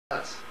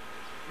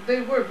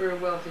they were very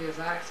wealthy, as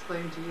I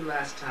explained to you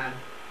last time.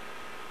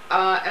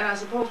 And I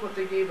suppose what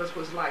they gave us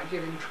was like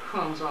giving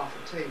crumbs off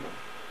the table.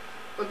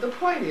 But the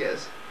point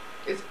is,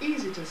 it's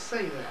easy to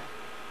say that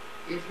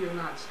if you're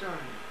not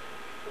starving.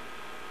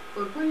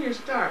 But when you're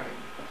starving,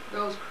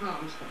 those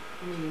crumbs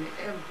mean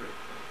everything.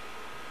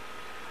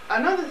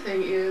 Another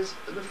thing is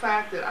the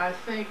fact that I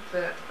think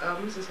that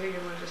Mrs.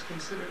 Hagermann just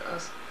considered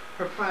us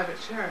her private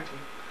charity.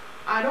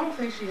 I don't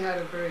think she had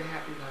a very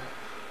happy life.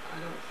 I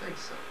don't think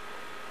so.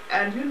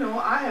 And you know,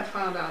 I have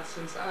found out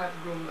since I've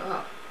grown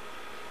up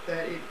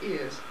that it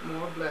is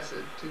more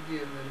blessed to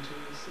give than to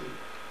receive.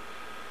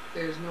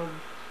 There's no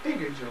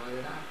bigger joy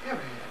that I've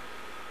ever had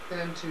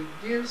than to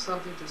give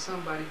something to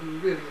somebody who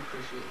really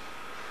appreciates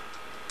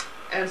it.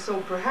 And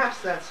so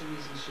perhaps that's the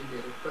reason she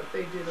did it, but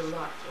they did a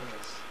lot for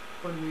us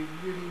when we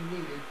really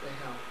needed the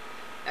help.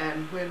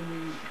 And when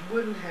we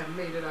wouldn't have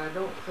made it, I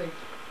don't think,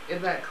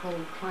 in that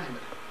cold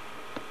climate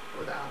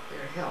without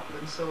their help,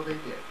 and so they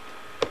did.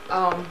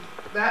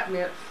 That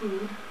meant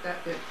food,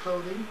 that meant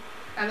clothing,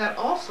 and that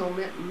also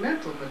meant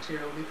mental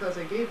material, because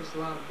they gave us a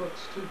lot of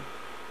books too.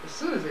 As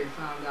soon as they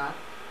found out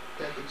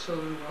that the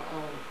children were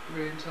all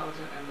very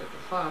intelligent and that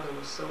the father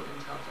was so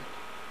intelligent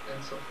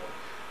and so forth,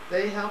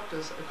 they helped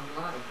us in a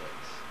lot of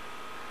ways.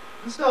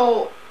 And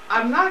so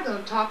I'm not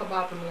going to talk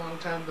about them a long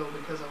time though,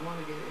 because I want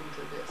to get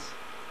into this.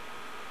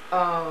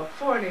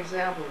 For an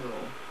example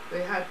though,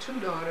 they had two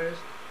daughters,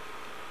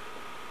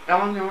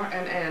 Eleanor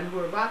and Ann, who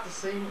were about the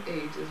same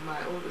age as my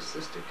older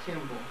sister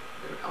Kimbal.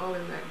 They were all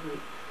in that group.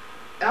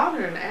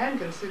 Eleanor and Ann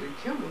considered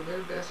Kimbal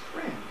their best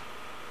friend,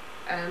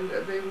 and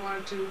they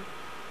wanted to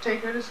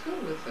take her to school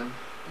with them.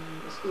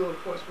 And the school,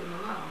 of course,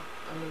 wouldn't allow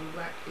a little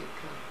black kid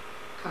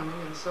coming,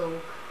 and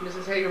so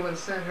Mrs. Hagermann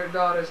sent her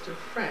daughters to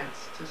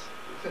France to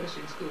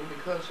finishing school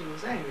because she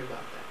was angry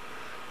about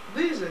that.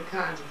 These are the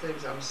kinds of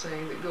things I'm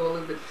saying that go a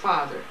little bit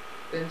farther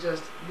than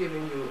just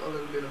giving you a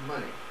little bit of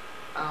money.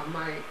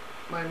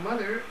 My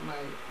mother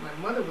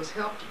was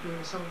helped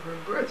during some of her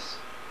births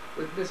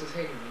with Mrs.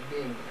 Hagermann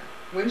being there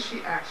when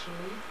she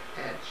actually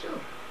had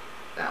children.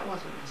 That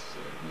wasn't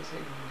necessary. Miss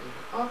Hagermann did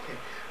it. Okay.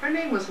 Her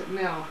name was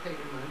Nell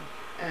Hagermann,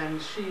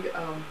 and she,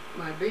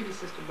 my baby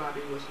sister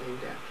Bobby was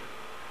named after her.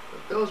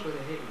 But those were the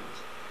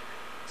Hagermanns.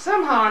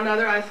 Somehow or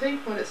another, I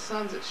think when it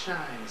suns, it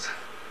shines.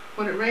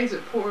 When it rains,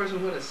 it pours,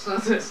 and when it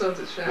suns, it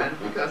shines.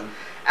 Because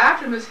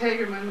after Miss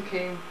Hagermann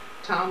came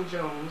Tom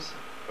Jones,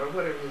 or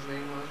whatever his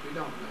name was, we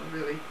don't know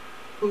really,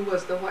 who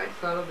was the white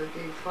fellow that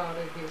gave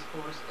Father his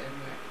horse and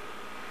wagon.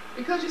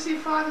 Because you see,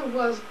 Father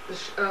was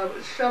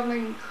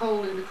shoveling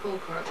coal into coal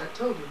carts. I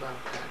told you about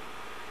that.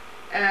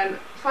 And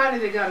finally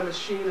they got a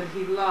machine and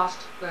he lost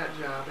that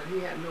job and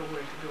he had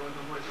nowhere to go and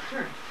nowhere to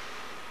turn.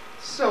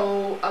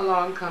 So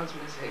along comes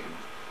Miss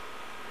Hagermann.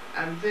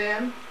 And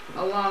then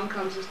along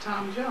comes this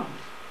Tom Jones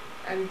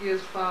and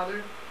gives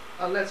Father,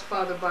 lets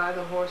Father buy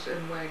the horse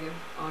and wagon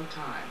on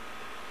time.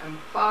 And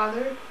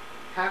Father,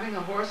 having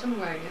a horse and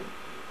wagon,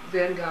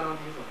 then got on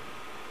his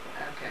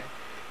own. Okay.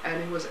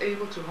 And he was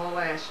able to haul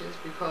ashes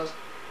because,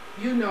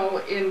 you know,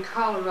 in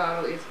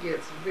Colorado it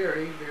gets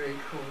very, very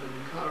cold, and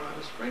in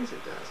Colorado Springs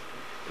it does.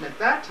 And at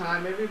that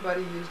time,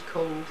 everybody used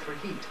coal for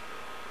heat.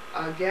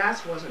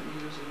 Gas wasn't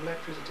used and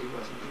electricity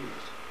wasn't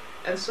used.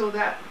 And so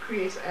that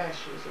creates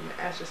ashes, and the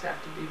ashes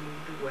have to be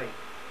moved away.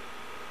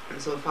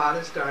 And so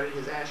Father started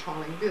his ash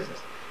hauling business.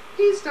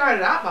 He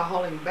started out by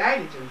hauling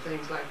baggage and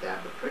things like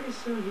that, but pretty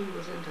soon he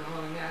was into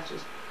hauling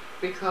ashes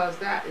because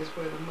that is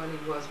where the money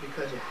was,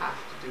 because you have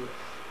to do it.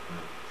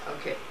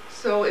 Okay,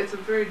 so it's a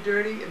very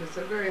dirty and it's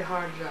a very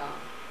hard job,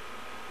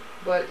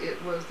 but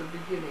it was the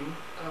beginning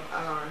of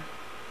our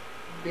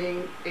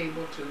being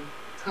able to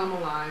come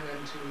alive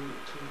and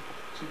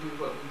to do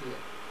what we did.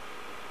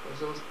 It was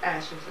those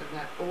ashes and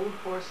that old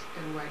horse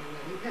and wagon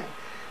that he had.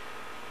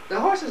 The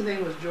horse's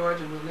name was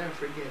George, and we'll never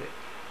forget it.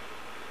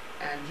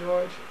 And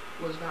George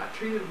was not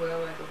treated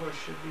well like a horse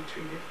should be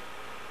treated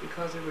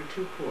because they were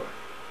too poor.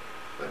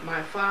 But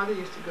my father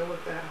used to go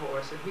with that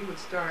horse, and he would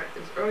start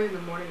as early in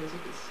the morning as he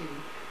could see,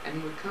 and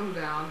he would come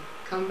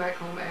back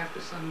home after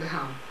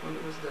sundown when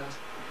it was dusk.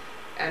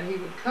 And he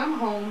would come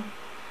home,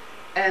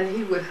 and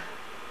he would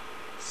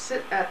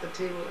sit at the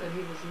table, and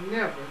he was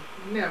never,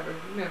 never,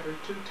 never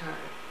too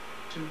tired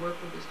to work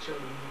with his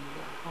children when he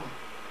got home.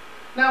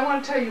 Now I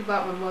want to tell you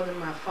about my mother and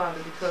my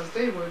father because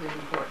they were the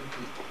important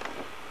people.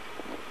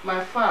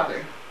 My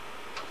father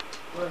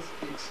was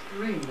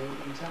extremely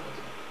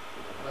intelligent.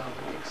 Well,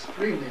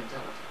 extremely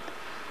intelligent.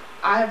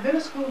 I have been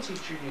a school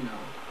teacher, you know,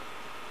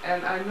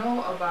 and I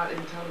know about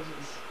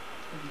intelligence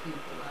in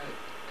people.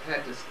 I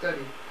had to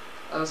study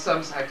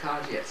some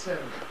psychology,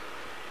 etc.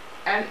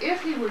 And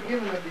if he were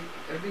given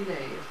a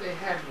BA, if they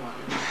had one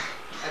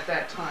at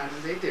that time,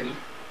 and they didn't,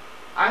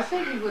 I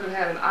think he would have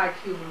had an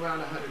IQ of around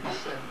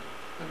 170,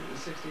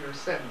 160 or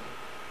 70.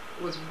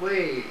 It was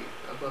way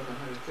above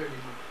 130.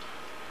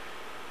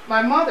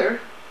 My mother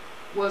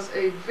was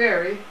a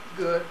very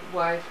good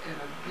wife and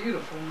a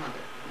beautiful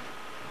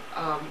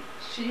mother.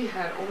 She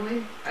had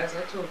only, as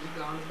I told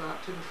you, gone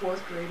about to the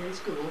 4th grade in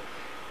school,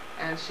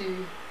 and she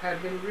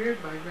had been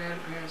reared by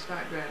grandparents,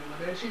 not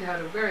grandmother, and she had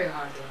a very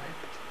hard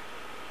life.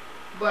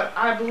 But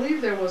I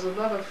believe there was a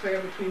love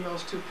affair between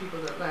those two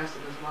people that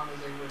lasted as long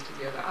as they were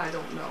together. I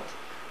don't know.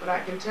 But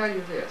I can tell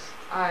you this,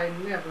 I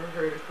never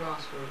heard a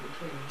crossword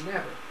between them,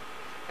 never.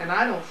 And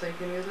I don't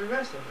think any of the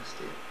rest of us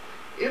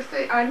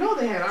did. I know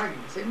they had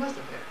arguments, they must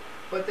have had,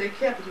 but they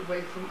kept it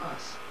away from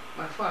us.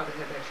 My father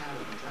had that kind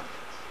of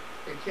intelligence.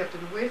 They kept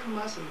it away from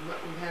us, and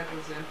what we had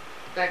was in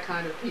that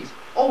kind of peace.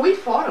 Oh, we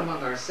fought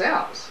among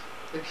ourselves.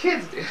 The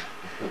kids did.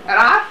 And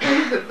I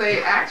think that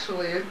they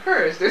actually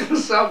encouraged it in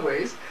some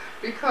ways,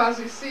 because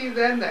you see,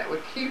 then that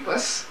would keep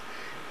us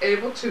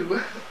able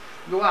to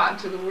go out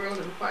into the world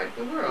and fight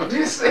the world.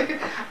 You see,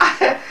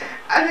 they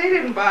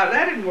didn't bother.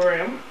 That didn't worry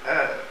him.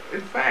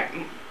 In fact,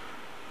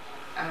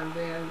 and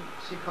then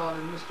she called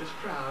him Mr.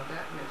 Stroud.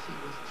 That meant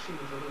she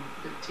was a little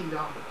bit teed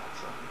off about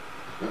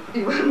something.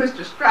 He was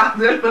Mr. Stroud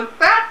then, but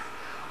that's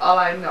all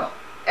I know.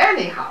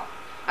 Anyhow,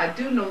 I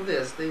do know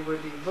this: they were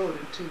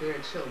devoted to their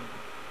children,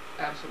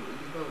 absolutely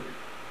devoted,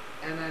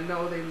 and I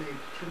know they made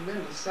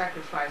tremendous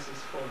sacrifices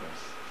for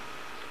us.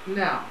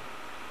 Now,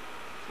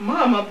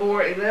 Mama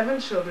bore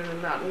 11 children,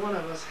 and not one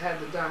of us had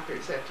the doctor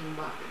except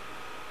Bobby.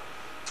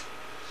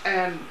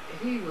 And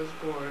he was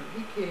born,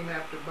 he came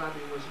after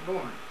Bobby was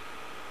born.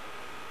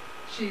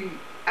 She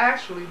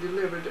actually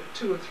delivered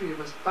 2 or 3 of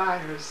us by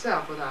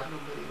herself without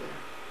nobody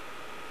there.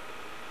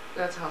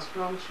 That's how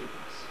strong she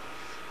was.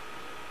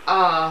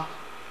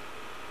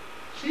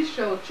 She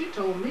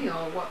told me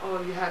all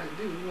you had to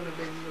do when a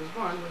baby was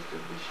born was to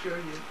be sure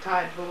you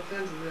tied both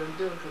ends of the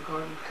umbilical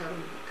cord and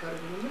cut it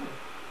in the middle.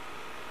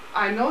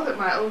 I know that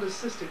my oldest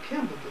sister,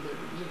 Kimbal,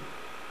 delivered me.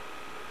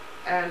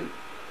 And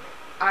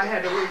I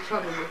had a little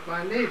trouble with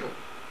my navel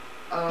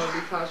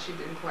because she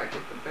didn't quite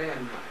get the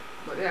band right.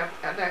 But that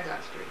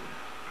got straightened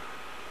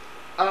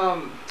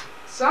out.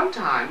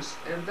 Sometimes,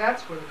 and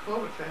that's where the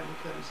Colbert family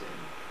comes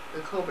in,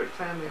 the Colbert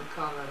family of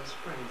Colorado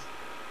Springs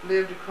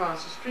lived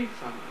across the street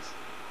from us.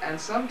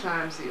 And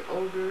sometimes the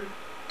older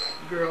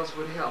girls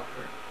would help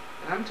her.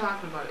 And I'm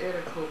talking about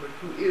Etta Colbert,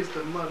 who is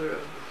the mother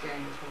of the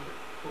gang of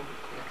Colbert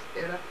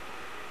kids. Etta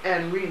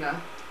and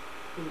Rena,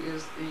 who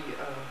is the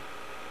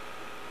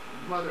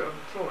mother of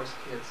the Flores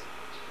kids.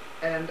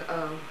 And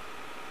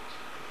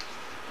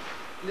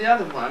the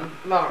other one,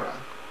 Laura,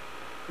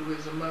 who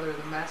is the mother of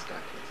the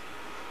mascot kids.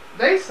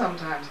 They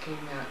sometimes came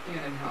in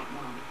and helped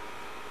Mom.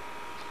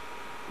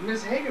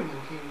 Miss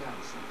Hagermann came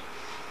down sometimes.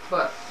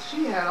 But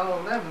she had all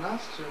 11 of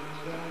us children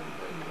without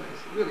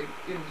anybody's really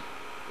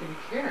in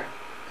care,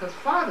 because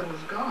Father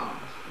was gone,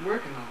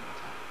 working all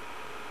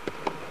the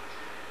time.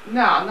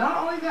 Now, not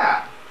only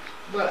that,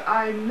 but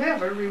I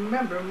never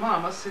remember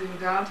Mama sitting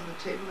down to the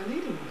table and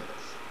eating with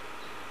us.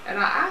 And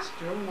I asked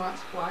her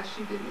once why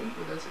she didn't eat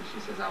with us, and she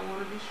says, I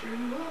want to be sure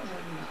you all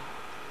had enough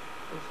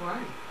before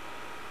I eat.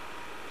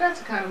 That's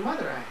the kind of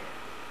mother I had.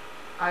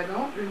 I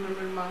don't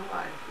remember in my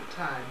life the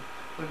time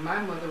when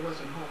my mother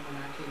wasn't home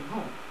when I came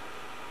home.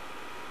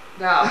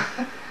 Now,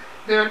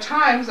 there are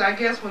times, I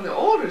guess, when the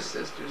older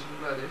sisters and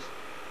brothers,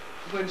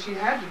 when she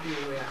had to be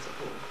away, I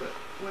suppose. But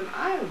when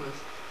I was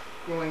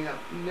growing up,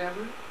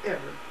 never,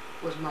 ever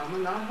was Mama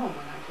not home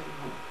when I came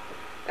home.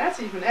 That's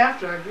even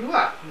after I grew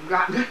up and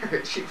got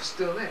married. She was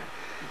still there.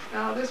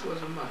 Now, this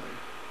was a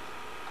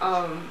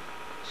mother.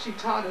 She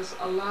taught us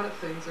a lot of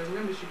things. I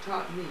remember she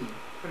taught me,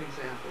 for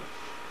example,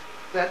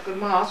 that the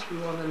moss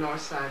grew on the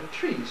north side of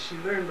trees. She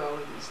learned all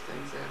of these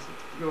things as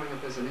growing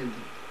up as an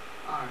Indian.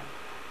 All right.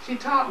 She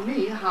taught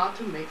me how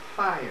to make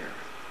fire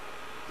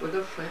with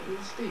a flint and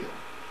steel.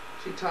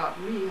 She taught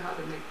me how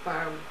to make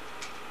fire with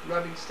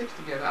rubbing sticks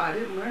together. I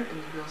didn't learn in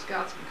the Girl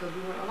Scouts because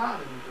we weren't allowed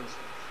in the Girl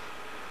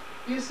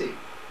Scouts. You see,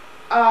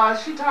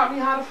 she taught me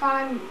how to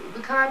find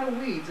the kind of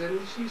weeds, and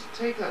she used to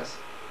take us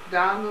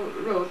down the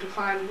road to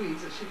find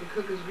weeds that she could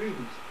cook as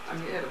greens,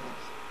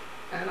 edibles.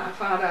 And I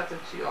found out that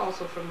she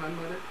also, from my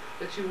mother,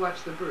 that she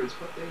watched the birds,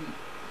 what they eat.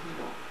 You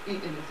don't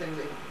eat anything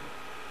they don't eat.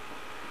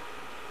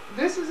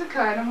 This is the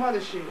kind of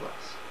mother she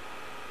was.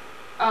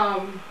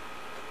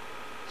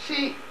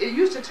 It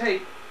used to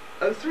take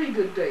 3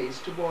 good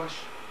days to wash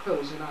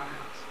clothes in our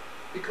house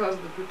because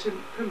of the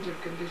primitive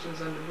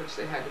conditions under which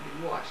they had to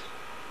be washed.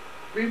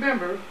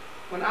 Remember,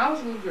 when I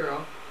was a little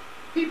girl,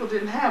 people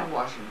didn't have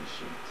washing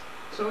machines.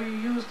 So you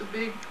used the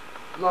big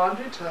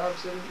laundry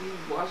tubs and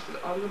you washed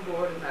it on the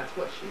board, and that's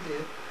what she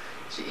did.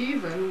 She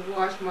even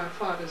washed my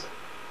father's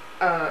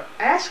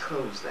ash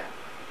clothes that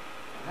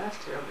way. And that's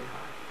terribly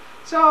hard.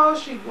 So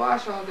she'd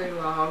wash all day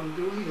long and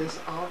do this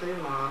all day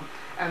long,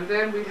 and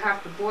then we'd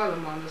have to boil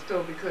them on the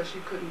stove because she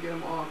couldn't get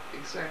them all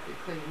exactly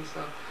clean.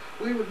 So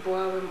we would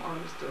boil them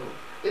on the stove.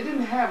 They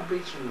didn't have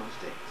bleach in those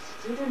days.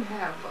 They didn't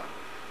have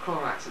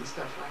Clorox and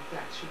stuff like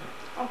that.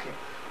 Okay,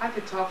 I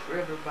could talk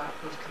forever about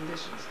those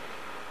conditions.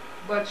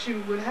 But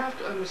you would have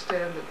to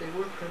understand that they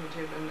were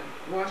primitive, and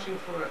that washing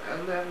for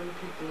 11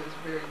 people is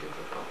very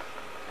difficult,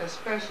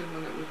 especially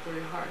when it was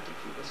very hard to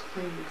keep us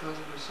clean because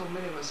there were so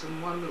many of us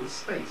in one little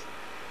space.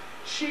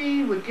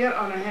 She would get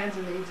on her hands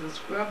and knees and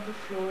scrub the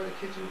floor, the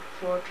kitchen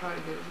floor, try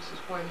to get it just as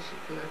white as she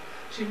could.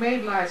 She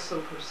made lye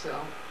soap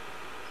herself.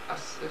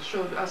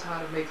 showed us how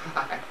to make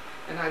lye,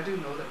 and I do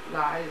know that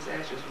lye is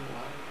ashes and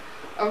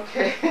water.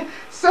 Okay,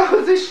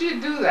 so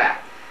she'd do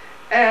that,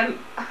 and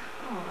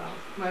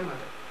my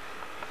mother.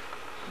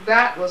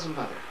 That was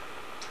mother.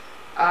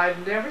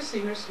 I've never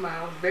seen her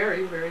smile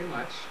very, very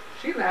much.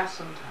 She laughed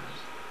sometimes.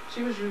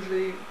 She's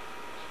usually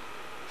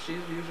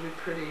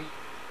pretty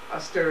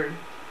stern,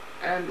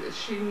 and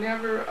she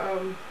never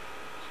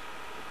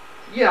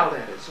yelled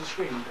at us or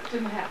screamed. It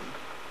didn't happen.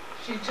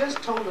 She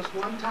just told us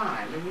one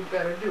time, and we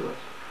better do it.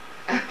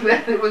 And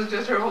then it was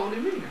just her whole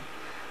demeanor.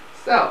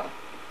 So,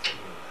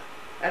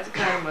 that's the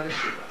kind of mother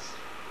she was.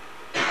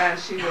 And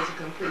she was a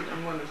complete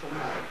and wonderful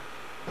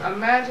mother.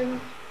 Imagine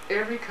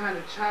every kind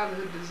of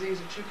childhood disease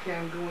that you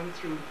can going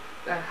through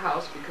that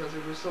house because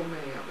there were so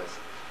many of us.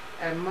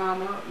 And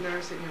Mama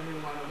nursing every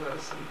one of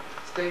us and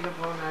staying up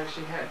all night if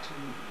she had to,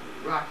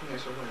 rocking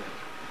us or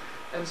whatever.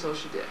 And so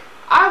she did.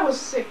 I was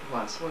sick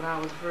once when I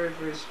was very,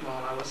 very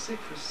small. I was sick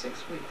for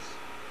 6 weeks.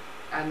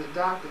 And the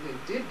doctor,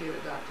 they did get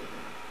a doctor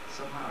then,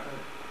 somehow or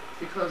other,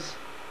 because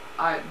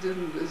it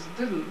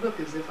didn't look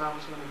as if I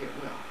was going to get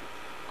well.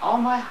 All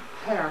my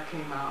hair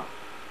came out,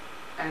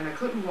 and I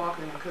couldn't walk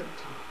and I couldn't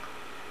talk.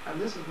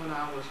 And this is when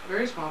I was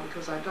very small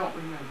because I don't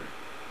remember.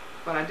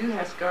 But I do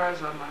have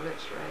scars on my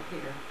lips right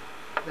here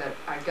that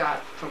I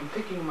got from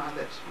picking my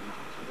lips when I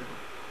was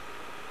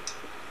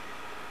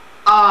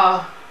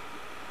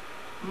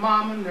little.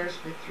 Mama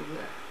nursed me through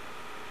that.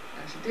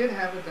 And she did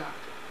have a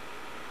doctor,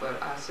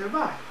 but I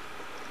survived.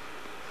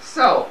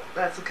 So,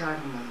 that's the kind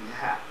of mother you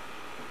have.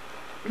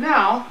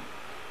 Now,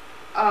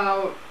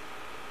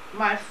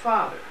 my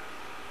father,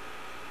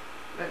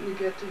 let me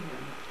get to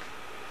him.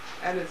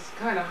 And it's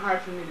kind of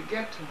hard for me to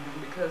get to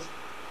him because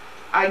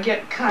I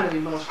get kind of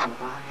emotional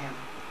about him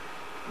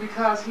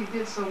because he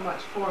did so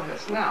much for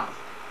us. Now,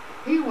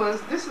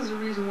 this is the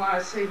reason why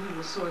I say he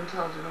was so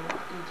intelligent. I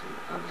want you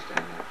to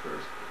understand that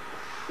first.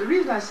 The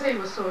reason I say he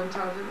was so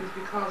intelligent is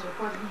because of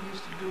what he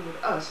used to do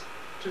with us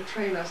to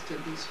train us to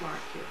be smart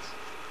kids.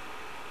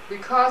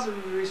 Because of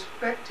the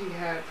respect he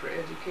had for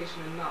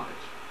education and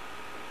knowledge.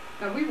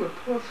 Now, we were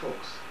poor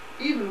folks,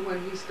 even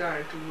when he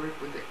started to work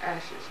with the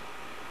ashes.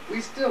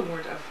 We still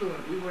weren't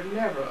affluent. We were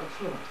never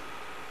affluent.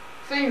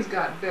 Things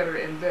got better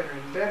and better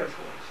and better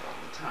for us all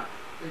the time.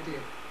 They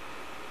did.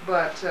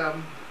 But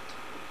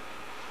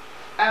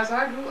as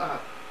I grew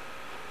up,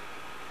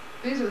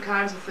 these are the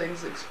kinds of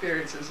things,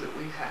 experiences that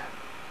we had.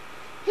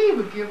 He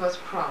would give us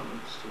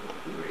problems to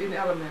work. We were in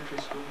elementary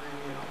school then,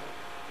 you know.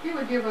 He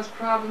would give us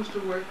problems to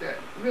work that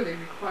really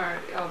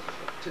required algebra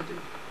to do.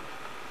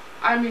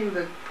 I mean,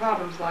 the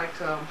problems like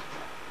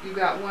you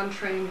got one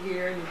train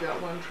here and you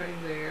got one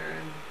train there,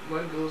 and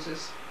one goes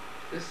this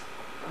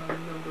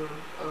number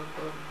of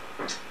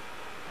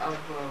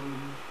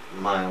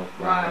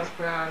miles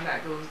per hour, and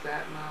that goes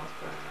that miles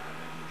per hour,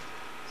 and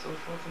so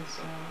forth and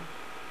so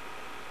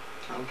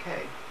on.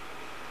 Okay.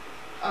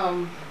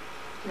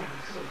 Yeah,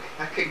 it's okay.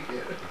 I can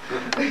get it.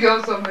 They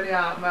go so many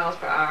miles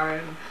per hour,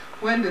 and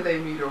when did they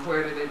meet, or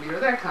where did they meet, or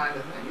that kind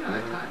of thing, you know,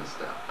 that kind of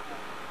stuff.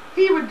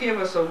 He would give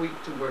us a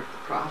week to work the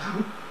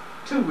problem,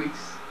 2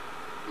 weeks,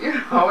 you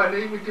know, and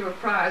he would give a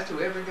prize to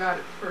whoever got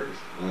it first.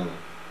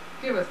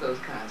 Give us those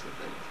kinds of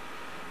things.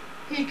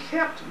 He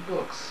kept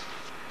books.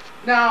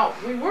 Now,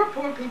 we were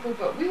poor people,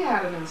 but we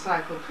had an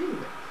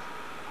encyclopedia.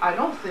 I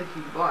don't think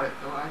he bought it,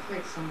 though. I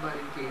think somebody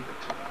gave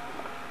it to him.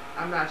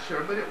 I'm not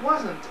sure, but it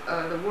wasn't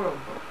the World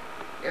Book.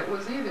 It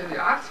was either the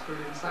Oxford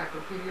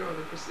Encyclopedia or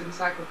the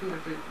Encyclopedia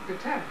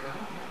Britannica. I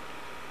don't know.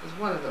 It was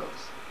one of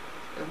those.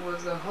 It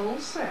was a whole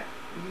set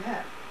we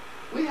had.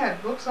 We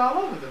had books all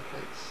over the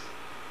place.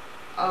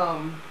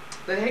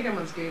 The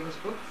Hagermans gave us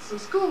books. The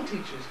school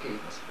teachers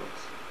gave us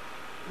books.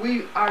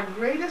 Our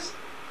greatest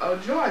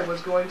joy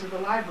was going to the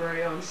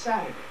library on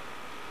Saturday,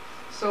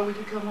 so we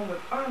could come home with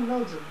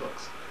armloads of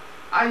books.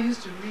 I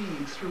used to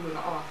read through an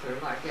author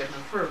like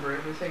Edna Ferber,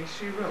 everything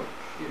she wrote.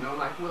 You know,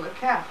 like Willa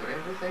Cather,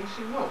 everything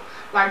she wrote.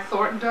 Like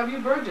Thornton W.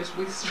 Burgess,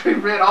 we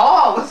read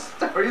all the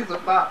stories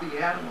about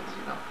the animals,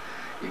 you know.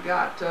 You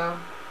got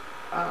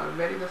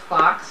Reddy the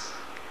Fox,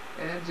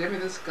 and Jimmy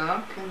the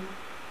Skunk,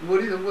 and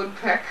Woody the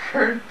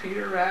Woodpecker, and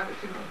Peter Rabbit,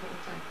 you know, the whole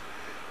thing.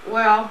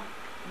 Well,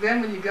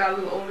 then when you got a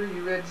little older,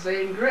 you read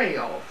Zane Grey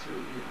all through,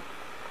 you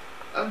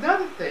know.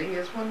 Another thing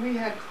is when we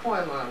had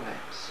coil oil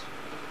lamps.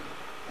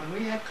 When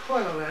we had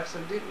coil oil lamps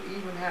and didn't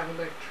even have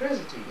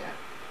electricity yet,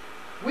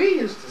 we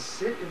used to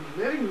sit in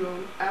the living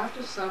room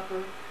after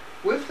supper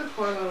with the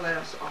coil oil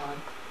lamps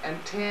on,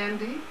 and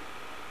Tandy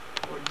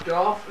or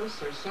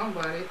Dolphus or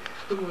somebody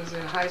who was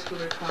in high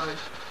school or college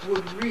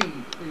would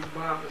read these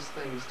marvelous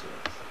things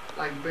to us,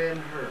 like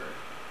Ben-Hur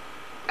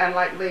and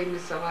like Les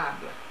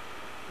Miserables.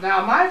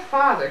 Now, my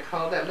father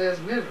called that Les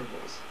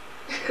Miserables,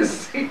 you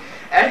see,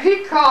 and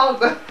he called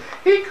the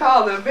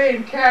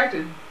main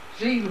character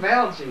Jean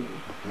Valjean,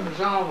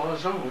 Jean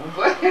Valjean.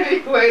 But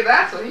anyway,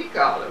 that's what he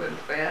called him, in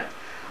fact.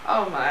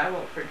 Oh my, I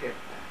won't forget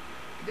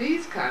that.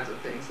 These kinds of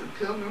things, in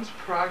Pilgrim's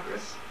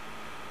Progress,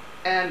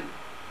 and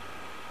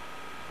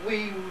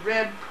we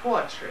read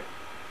poetry.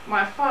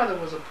 My father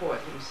was a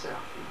poet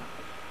himself, you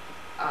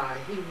know.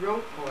 He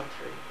wrote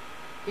poetry,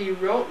 He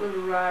wrote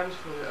little rhymes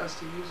for us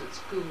to use at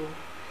school.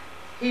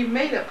 He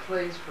made up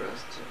plays for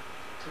us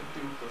to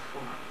do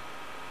perform.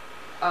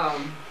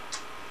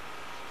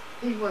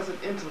 He was an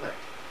intellect.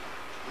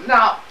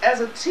 Now,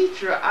 as a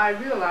teacher, I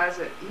realized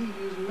that he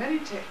used many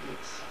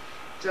techniques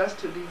just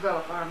to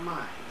develop our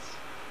minds.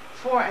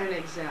 For an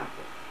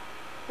example,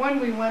 when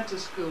we went to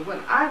school,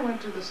 when I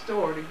went to the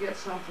store to get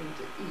something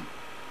to eat,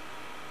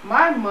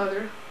 my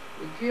mother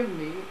would give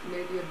me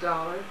maybe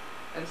 $1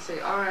 and say,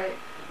 all right,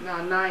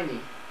 now 90,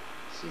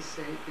 she'd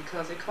say,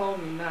 because they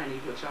called me 90,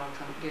 which I'll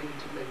get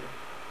into later.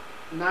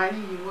 90,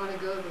 you want to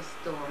go to the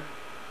store,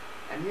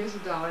 and here's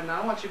 $1,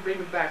 now I want you to bring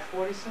me back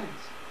 40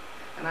 cents,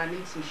 and I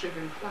need some sugar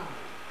and flour.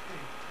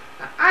 Okay.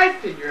 Now I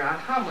figure out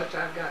how much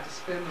I've got to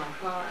spend on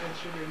flour and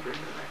sugar and bring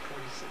me back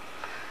 40 cents.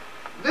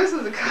 This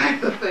is the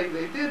kind of thing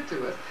they did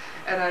to us,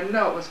 and I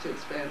know it was to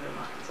expand their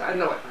minds. I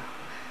know it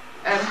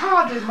now. And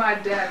how did my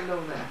dad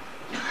know that?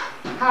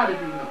 How did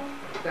he know?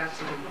 That's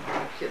the way you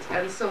have kids.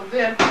 And so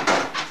then,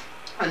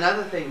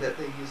 another thing that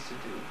they used to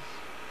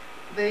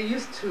do, they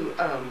used to,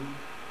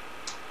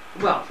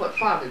 well, what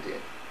Father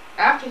did,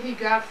 after he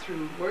got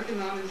through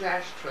working on his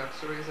ash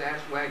trucks or his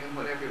ash wagon,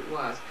 whatever it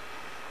was,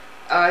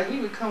 he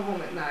would come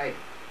home at night,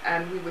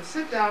 and we would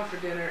sit down for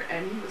dinner,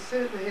 and he would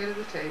sit at the head of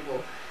the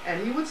table,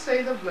 and he would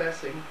say the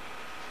blessing,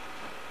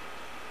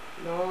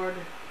 Lord,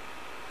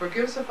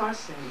 forgive us of our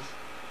sins,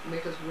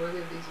 make us worthy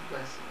of these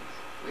blessings.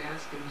 We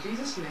ask in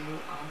Jesus' name,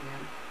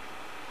 amen.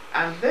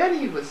 And then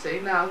he would say,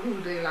 now who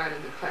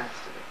delighted the class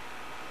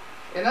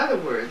today? In other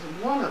words,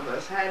 one of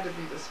us had to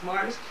be the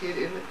smartest kid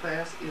in the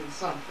class in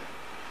something.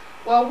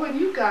 Well, when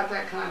you got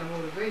that kind of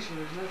motivation,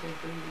 there's nothing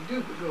for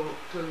you to do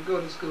but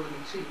go to school and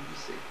achieve, you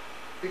see.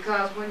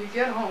 Because when you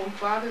get home,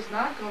 Father's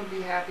not going to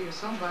be happy if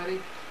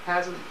somebody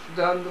hasn't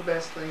done the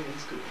best thing in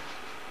school.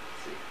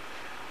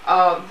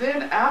 See.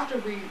 Then after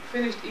we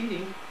finished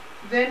eating,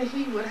 then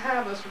he would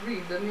have us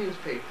read the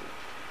newspaper.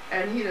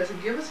 And he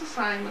doesn't give us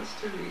assignments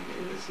to read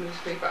in this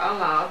newspaper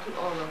aloud to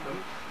all of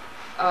them,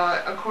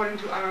 according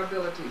to our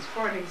abilities.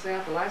 For an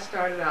example, I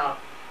started out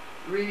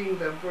reading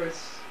the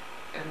births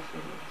and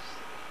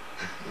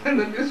funerals in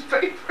the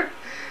newspaper.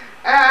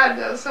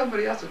 And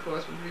somebody else, of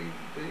course, would read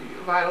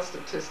the vital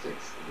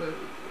statistics.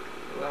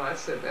 Well, I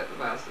said that, the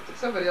vital statistics.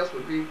 Somebody else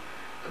would read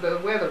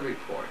the weather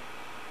report.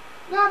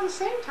 Now, at the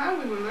same time,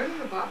 we were learning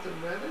about the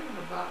weather and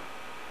about,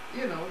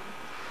 you know,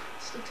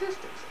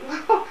 statistics.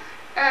 Well,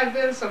 and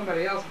then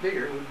somebody else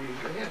bigger would read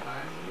the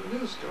headlines and the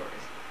news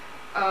stories.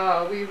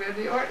 We read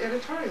the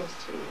editorials,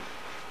 too.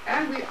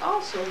 And we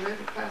also read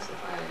the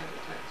classified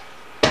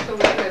advertisements. So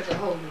we read the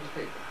whole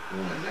newspaper.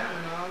 And that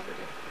went on for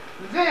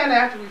days. Then,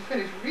 after we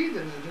finished reading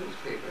the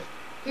newspaper,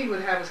 he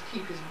would have us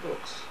keep his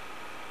books.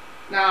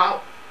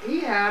 Now, he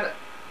had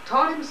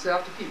taught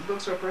himself to keep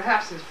books, or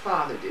perhaps his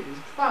father did. His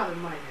father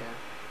might have,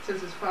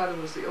 since his father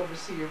was the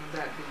overseer of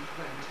that big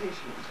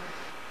plantation.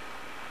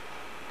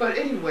 But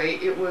anyway,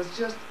 it was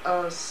just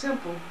a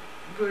simple,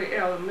 very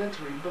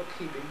elementary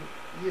bookkeeping.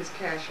 His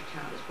cash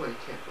account is what he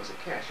kept, was a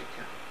cash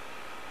account.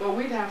 Well,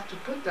 we'd have to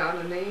put down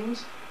the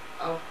names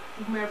of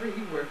whomever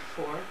he worked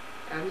for,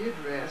 and the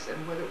address,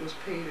 and whether it was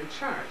paid or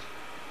charged.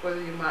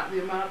 Whether the amount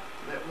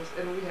that was,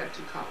 and we had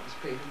 2 columns,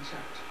 paid and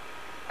charged.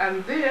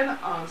 And then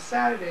on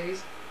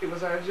Saturdays, it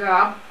was our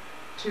job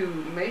to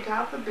make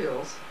out the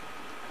bills.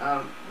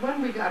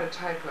 When we got a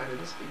typewriter,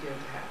 this began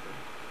to happen.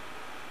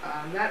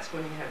 And that's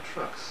when he had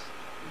trucks.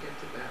 We'll get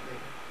to that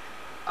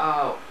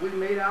later. We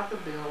made out the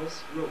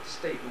bills, wrote the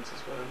statements,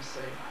 is what I'm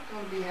saying. I'm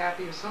not going to be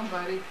happy if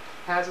somebody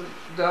hasn't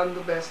done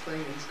the best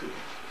thing in school.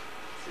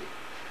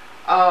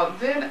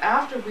 Then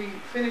after we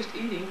finished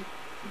eating,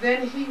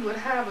 then he would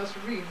have us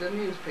read the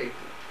newspaper.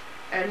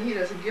 And he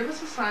doesn't give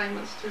us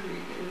assignments to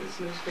read in this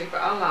newspaper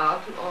aloud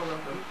to all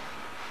of them,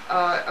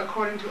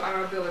 according to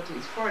our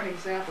abilities. For an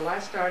example, I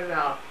started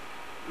out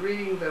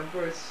reading the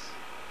births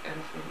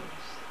and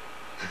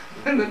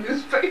funerals in the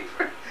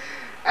newspaper.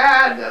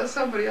 And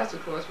somebody else,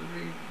 of course, would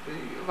read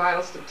the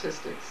vital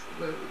statistics.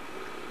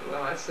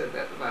 Well, I said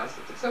that, the vital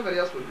statistics. Somebody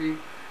else would read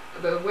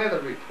the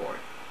weather report.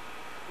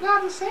 Now,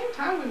 at the same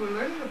time, we were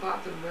learning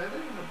about the weather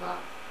and about,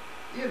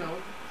 you know,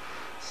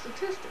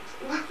 statistics.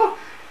 Well,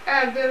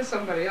 and then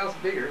somebody else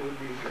bigger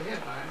would read the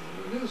headlines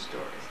and the news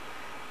stories.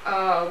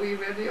 We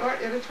read the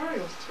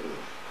editorials, too.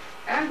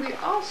 And we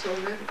also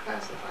read the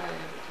classified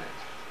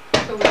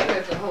advertisements. So we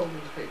read the whole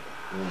newspaper.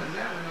 And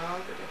that went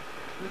on for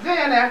days.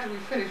 Then, after we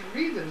finished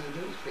reading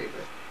the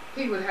newspaper,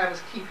 he would have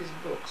us keep his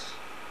books.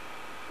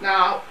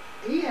 Now,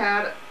 he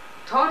had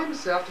taught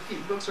himself to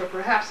keep books, or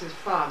perhaps his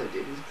father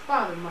did. His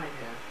father might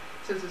have,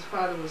 since his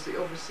father was the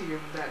overseer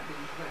of that big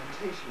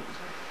plantation.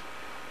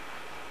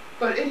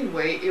 But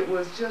anyway, it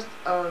was just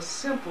a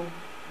simple,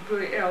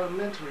 very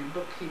elementary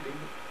bookkeeping.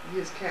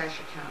 His cash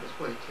account is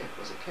what he kept,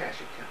 was a cash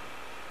account.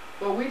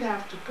 Well, we'd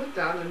have to put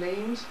down the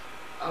names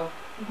of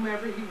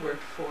whomever he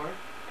worked for,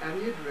 and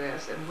the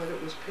address, and whether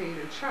it was paid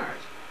or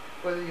charged.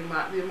 Whether the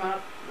amount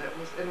that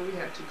was, and we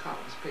had 2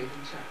 columns, paid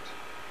and charged.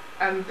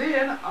 And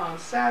then on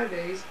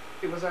Saturdays,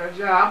 it was our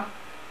job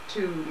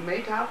to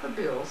make out the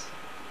bills.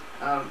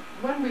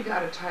 When we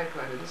got a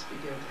typewriter, this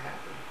began to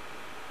happen.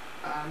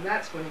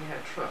 That's when he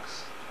had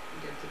trucks.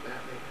 We'll get to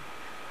that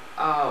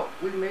later.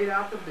 We made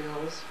out the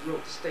bills,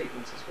 wrote the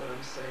statements is what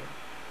I'm saying.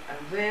 And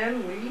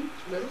then we,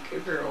 little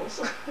kid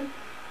girls,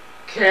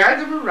 carried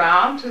them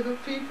around to the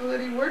people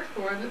that he worked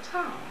for in the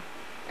town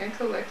and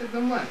collected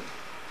the money.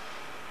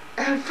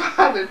 And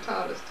Father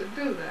taught us to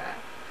do that.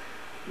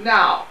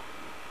 Now,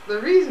 the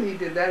reason he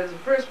did that is, in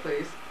the first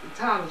place, the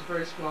town was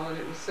very small and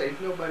it was safe.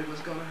 Nobody was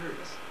going to hurt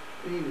us.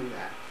 We knew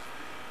that.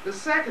 The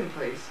second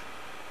place,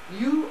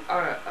 you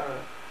are a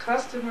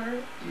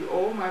customer, you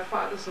owe my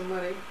father some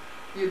money,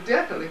 you're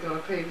definitely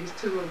going to pay these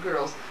two little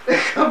girls that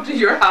come to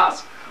your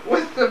house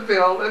with the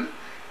bill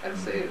and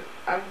say,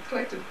 I'm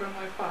collected from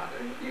my father.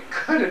 You're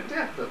going to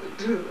definitely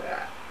do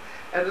that.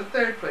 And the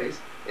third place,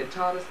 it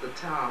taught us the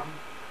town,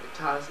 it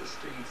taught us the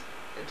streets,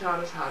 it taught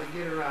us how to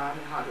get around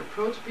and how to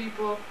approach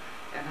people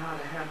and how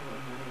to handle the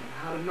money and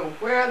how to know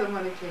where the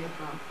money came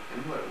from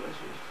and what it was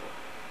used for.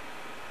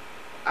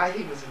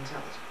 He was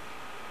intelligent.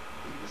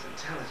 He was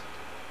intelligent.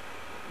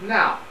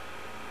 Now,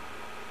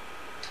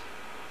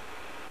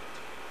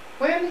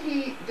 when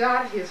he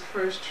got his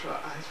first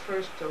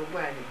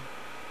wagon,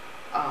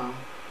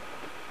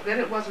 then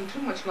it wasn't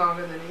too much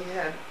longer than he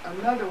had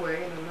another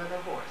wagon and another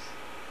horse.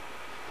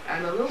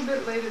 And a little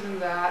bit later than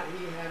that,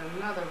 he had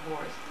another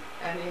horse,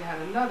 and he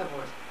had another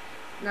horse.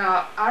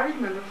 Now, I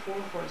remember 4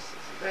 horses.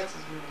 That's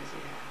as many as he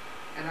had.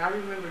 And I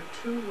remember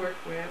 2 work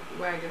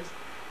wagons,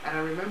 and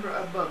I remember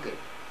a buggy.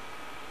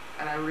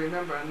 And I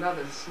remember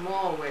another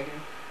small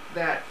wagon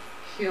that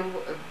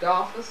Kimbal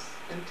Dolphus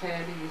and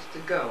Tandy used to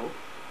go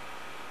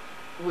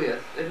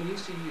with, and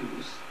used to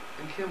use,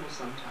 and Kimbal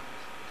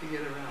sometimes, to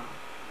get around,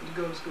 to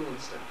go to school and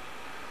stuff.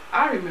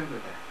 I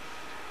remember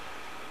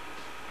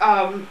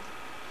that.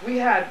 We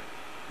had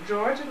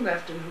George and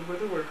Lefton, who were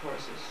the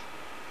workhorses,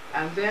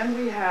 and then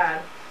we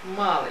had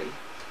Molly,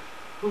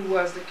 who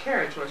was the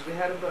carriage horse. We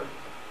had a buggy.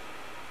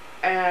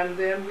 And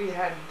then we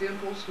had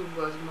Dimples, who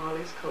was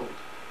Molly's colt.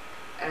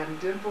 And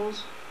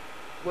Dimples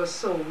was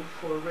sold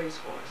for a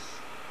racehorse.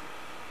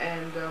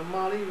 And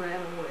Molly ran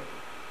away.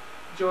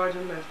 George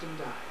and Lefton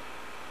died.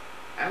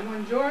 And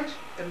when George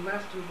and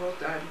Lefton both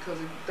died, because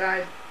they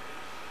died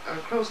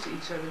close to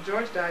each other,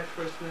 George died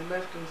first, and then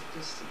Lefton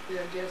just,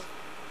 I guess,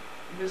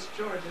 missed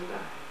George and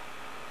died.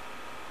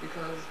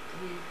 Because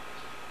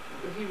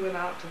he went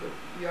out to the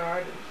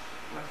yard,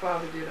 and my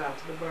father did out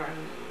to the barn,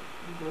 and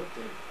we both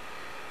did.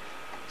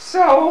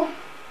 So,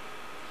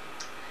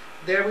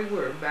 there we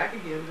were, back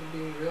again to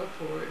being real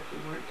poor if we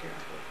weren't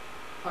careful.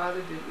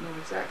 Father didn't know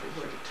exactly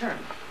where to turn.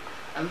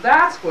 And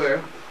that's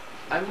where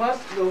I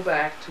must go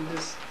back to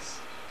this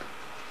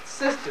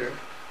sister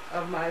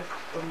of my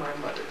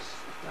mother's.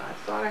 Now, I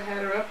thought I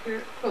had her up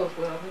here close,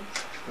 Welvin,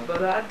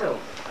 but I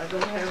don't. I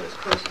don't have her as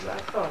close as I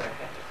thought I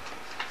had her.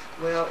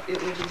 Well,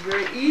 it would be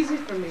very easy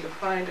for me to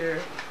find her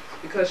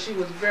because she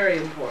was very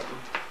important.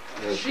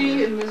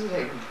 She and Mrs.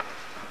 Hagermann.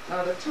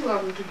 Now, the two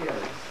of them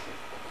together.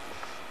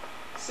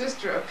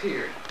 Sister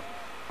appeared.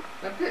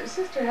 Now,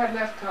 Sister had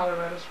left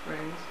Colorado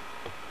Springs,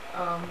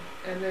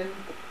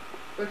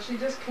 but she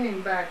just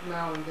came back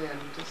now and then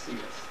to see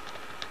us.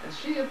 And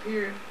she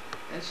appeared,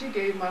 and she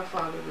gave my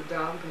father the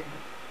down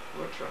payment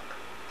for a truck.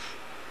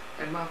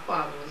 And my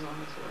father was on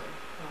his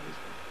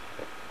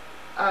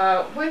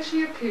way. When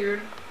she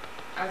appeared,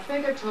 I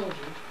think I told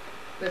you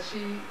that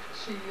she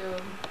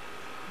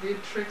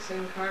did tricks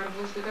in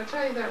carnivals. Did I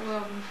tell you that,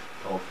 Welvin?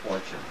 Oh,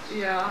 fortunes.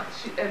 Yeah,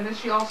 and then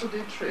she also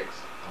did tricks.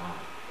 Oh.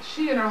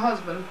 She and her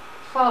husband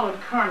followed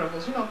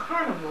carnivals. You know,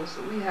 carnivals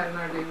that we had in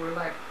our day were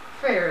like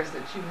fairs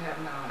that you have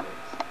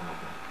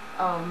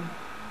nowadays.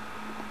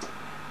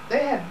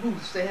 They had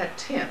booths, they had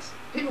tents.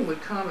 People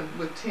would come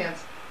with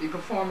tents, the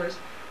performers,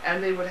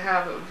 and they would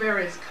have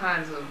various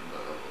kinds of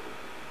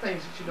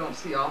things that you don't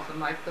see often,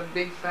 like the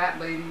big fat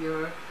lady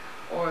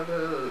or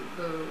the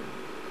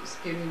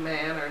skinny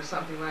man or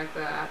something like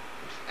that.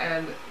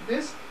 And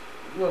this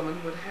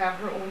woman would have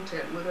her own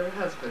tent with her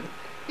husband.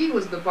 He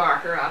was the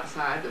barker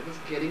outside that was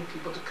getting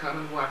people to come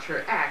and watch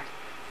her act.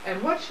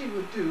 And what she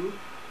would do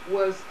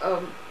was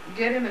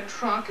get in a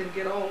trunk and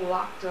get all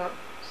locked up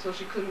so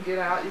she couldn't get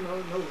out, you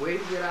know, no way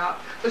to get out,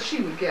 but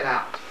she would get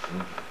out.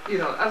 You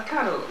know,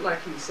 kind of like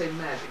you'd say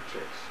magic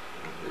tricks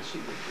that she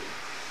would do.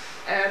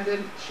 And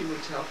then she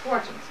would tell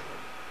fortunes.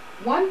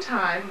 One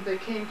time they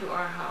came to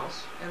our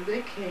house, and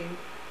they came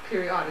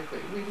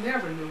periodically. We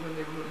never knew when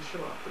they were going to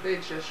show up, but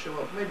they'd just show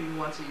up maybe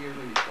once a year,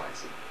 maybe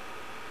twice a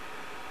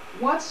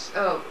year. Once,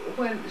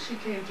 when she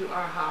came to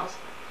our house,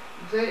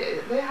 they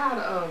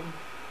had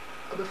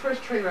the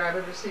first trailer I've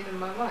ever seen in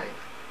my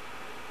life.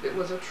 It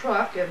was a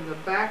truck, and the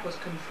back was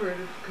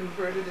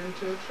converted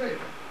into a trailer.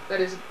 That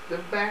is, the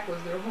back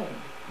was their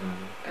home,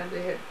 and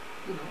they had,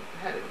 you know,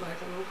 had it like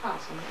a little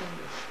house on the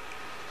window.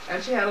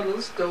 And she had a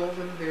little stove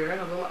in there and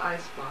a little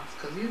ice box,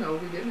 because, you know,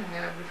 we didn't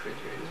have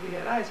refrigerators, we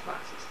had ice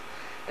boxes.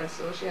 And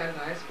so she had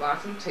an ice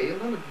box and a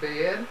table and a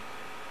bed,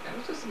 and it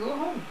was just a little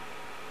home.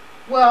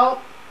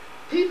 Well,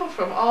 people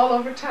from all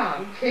over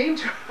town came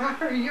to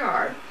our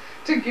yard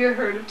to get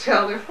her to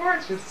tell their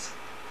fortunes.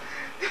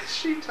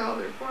 She told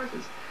their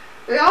fortunes.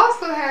 They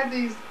also had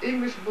these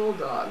English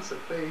bulldogs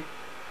that they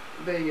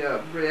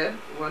bred.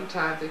 One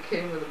time they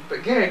came with a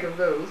gang of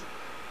those,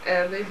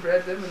 and they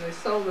bred them and they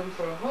sold them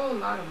for a whole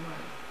lot of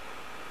money.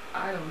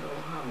 I don't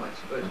know how much,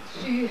 but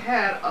she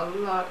had a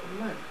lot of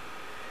money.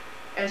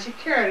 And she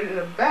carried it in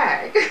a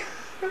bag,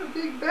 a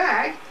big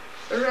bag,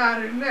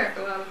 around her neck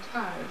a lot of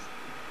times.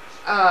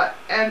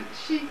 And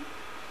she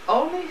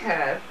only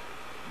had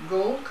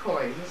gold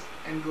coins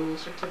and gold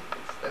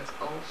certificates. That's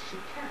all she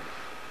carried.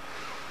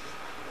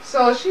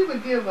 So she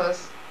would give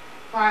us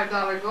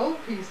 $5 gold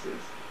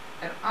pieces,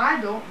 and I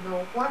don't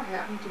know what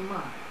happened to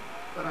mine,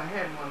 but I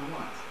had one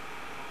once.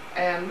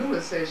 And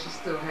Lula says she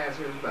still has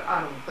hers, but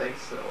I don't think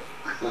so.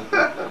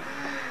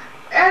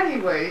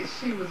 Anyway,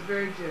 she was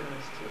very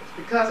generous to us,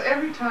 because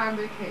every time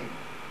they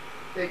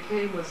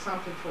came with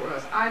something for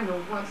us. I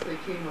know once they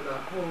came with a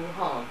whole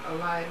hog, a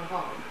live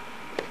hog.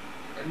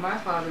 And my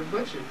father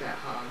butchered that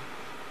hog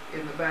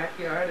in the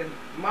backyard, and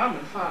Mom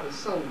and Father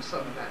sold some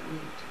of that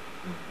meat.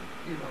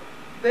 You know,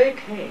 they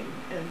came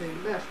and they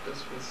left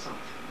us with something.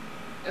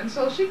 And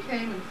so she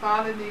came, and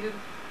Father needed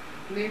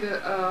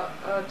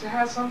to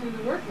have something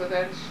to work with,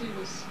 and she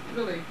was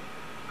really,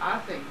 I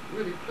think,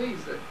 really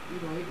pleased that, you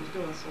know, he was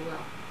doing so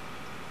well.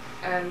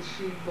 And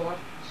she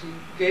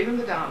gave him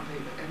the down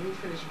payment, and he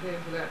finished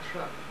paying for that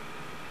truck.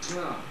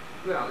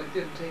 Well, it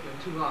didn't take him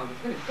too long to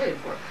finish paying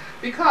for it,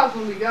 because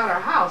when we got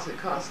our house, it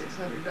cost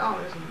 $600,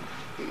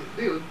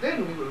 and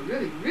then we were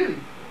really, really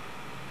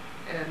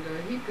poor. And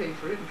he paid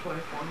for it in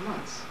 24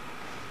 months,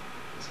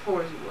 as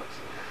poor as he was.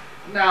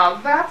 Now,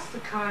 that's the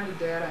kind of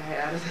dad I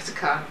had, and that's the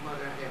kind of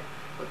mother I had.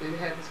 But they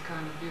had this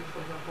kind of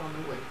beautiful help on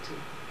the way,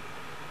 too.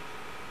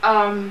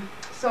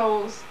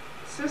 So,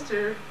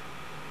 Sister,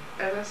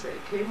 as I say,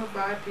 came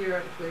by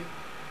periodically.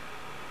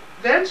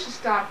 Then she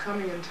stopped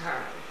coming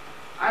entirely.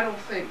 I don't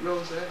think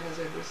Rosa has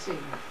ever seen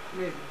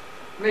her.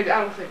 Maybe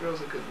I don't think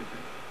Rosa could be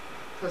me,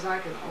 because I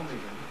can only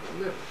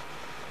live.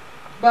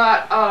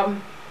 But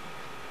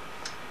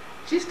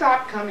she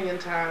stopped coming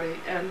entirely,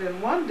 and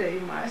then one day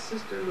my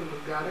sister Lulu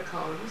got a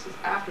call, and this is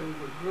after we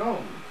were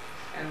grown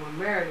and were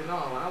married and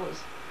all.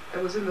 It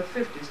was in the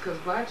 50s, because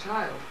my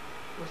child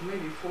was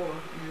maybe 4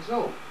 years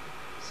old.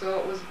 So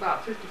it was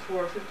about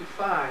 54 or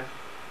 55.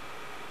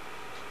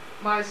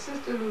 My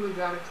sister Lulu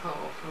got a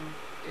call from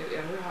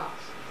in her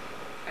house,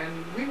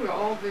 and we were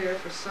all there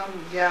for some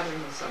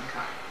gathering of some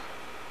kind.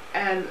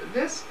 And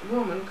this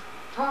woman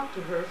talked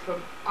to her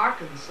from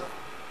Arkansas,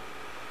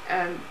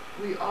 and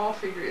we all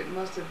figured it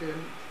must have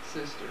been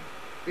Sister,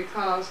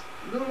 because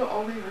Lulu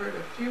only heard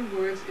a few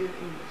words in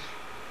English,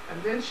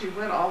 and then she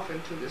went off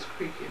into this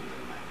Creek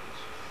Indian language.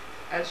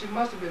 And she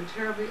must have been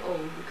terribly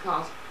old,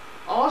 because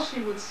all she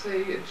would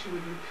say, and she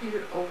would repeat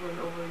it over and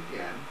over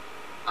again,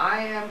 I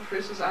am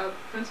Princess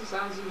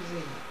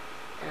Azuzina,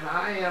 and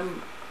I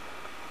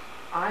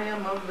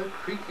am of the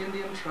Creek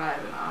Indian tribe,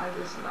 and I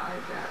this and I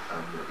that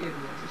of the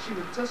Indians. And she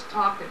would just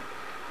talk it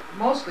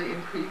mostly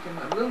in Creek and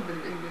a little bit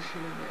of English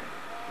here and there.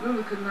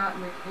 Lulu could not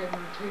make head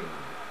nor tail of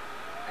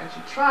it. And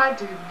she tried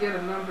to get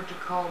a number to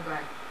call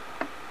back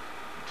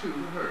to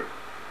her,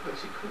 but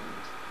she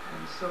couldn't.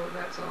 And so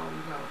that's all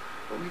we know.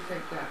 But we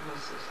think that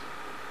was Sister.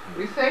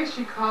 We think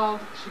she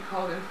called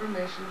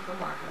information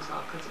from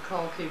Arkansas, because the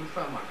call came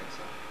from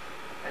Arkansas.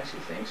 And she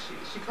thinks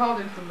she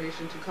called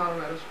information to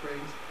Colorado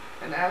Springs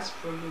and asked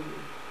for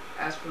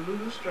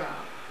Lulu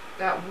Stroud.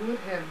 That would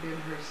have been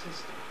her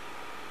sister.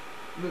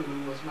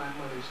 Lulu was my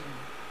mother's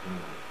name.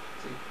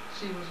 See,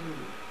 she was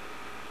Lulu.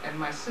 And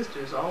my sister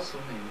is also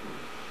named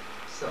Lulu.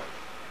 So,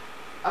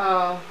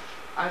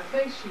 I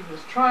think she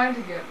was trying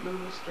to get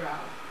Lulu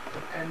Stroud.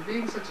 And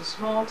being such a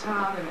small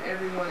town and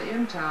everyone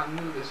in town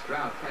knew the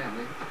Stroud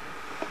family,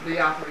 the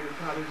operator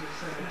probably just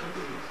sent her to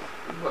lose,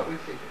 is what we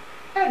figured.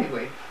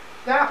 Anyway,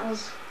 that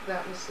was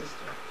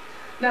Sister.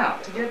 Now,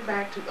 to get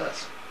back to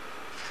us.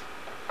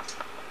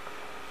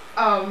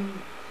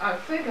 I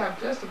think I've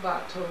just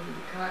about told you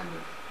the kind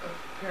of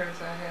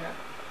parents I had.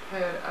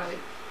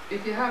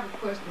 If you have a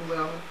question,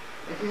 Welvin,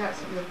 if you have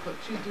some input,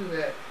 you do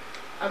that.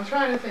 I'm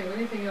trying to think of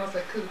anything else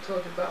I could have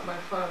told you about my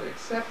father,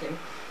 excepting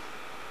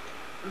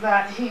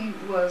that he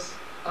was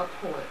a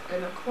poet.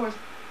 And of course,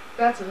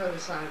 that's another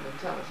sign of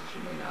intelligence.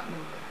 You may not know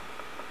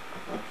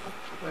that,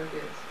 but it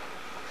is.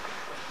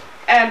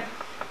 And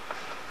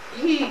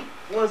he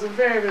was a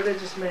very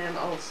religious man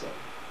also.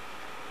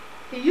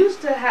 He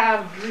used to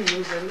have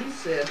dreams, and he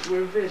said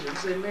were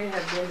visions. They may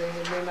have been, they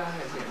may not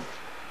have been.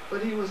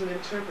 But he was an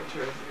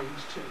interpreter of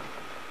dreams too.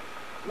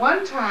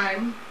 One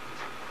time,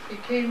 he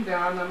came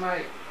down, and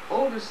my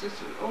older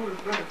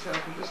brother tells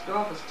me, this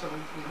Dolphus told me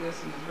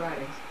this in his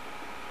writings.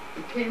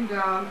 He came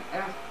down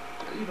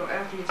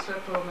after he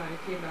slept all night.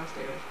 He came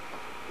downstairs,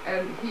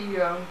 and he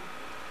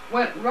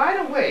went right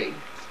away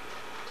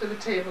to the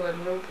table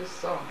and wrote this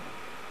song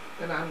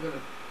that I'm going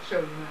to show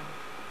you now.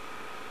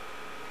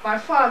 My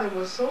father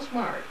was so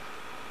smart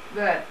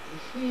that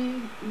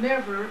he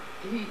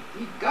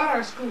got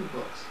our school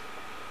books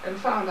and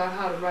found out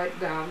how to write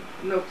down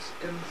notes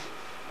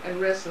and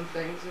rests and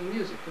things in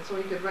music, and so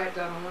he could write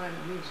down a line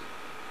of music,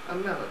 a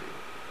melody.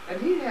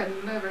 And he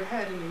had never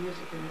had any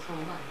music in his whole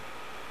life.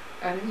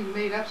 And he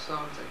made up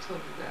songs, I told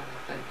you that, I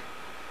think.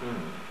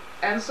 Mm.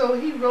 And so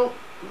he wrote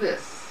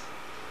this,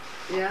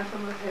 the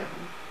Anthem of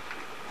Heaven.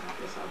 I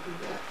guess I'll do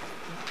that right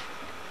now.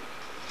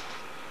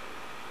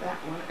 That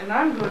one. And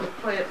I'm going to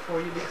play it for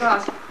you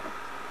because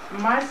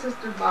my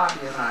sister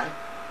Bobby and I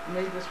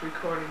made this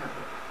recording of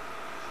it.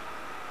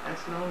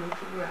 That's No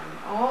Neutral Ground.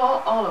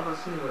 All of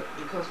us knew it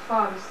because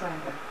Father sang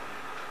it.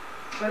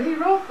 But he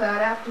wrote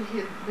that after he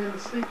had been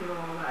sleeping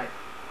all night.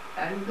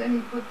 And then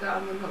he put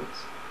down the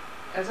notes.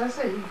 As I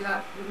say, he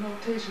got the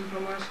notation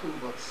from our school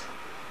books.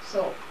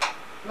 So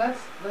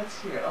let's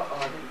hear it. Uh-oh,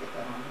 I didn't get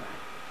that on right.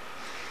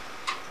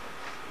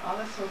 Oh,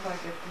 let's hope I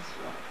get this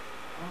right.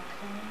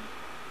 Okay.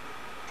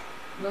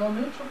 No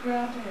neutral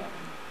ground to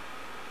heaven.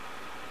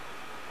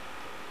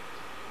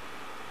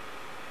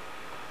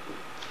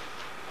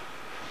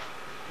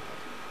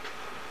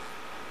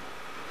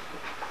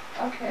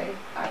 Okay,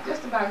 I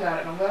just about got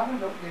it. Now, Welvin,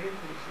 don't get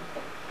impatient.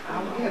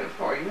 I'll get it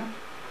for you. Yep,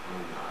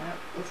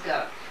 it's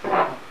got it.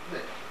 There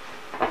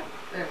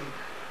we go.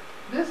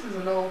 This is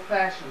an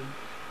old-fashioned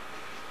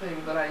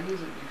thing, but I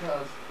use it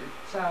because it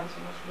sounds so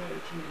much better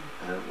to me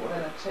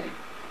than a tape.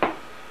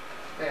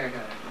 There, I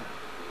got it now.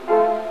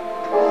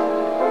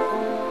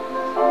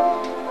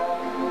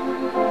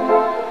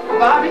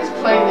 Bobby's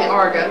playing the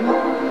organ,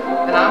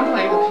 and I'm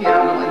playing the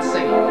piano and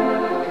singing.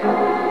 Okay.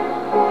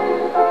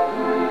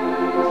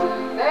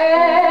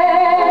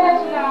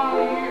 There's no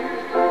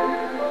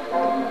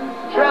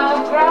neutral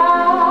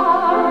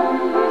ground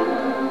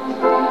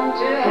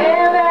to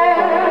heaven.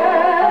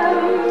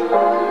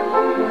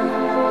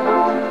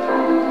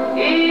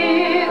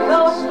 It's a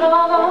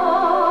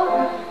struggle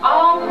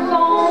of the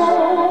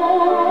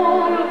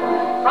soul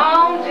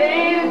from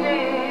day to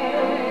day.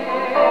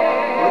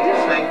 Well, you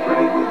sang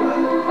pretty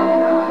good.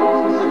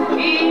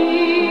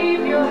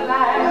 Keep your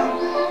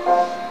lamps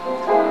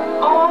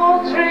all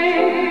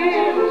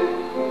trimmed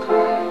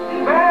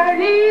and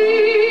burning.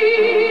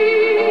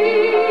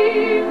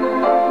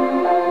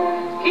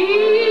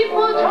 Keep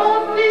on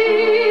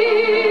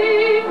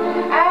trusting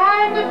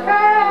and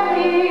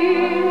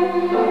praying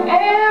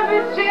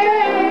every day.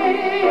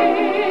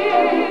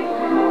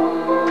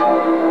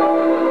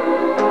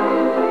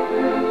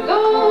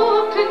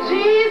 Look to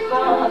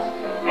Jesus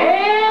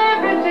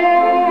every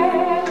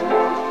day.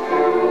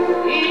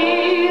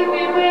 He'll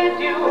be with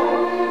you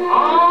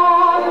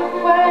all the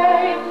way.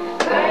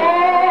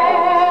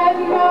 Let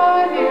no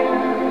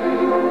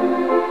neutral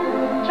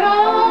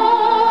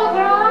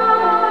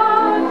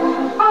ground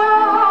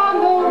on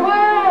the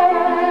way.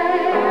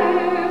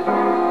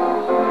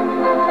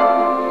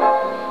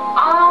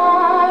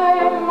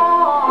 I'm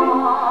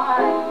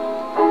on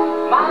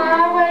my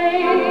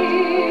way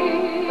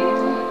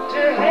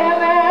to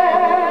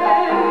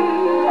heaven.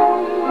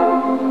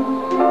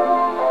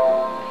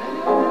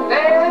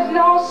 There's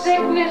no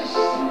sickness,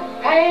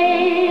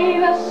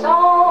 pain, or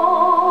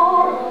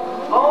sorrow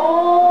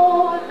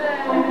over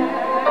there.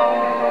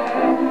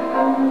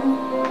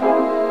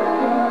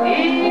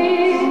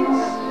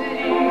 It's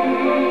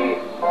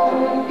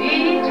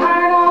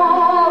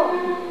eternal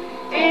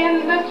in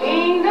the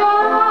kingdom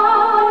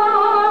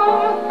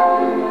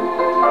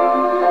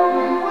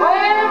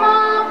where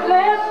my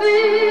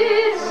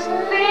blessed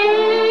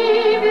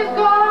Savior's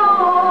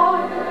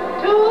gone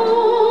to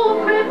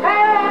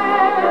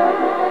prepare.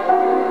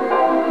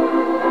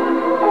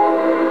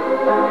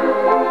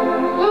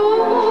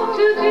 Look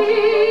to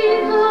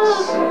Jesus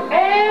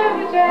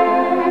every day.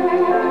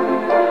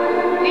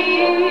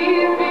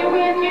 He'll be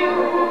with you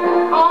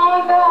on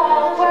the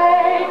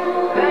way.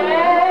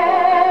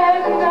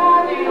 There's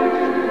nothing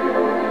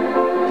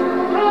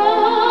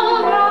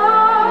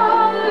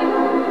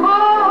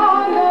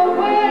on the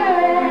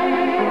way.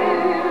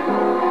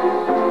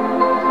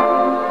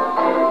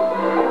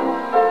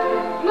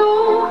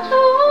 Look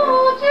to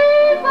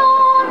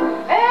Jesus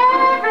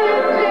every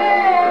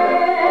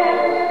day.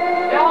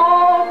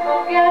 Don't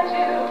forget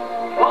to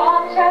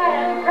watch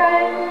and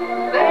pray.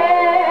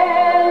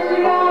 There's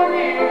no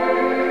neutral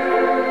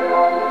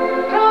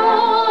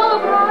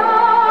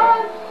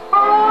ground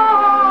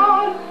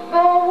on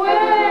the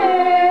way.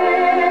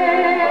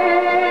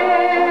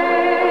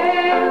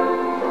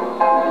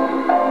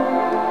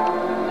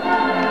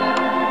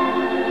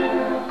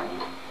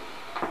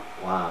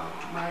 Wow,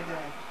 My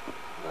dad.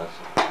 that's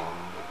a long.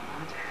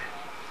 My dad.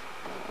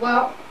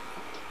 Well,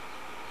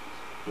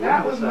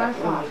 that was my When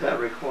was father. that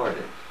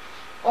recorded?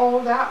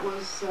 Oh, that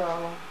was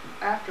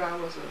after I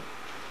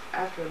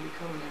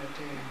became an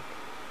entertainer.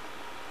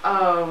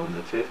 In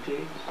the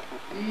 50s?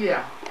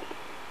 Yeah.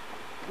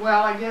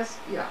 Well, I guess,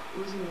 yeah, it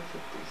was in the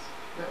 50s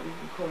that we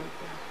recorded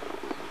that.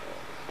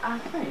 I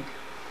think.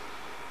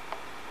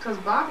 Because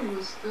Bobby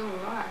was still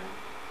alive.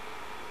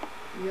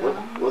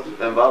 Yeah.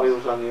 And Bobby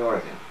was on the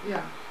organ.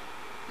 Yeah.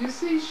 You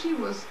see, she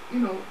was,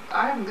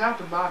 I haven't got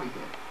to Bobby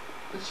yet,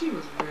 but she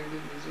was a very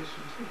good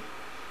musician too.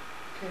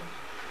 Okay.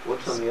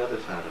 What's on the other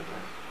side of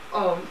that?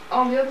 Oh,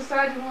 on the other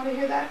side, you want to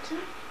hear that too?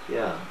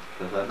 Yeah,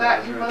 because I've That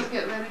never You heard Must it.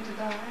 Get Ready to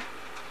Die.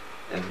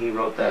 And he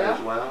wrote that Yeah.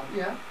 as well?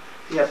 Yeah.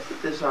 Yeah,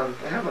 put this on,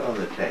 have it on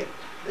the tape.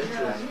 This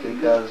Yeah, is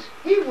because...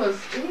 He was,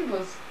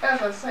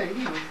 as I say,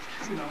 he was,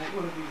 you know,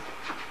 one of these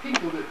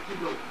people that you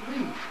don't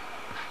leave.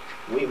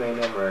 We may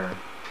never...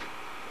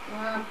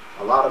 Well,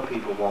 A lot of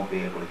people won't be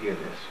able to hear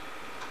this.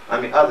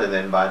 I mean, other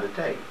than by the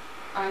tape.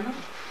 I know.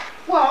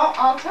 Well,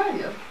 I'll tell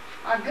you,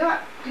 I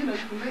got, you know,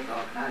 you can make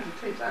all kinds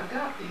of tapes. I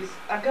got these.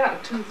 I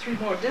got 2 or 3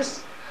 more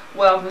discs,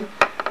 Welvin,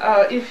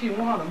 if you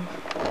want them.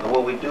 And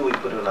what we do, we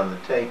put it on the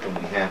tape and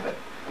we have it.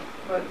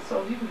 But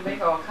so you can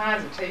make all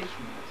kinds of tapes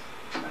from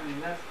this. I mean,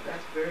 that's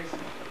very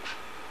simple.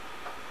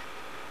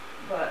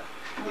 But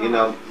You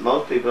know,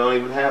 most people don't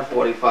even have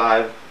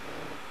 45.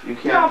 You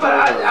can't. no,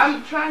 but play those.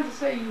 I'm trying to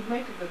say you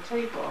make the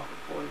tape off of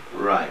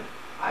 45. Right.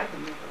 I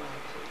can make a lot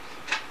of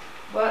tapes,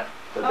 but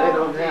But they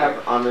don't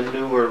have on the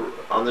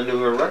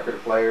newer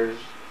record players.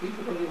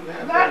 People don't even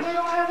have that that. they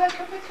don't have that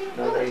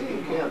capability. No,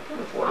 you can't put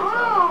a 45.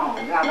 Oh,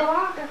 yeah, well,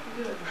 I'll have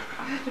to do it.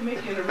 I have to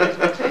make you an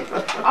original tape.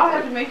 I'll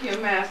have to make you a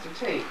master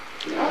tape.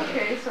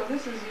 Okay, so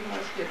this is You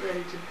Must Get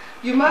Ready to...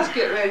 You Must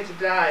Get Ready to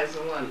Die is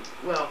the one,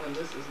 well, and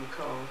this isn't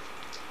called.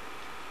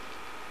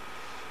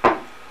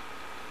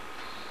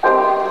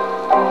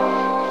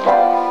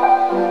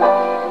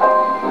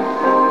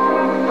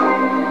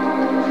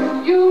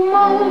 You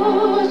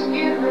must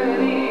get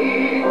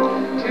ready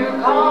to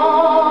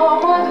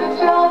come unto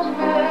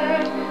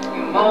judgment.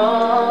 You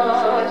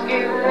must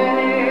get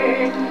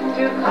ready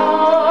to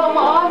come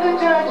unto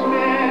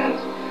judgment.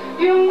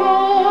 You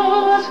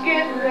must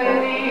get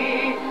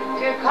ready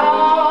to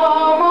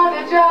come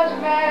unto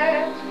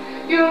judgment.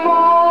 You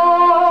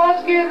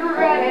must get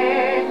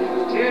ready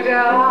to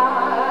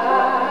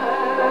die.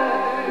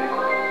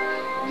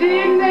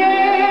 Didn't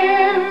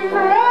them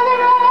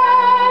brethren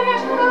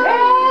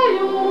tell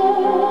you?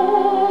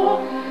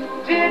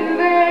 Didn't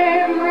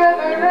them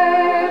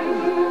brethren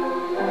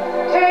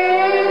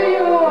tell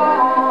you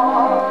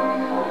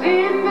all?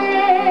 Didn't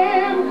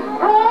them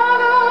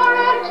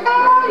brethren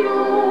tell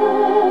you?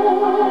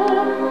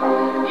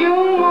 You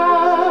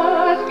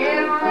must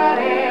get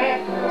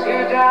ready to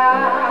die.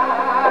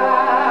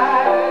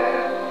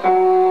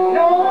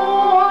 No,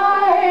 I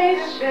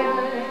ain't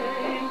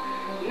ashamed.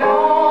 No,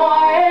 I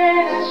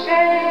ain't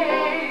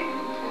ashamed.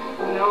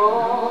 No,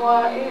 I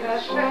ain't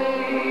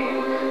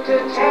ashamed to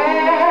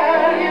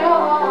tell you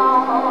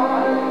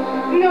all.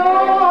 No,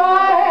 I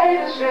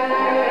ain't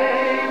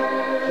ashamed.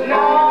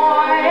 No,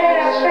 I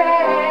ain't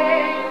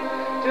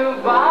ashamed to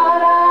bow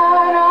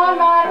down on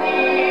my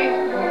knees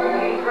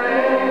and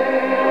pray.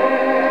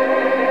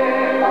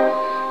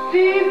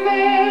 Did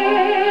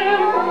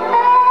them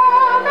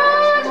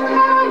elders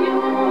tell you?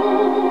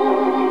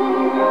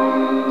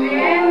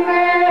 Did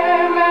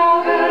them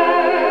elders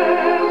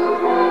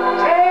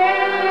tell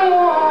you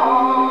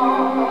all?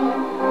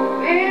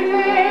 Did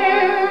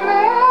them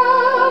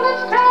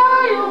elders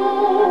tell you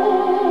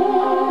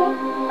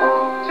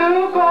to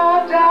bow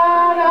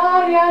down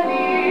on your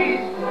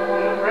knees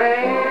and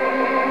pray?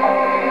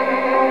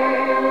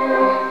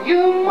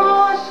 You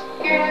must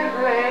get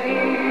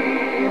ready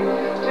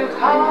to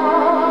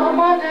come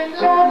under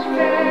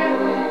judgment.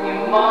 You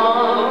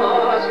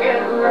must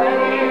get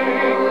ready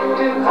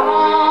to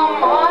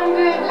come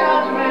under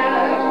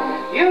judgment.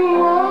 You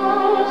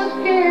must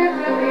get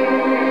ready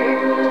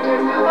to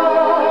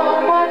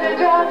come under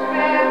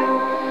judgment.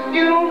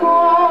 You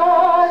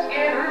must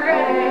get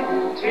ready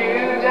to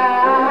die.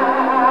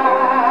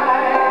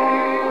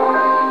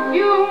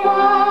 You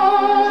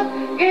must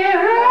get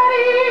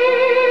ready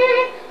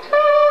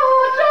to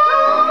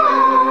die.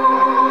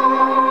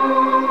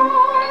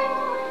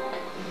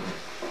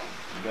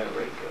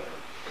 Very good.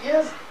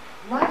 Yes,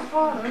 my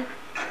father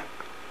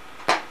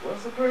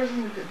was a person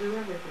who could do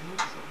everything.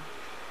 So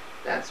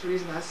that's the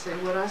reason I say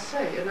what I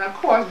say. And of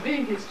course,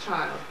 being his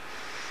child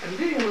and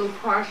being a little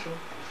partial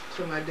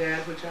to my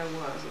dad, which I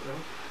was,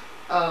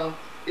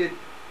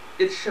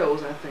 it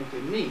shows, I think,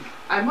 in me.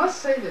 I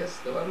must say this,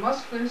 though. I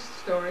must finish the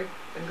story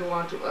and go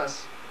on to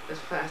us as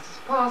fast as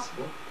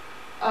possible.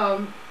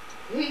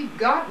 He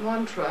got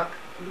one truck,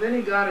 and then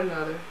he got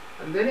another,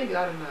 and then he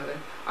got another.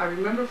 I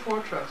remember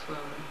 4 trucks for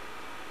him.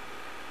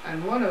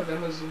 And one of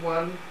them was the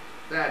one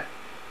that,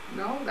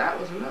 no, that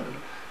was another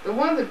one. The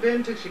one that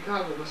Ben took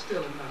Chicago was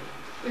still another.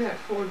 We had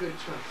 4 good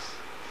trucks,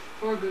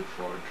 4 good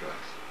Ford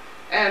trucks.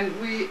 And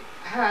we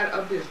had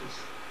a business.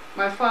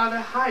 My father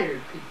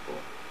hired people.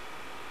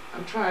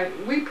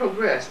 We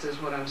progressed is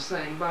what I'm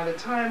saying. By the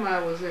time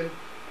I was in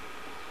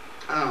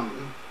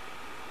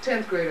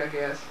 10th grade, I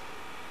guess,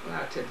 well,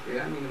 not 10th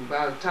grade, I mean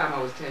by the time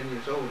I was 10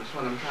 years old is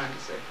what I'm trying to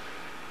say.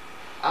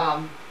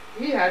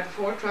 He had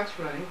 4 trucks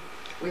running.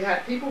 We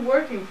had people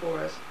working for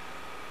us.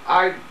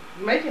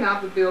 Making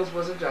out the bills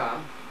was a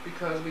job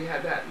because we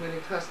had that many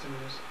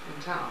customers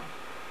in town.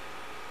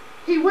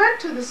 He went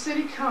to the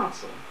city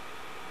council,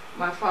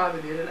 my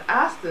father did, and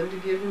asked them to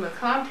give him a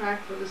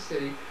contract for the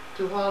city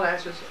to haul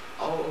ashes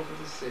all over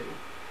the city.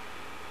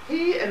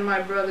 He and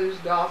my brothers,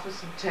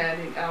 Dolphus and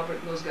Tandy and Albert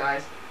and those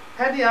guys,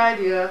 had the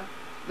idea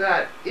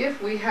that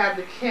if we had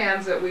the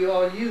cans that we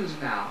all use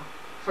now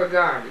for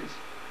garbage,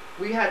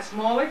 we had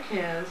smaller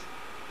cans,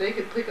 they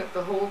could pick up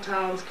the whole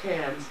town's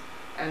cans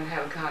and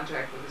have a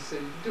contract with the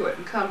city to do it,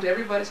 and come to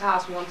everybody's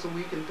house once a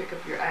week and pick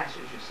up your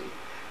ashes, you see,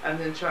 and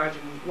then charge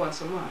them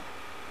once a month.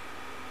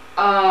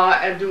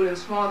 And do it in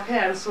small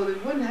cans so they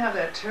wouldn't have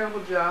that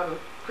terrible job of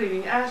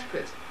cleaning ash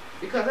pits,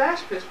 because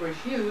ash pits were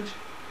huge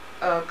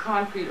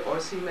concrete or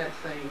cement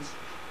things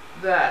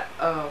that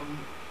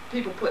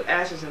people put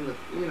ashes in the,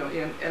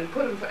 and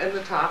put them in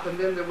the top, and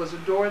then there was a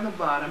door in the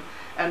bottom,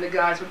 and the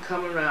guys would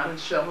come around and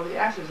shovel the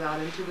ashes out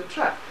into the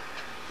truck.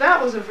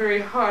 That was a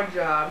very hard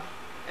job,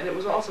 and it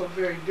was also a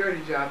very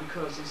dirty job,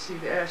 because you see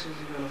the ashes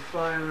are going to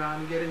fly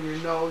around and get in your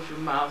nose, your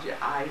mouth, your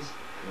eyes,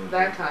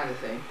 that kind of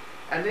thing.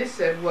 And they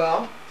said,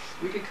 well,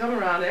 we could come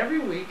around every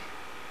week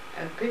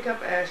and pick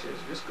up ashes,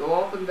 just go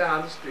up and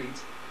down the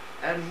streets,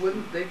 and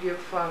wouldn't they give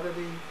Father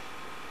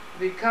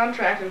the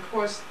contract? And of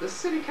course, the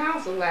city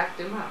council laughed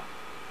him out.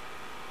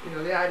 You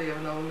know, the idea of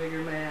an old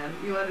nigger man,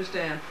 you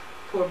understand,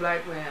 poor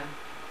black man,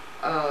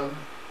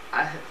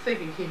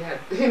 thinking he had,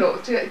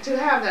 to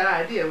have that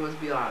idea was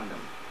beyond them.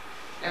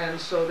 And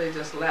so they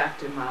just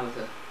laughed him out of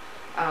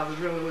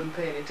the room and wouldn't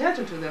pay any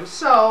attention to them.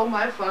 So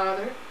my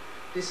father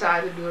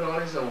decided to do it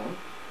on his own,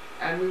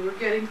 and we were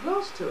getting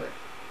close to it,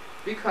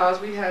 because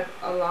we had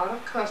a lot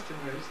of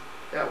customers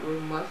that were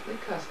monthly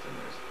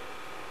customers,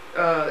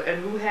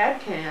 and who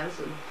had cans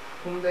and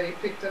whom they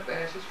picked up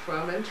ashes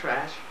from and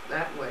trash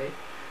that way.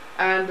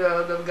 And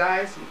the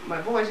guys,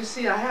 my boys, you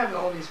see, I have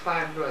all these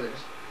 5 brothers,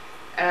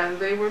 and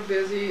they were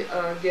busy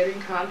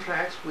getting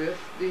contracts with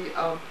the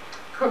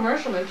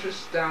commercial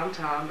interests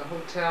downtown, the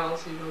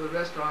hotels, the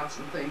restaurants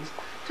and things,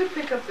 to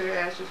pick up their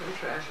ashes and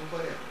trash and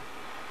whatever.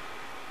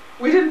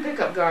 We didn't pick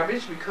up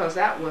garbage because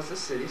that was the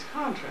city's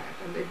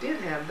contract, and they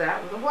did have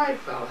that with a white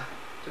fella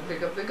to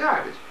pick up the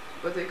garbage,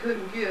 but they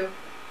couldn't give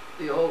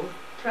the old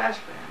trash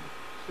man,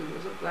 who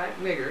was a black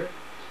nigger,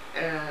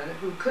 and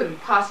who couldn't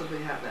possibly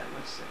have that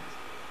much sense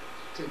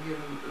to give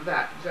him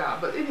that job.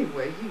 But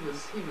anyway, he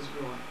was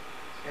growing,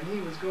 and he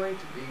was going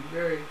to be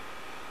very,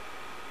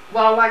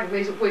 well, like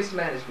waste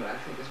management, I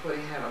think is what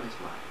he had on his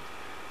mind.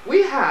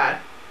 We had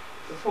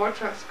the 4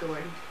 trucks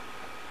going,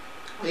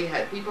 we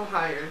had people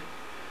hired,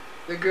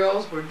 the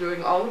girls were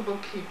doing all the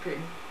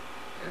bookkeeping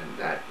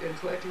and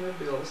collecting the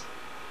bills.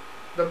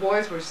 The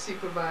boys were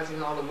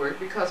supervising all the work,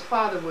 because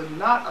Father would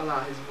not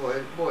allow his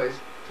boys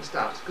to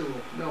stop school,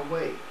 no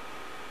way.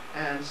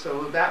 And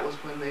so that was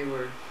when they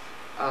were,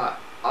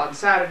 on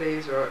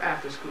Saturdays or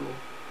after school,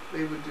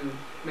 they would do,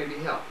 maybe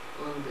help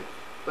a little bit,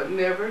 but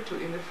never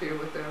to interfere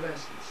with their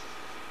lessons.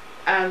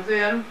 And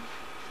then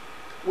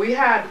we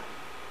had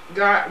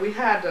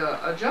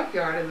a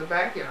junkyard in the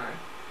backyard,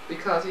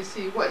 because you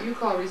see, what you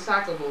call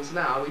recyclables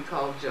now, we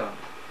call junk.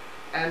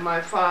 And my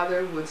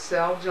father would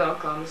sell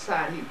junk on the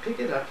side. He'd pick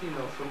it up,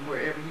 from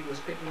wherever he was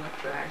picking up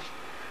trash,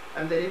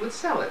 and then he would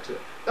sell it to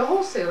it. The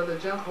wholesaler, the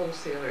junk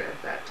wholesaler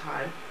at that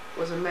time,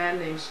 was a man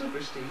named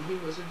Superstein. He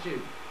was a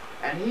Jew.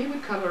 And he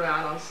would come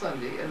around on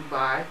Sunday and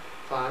buy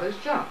Father's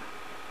junk,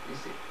 you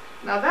see.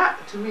 Now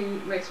that, to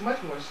me, makes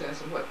much more sense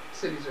than what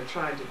cities are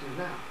trying to do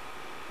now,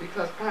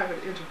 because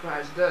private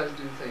enterprise does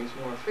do things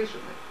more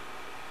efficiently.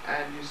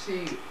 And you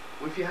see,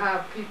 if you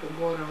have people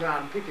going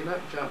around picking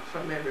up junk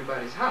from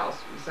everybody's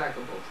house,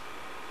 recyclables,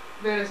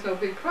 then it's no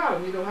big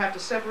problem. You don't have to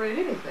separate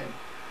anything.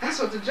 That's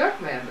what the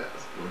junk man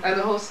does, and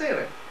the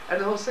wholesaler. And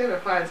the wholesaler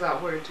finds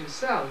out where to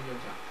sell your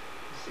junk,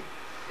 you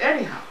see.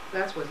 Anyhow,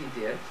 that's what he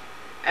did.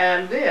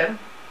 And then,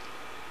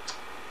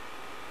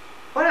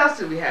 what else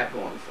did we have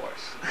going for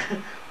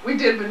us? We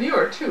did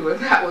manure too, and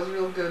that was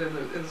real good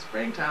in the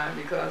springtime,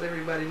 because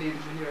everybody needed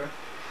manure.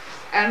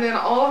 And then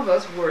all of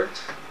us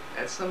worked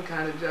at some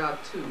kind of job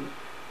too.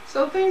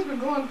 So things were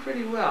going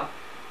pretty well.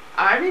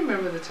 I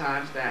remember the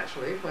times,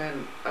 naturally,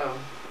 when,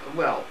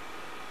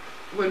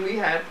 when we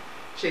had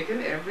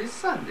chicken every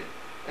Sunday.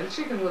 And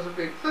chicken was a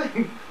big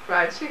thing,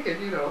 fried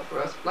chicken, for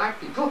us black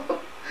people.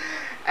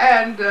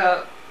 And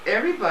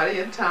everybody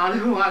in town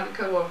who wanted to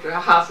come over to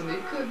our house and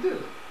eat could do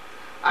it.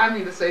 I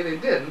mean to say they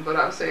didn't, but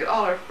I'm saying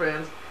all our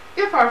friends,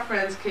 if our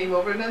friends came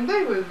over and then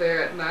they were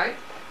there at night,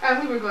 and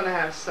we were going to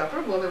have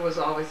supper, well, there was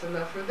always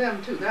enough for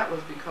them too. That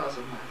was because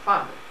of my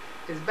father.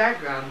 His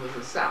background was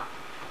the South,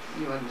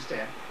 you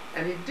understand.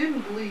 And he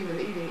didn't believe in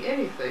eating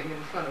anything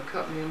in front of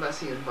company unless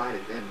he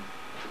invited them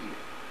to eat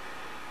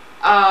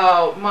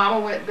it. Mama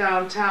went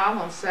downtown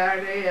on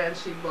Saturday and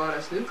she bought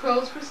us new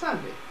clothes for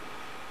Sunday.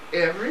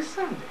 Every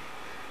Sunday.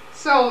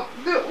 So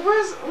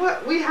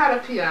we had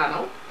a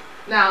piano.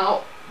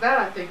 Now, that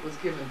I think was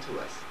given to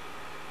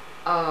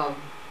us.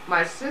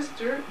 My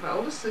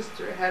oldest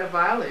sister, had a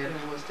violin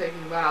and was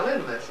taking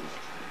violin lessons.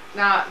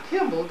 Now,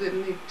 Kimbal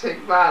didn't need to take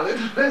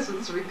violin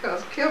lessons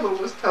because Kimbal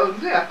was tone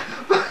deaf.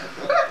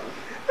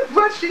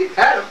 But she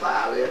had a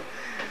violin.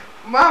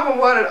 Mama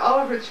wanted all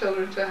of her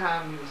children to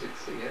have music,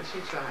 see, and she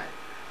tried.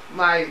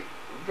 My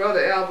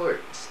brother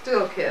Albert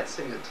still can't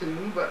sing a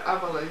tune, but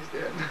I'm always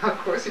there. Now, of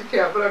course he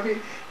can't, but I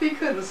mean, he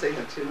couldn't sing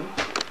a tune.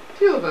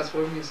 Few of us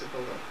were musical,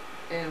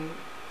 though. And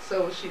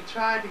so she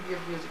tried to give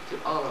music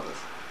to all of us.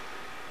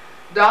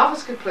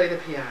 Dolphus could play the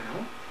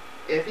piano,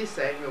 Effie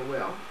sang real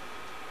well,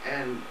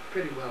 and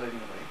pretty well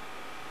anyway.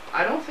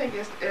 I don't think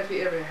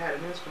Effie ever had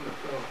an instrument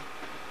though.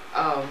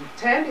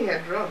 Tandy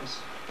had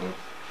drums.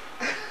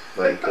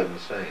 But he couldn't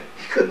sing.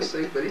 He couldn't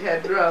sing, but he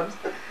had drums.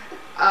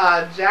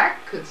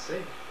 Jack could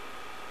sing,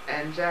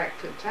 and Jack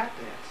could tap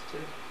dance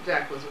too.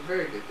 Jack was a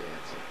very good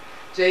dancer.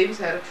 James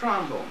had a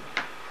trombone.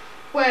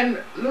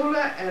 When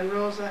Lula and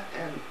Rosa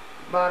and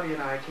Bobby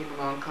and I came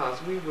along,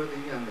 because we were the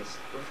youngest,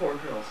 the 4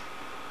 girls,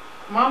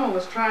 Mama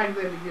was trying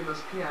then to give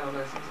us piano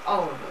lessons,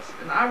 all of us.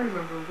 And I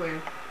remember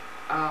when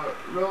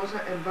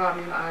Rosa and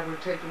Bobby and I were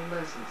taking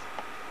lessons.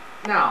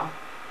 Now,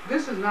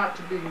 this is not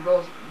to be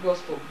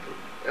boastful,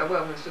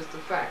 well, it's just a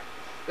fact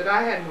that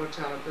I had more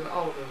talent than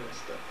all of the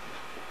rest of them.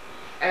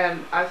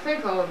 And I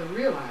think all of them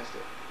realized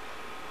it.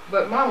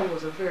 But Mama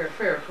was a very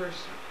fair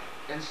person,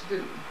 and she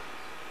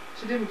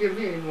didn't give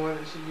me any more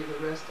than she gave the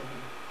rest of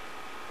them.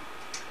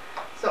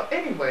 So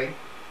anyway,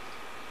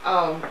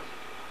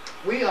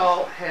 we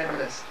all had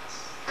lessons.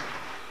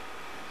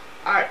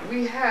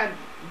 We had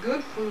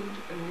good food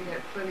and we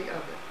had plenty of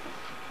it.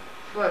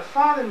 But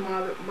Father and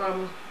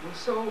Mama were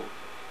so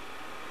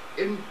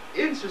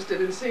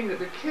interested in seeing that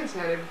the kids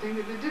had everything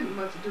that they didn't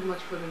do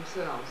much for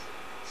themselves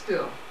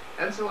still.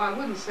 And so I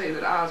wouldn't say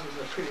that ours was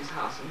the prettiest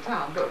house in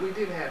town, but we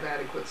did have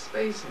adequate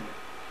space in it.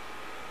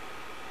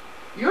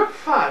 Your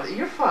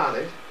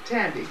father,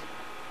 Tandy,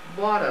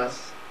 bought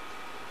us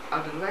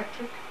an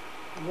electric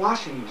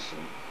washing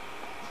machine.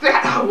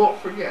 That I won't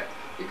forget,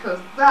 because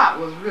that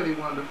was really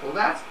wonderful.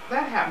 That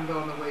happened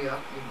on the way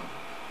up, you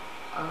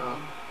know.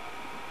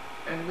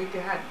 And we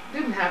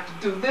didn't have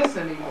to do this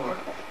anymore.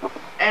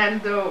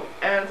 And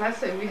as I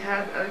say, we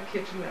had a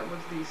kitchen that was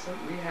decent.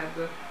 We had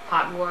the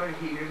hot water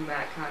heater and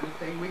that kind of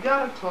thing. We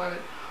got a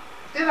toilet.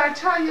 Did I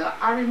tell you,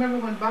 I remember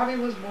when Bobby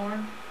was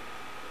born?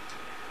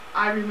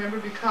 I remember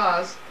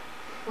because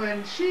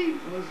when she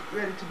was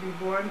ready to be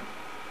born,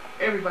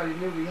 everybody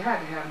knew we had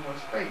to have more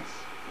space.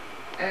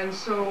 And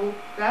so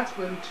that's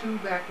when 2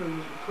 back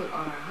rooms were put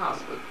on our house.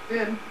 But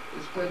then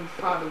was when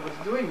Father was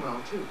doing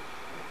well too.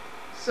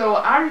 So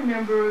I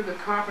remember the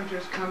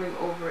carpenters coming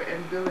over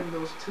and building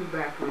those 2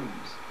 back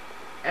rooms.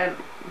 And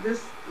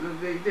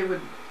they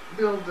would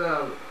build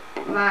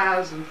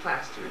laths and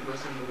plaster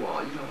was in the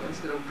wall, you know,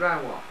 instead of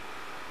drywall.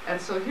 And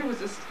so here was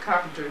this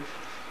carpenter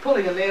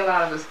pulling a nail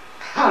out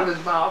of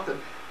his mouth and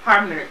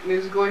hammering it. And he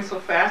was going so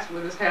fast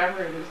with his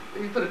hammer, and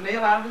he put a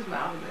nail out of his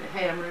mouth and then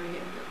hammering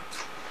it.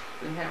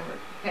 And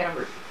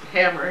hammered.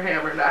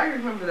 I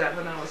remember that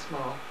when I was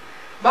small.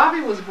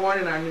 Bobby was born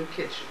in our new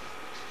kitchen.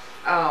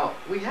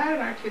 We had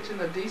in our kitchen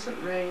a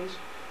decent range.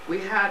 We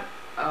had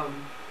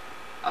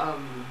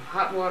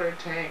hot water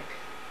tank.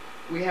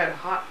 We had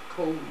hot,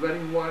 cold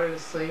running water to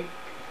sink.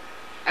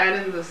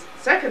 And in the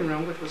second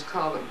room, which was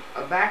called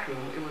a back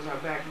room, it was our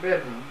back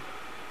bedroom,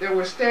 there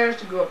were stairs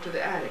to go up to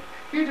the attic.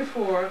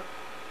 Heretofore,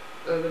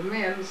 the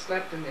men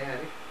slept in the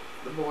attic.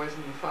 The boys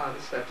and the father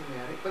slept in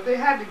the attic. But they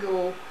had to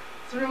go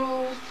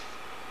through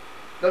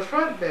the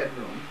front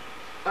bedroom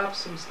up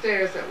some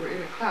stairs that were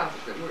in a closet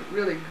that were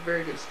really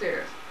very good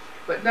stairs.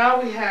 But now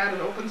we had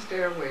an open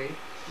stairway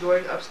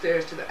going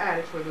upstairs to the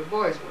attic where the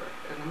boys were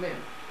and the men.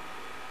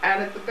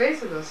 And at the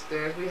base of those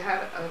stairs we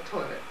had a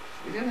toilet.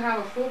 We didn't have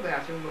a full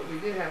bathroom, but we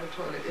did have a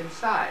toilet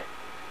inside.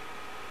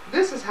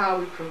 This is how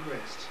we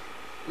progressed.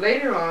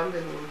 Later on,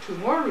 there were 2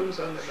 more rooms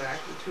on the back,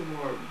 the 2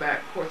 more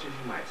back porches,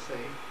 you might say,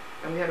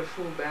 and we had a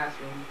full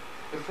bathroom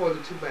before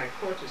the 2 back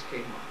porches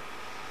came on.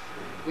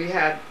 We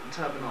had a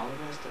tub and all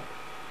the rest of it.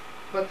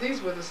 But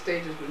these were the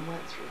stages we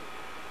went through.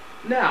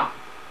 Now,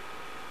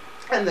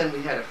 and then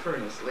we had a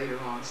furnace later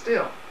on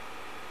still.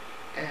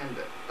 And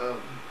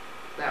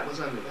that was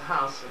under the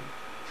house. And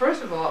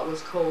first of all, it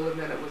was coal, and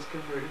then it was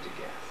converted to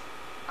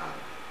gas.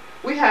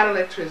 We had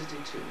electricity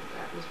too.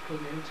 That was put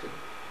into.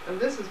 And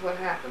this is what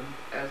happened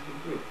as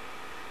we grew.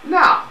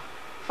 Now,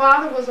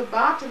 Father was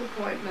about to the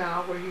point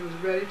now where he was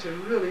ready to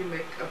really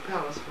make a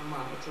palace for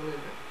Mama to live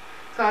in.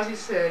 Because he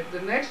said,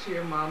 the next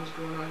year Mom's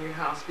going on your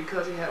house,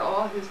 because he had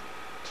all his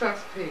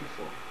trucks paid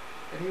for.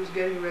 And he was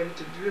getting ready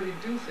to really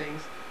do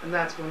things, and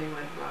that's when he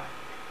went blind.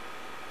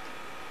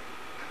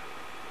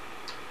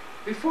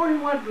 Before he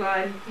went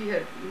blind, he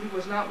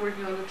was not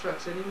working on the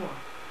trucks anymore.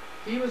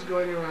 He was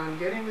going around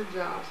getting the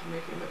jobs,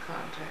 making the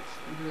contacts,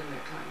 and doing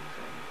that kind of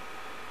thing.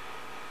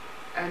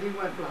 And he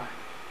went blind.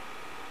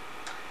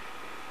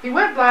 He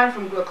went blind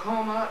from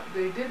glaucoma.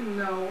 They didn't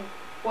know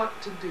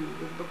what to do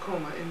with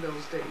glaucoma in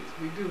those days.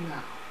 We do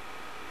now.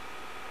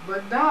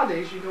 But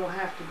nowadays you don't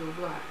have to go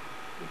blind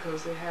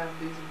because they have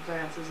these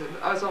advances,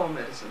 as all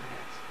medicine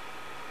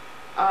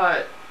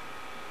has.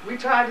 We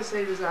tried to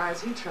save his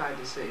eyes. He tried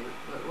to save it,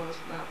 but it was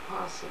not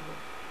possible.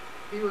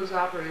 He was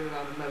operated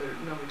on another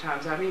number of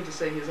times. I mean to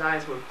say his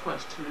eyes were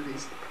punched to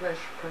release the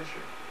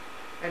pressure.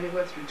 And he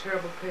went through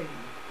terrible pain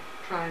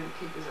trying to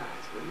keep his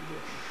eyes, but he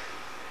didn't.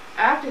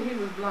 After he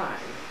was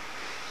blind,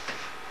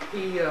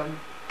 he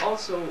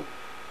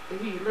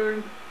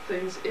learned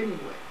things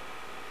anyway.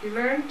 He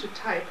learned to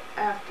type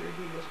after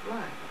he was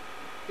blind.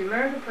 He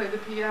learned to play the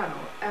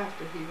piano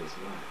after he was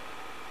blind.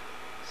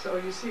 So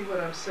you see what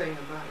I'm saying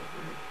about it,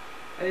 right?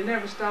 And he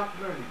never stopped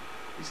learning.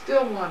 He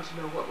still wanted to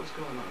know what was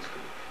going on in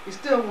school. He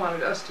still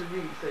wanted us to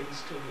read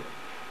things to him,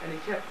 and he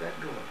kept that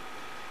going.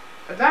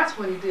 And that's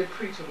when he did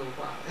preach a little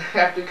while.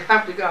 After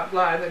he got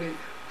blind, then he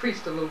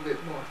preached a little bit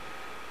more.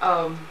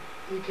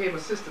 He became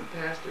assistant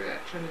pastor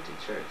at Trinity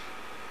Church.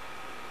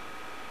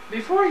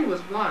 Before he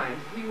was blind,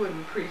 he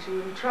wouldn't preach, he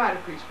wouldn't try to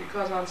preach,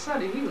 because on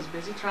Sunday he was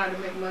busy trying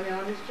to make money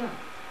on his junk.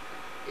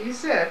 He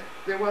said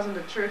there wasn't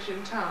a church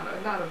in town,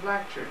 or not a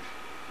black church.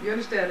 You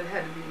understand it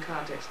had to be in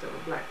context of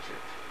a black church.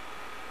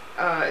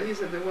 He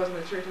said there wasn't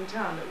a church in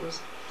town that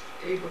was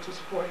able to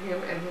support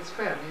him and his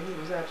family, and he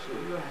was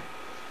absolutely right.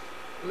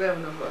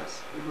 11 of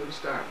us, we wouldn't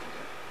starve to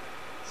death.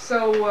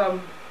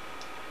 So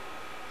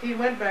he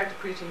went back to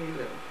preaching a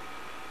little.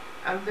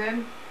 And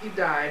then he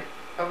died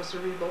of a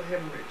cerebral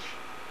hemorrhage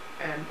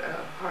and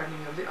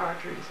hardening of the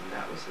arteries, and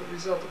that was the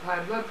result of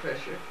high blood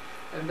pressure.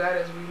 And that,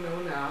 as we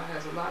know now,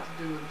 has a lot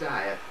to do with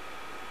diet,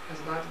 has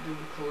a lot to do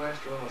with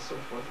cholesterol, and so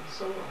forth and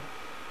so on.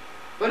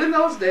 But in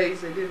those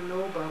days, they didn't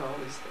know about all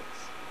these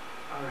things.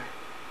 All right.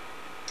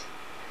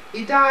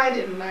 He died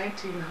in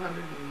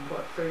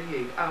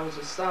 1938. I was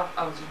a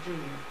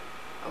junior.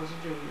 I was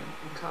a junior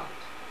in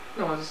college.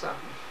 No, I was a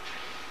sophomore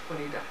when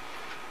he died.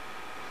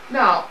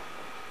 Now,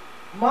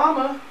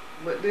 Mama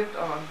lived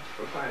on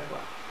for quite a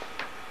while.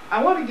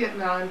 I want to get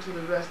now into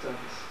the rest of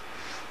us.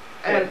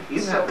 And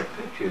you have a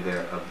picture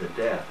there of the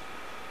death.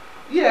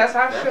 Yes,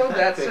 I've showed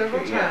that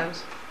several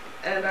times,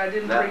 and I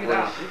didn't bring it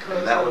out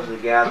because that was the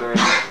gathering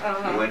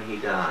when he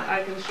died.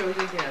 I can show you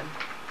again.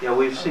 Yeah,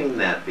 we've seen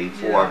that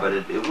before, but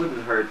it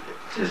wouldn't hurt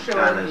to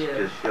kind of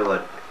just show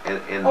it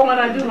in oh, and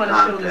I do want to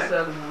show this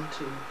other one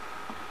too.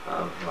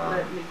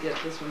 Let me get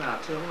this one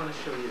out too. I want to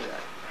show you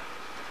that.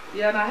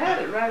 Yeah, and I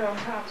had it right on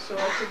top, so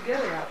I could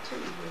get it out too.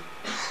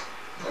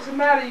 What's the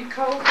matter, you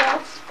cold,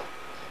 folks?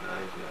 No,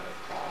 he's got a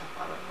cough.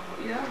 I don't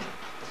know. Yeah,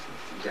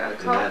 you got a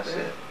cough. And that's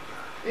there. it.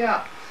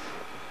 Yeah.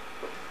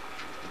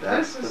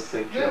 That's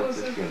the picture of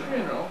the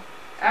funeral.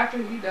 After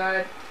he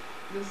died,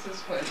 this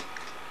is when.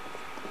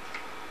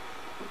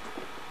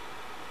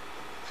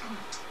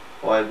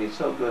 Well, it'd be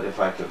so good if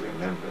I could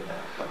remember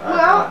that. But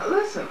well,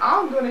 listen,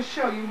 I'm going to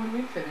show you when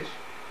we finish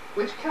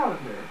which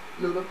calendar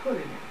Lulu put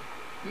in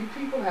here. You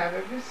people have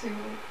every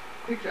single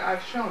picture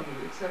I've shown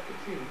you, except a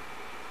few.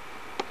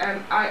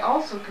 And I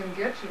also can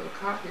get you a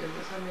copy of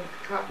this. I mean,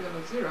 a copy on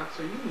the Xerox,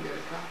 so you can get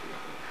a copy of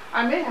it.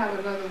 I may have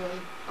another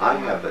one. I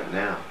have it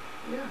now.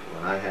 Yeah.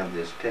 When I have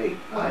this tape,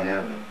 I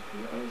have it.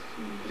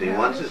 See, have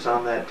once it? it's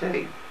on that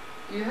tape,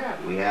 you have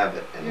it. we have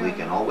it, and we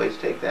can always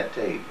take that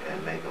tape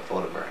and make a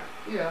photograph.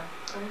 Yeah,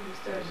 I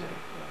understand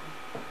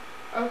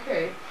that.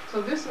 Okay,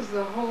 so this is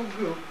the whole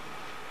group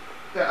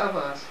of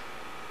us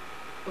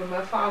when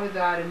my father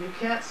died, and you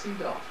can't see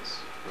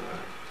Dolphus.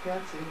 Right.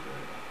 Can't see him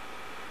very well.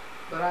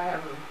 But I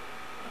have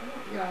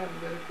I have a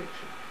better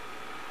picture.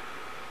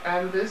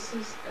 And this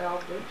is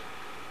Albert,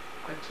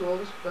 my two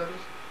oldest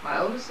brothers, my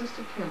older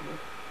sister Kimbal.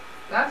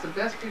 That's the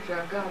best picture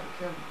I've got of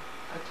Kimbal.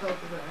 I told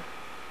you that.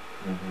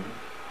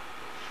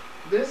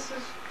 This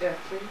is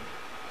Effie.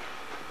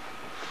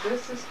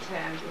 This is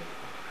Tandy.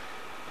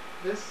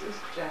 This is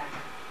Jack.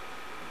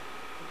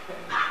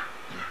 Okay.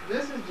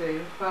 This is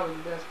James, probably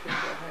the best picture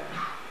I have.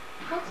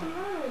 What's the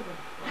matter with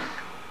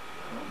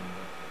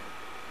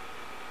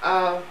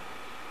him?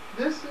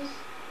 This is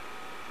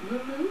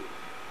Lulu.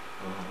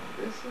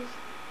 This is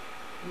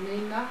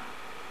Nina.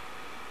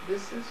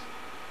 This is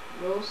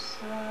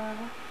Rosa.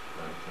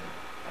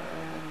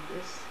 And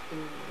this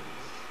is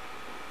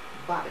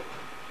Bobby.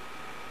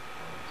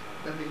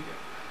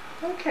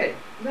 Okay,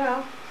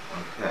 now,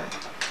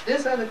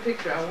 this other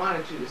picture I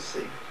wanted you to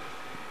see.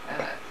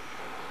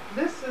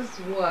 This is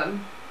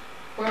one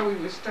where we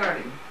were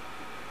starting,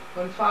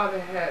 when Father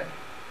had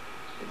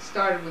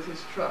started with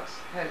his trucks,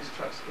 had his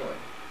trucks going.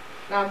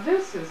 Now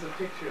this is a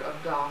picture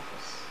of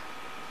Dolphus.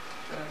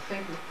 I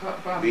think we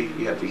probably...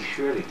 Be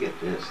sure to get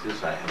this.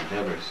 This I have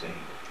never seen.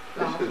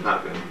 Dolphus. This is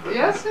not going to be...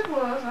 Yes, it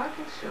was. I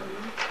can show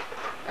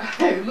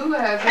you. Lulu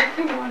has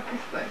every one of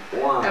these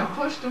things. Wow. And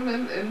pushed them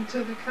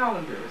into the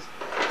calendars.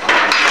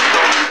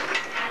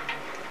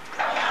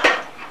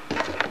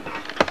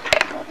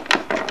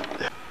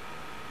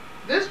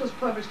 This was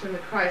published in the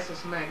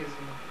Crisis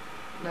magazine,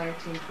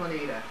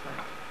 1928, I think.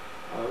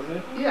 Oh,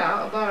 really?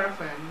 Yeah, about our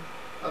family,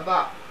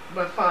 about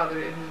my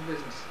father and his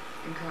business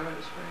in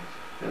Colorado Springs.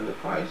 And the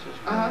Crisis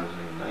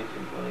magazine,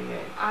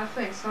 1928. I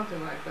think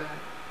something like that.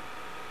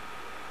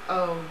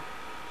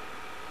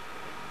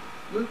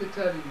 Luke could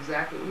tell you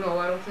exactly. No,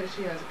 I don't think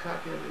she has a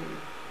copy of it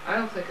either.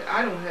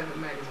 I don't have the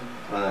magazine.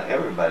 Well,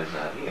 everybody's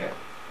not here.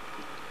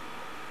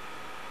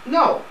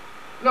 No,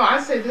 I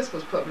say this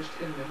was published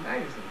in the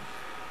magazine.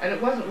 And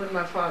it wasn't when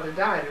my father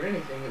died or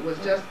anything. It was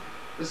just,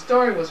 the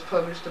story was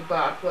published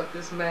about what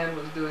this man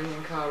was doing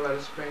in Colorado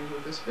Springs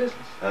with this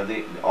business.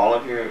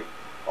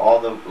 All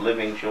the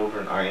living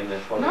children are in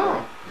this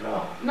photograph?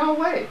 No. No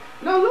way.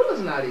 No,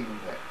 Lulu's not even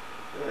there.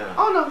 Yeah.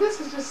 Oh no, this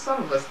is just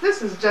some of us.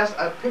 This is just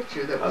a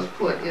picture that was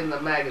put in the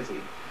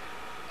magazine.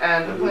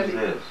 And who's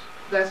this?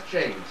 That's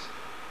James.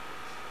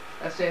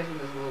 That's James and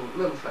his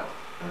little fellow.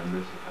 And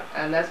this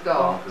and that's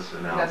Dolphus.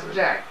 And that's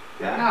Jack.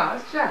 Jack? No,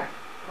 it's Jack.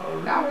 Oh,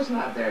 really? Dolphus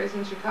not there, he's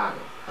in Chicago.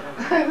 Oh.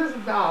 This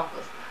is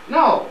Dolphus.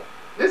 No,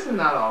 this is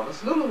not all of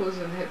us. Lulu was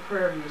in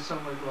Prairie View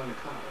somewhere going to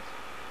college.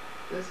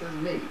 This is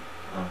me.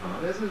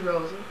 This is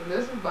Rosa, and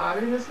this is Bobby,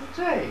 and this is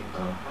Jay.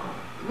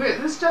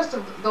 This is just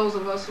those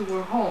of us who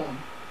were home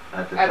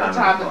at the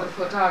time that the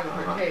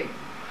photographer came.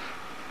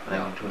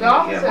 Yeah,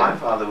 my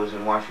father was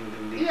in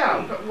Washington, D.C.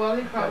 Yeah, well,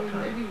 he probably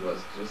maybe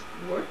was just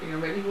working, or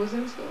maybe he was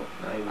in school.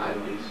 No, he was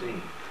in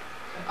D.C.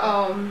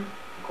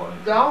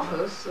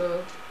 Dolphus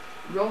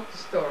wrote the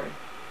story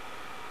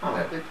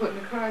that they put in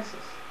the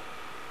crisis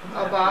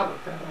about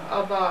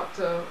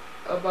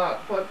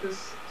what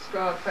this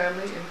Stroud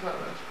family in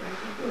Colorado Springs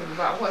was doing,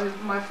 about what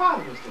my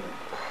father was doing.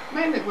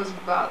 Mainly it was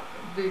about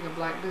being a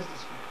black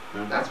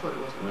businessman. That's what it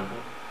was about.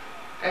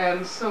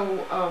 And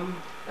so,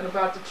 and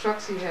about the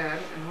trucks he had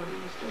and what he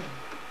was doing.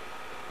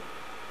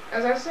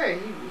 As I say,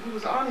 he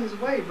was on his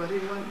way, but he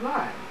went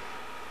blind.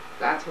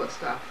 That's what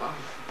stopped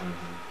following.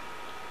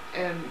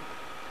 And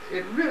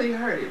it really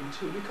hurt him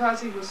too, because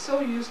he was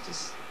so used to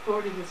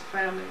supporting his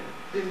family and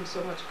did him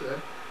so much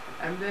good.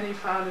 And then he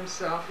found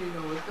himself,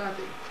 with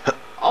nothing.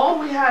 All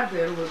we had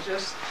then was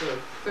just the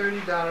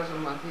 $30 a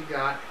month he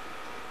got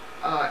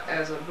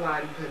as a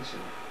blind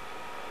pensioner.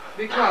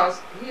 Because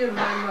he and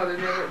my mother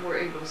never were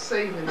able to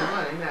save any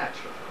money,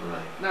 naturally.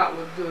 Right. Not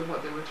with doing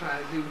what they were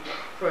trying to do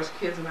for us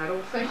kids, and I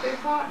don't think they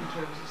thought in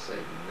terms of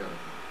saving, really.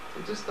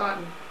 They just thought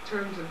in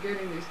terms of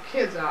getting these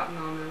kids out and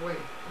on their way.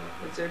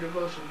 It's their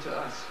devotion to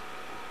us.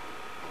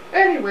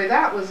 Anyway,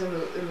 that was in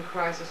the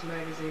Crisis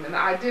magazine, and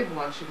I did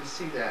want you to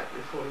see that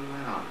before we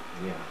went on.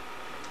 Yeah.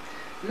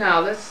 Now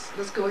let's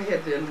go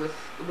ahead then with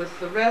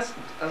the rest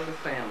of the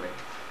family.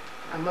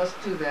 I must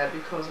do that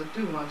because I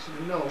do want you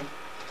to know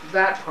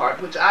that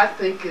part, which I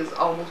think is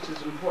almost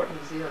as important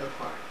as the other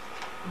part.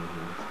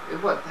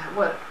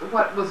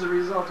 What was the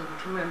result of the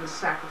tremendous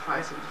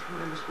sacrifice and the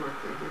tremendous work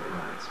they did.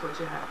 That's what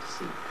you have to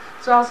see.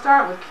 So I'll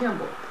start with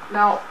Kimbal.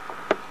 Now,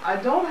 I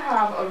don't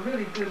have a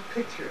really good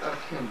picture of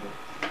Kimbal.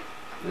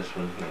 This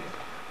one here.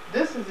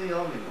 This is the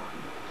only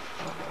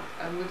one.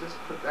 And we'll just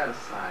put that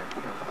aside,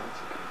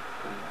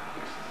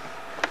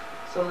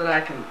 so that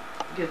I can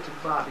get to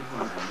Bobby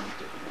when I need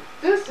to.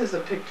 This is a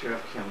picture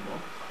of Kimbal.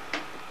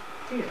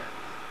 Here.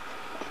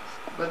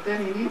 But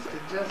then he needs to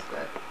adjust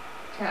that.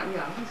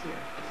 He's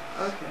here.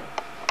 Okay.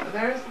 So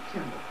there's the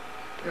Kimbal.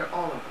 They're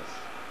all of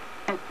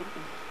us.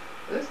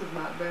 This is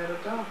not bad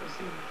at all,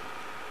 either.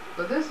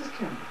 But this is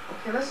Kimbal.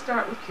 Okay, let's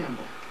start with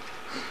Kimbal.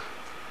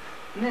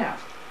 Now,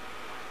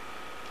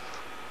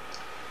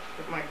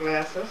 get my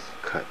glasses.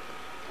 Cut.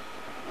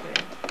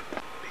 Okay.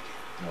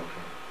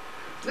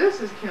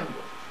 This is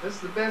Kimbal. This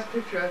is the best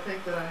picture I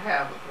think that I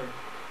have of her.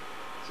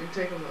 So you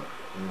take a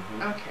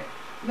look. Okay.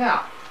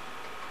 Now,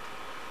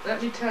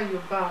 let me tell you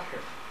about her.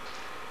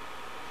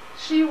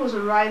 She was a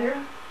writer.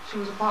 She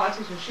was a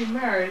politician. She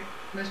married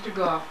Mr.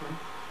 Goffman,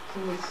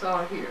 whom we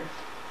saw here.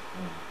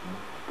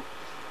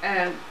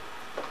 And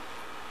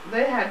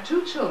they had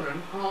 2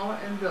 children, Paul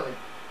and Billy.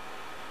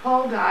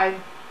 Paul died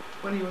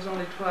when he was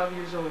only 12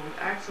 years old,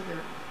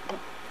 accidentally.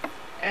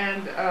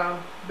 And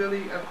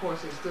Billy, of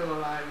course, is still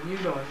alive, and you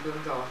know him, Billy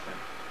Goffman.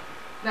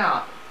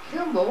 Now,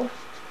 Kimbal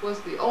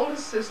was the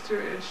oldest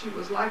sister, and she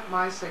was like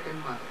my second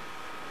mother,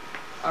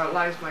 or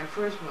like my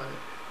first mother.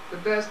 The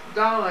best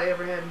doll I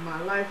ever had in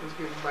my life was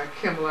given by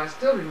Kimbal. I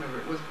still remember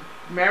it. It was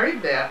Mary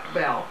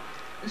Bell,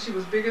 and she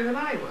was bigger than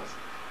I was.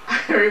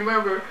 I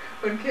remember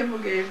when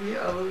Kimbal gave me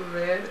a little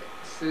red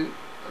suit,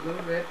 a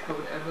little red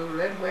coat, and little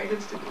red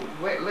leggings to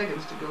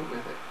go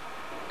with it.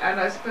 And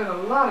I spent a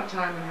lot of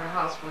time in her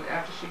house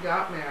after she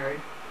got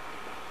married.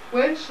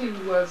 When she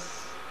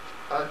was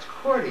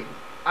courting,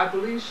 I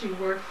believe she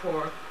worked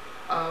for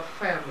a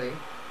family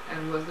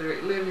and was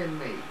their live-in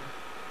maid.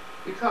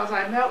 Because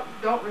I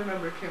don't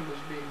remember Kimbal's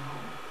being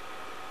home.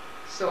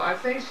 So I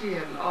think she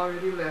had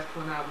already left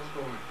when I was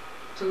born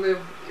to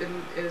live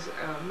as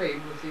a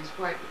maid with this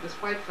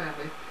white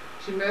family.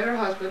 She met her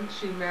husband,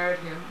 she married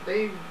him.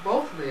 They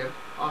both lived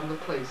on the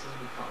place,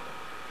 as we call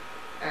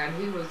it. And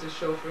he was the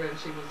chauffeur and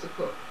she was the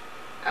cook.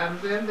 And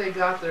then they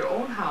got their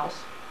own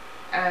house,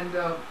 and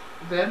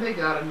then they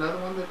got another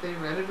one that they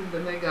rented, and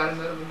then they got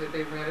another one that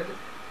they rented,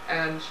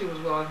 and she was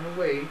well on her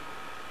way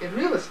in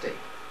real estate.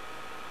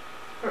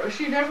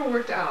 She never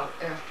worked out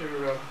after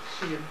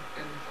she and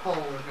Paul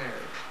were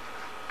married.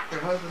 Her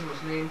husband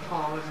was named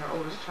Paul, and her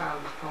oldest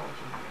child was Paul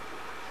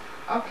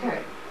Jr.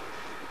 Okay.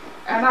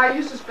 And I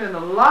used to spend a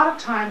lot of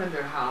time in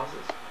their house.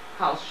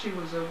 She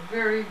was a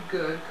very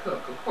good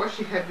cook. Of course,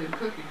 she had been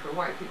cooking for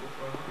white people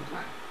for a long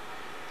time.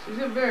 She was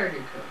a very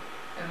good cook.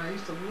 And I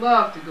used to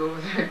love to go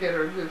over there and get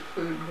her good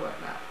food and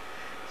whatnot.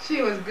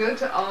 She was good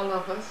to all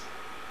of us.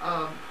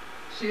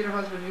 She and her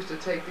husband used to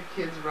take the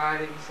kids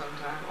riding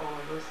sometime, all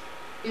of us.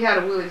 He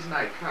had a Willie's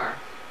night car,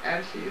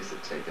 and she used to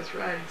take us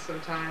riding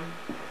sometime.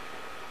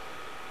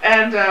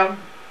 And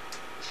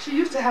she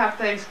used to have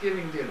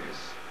Thanksgiving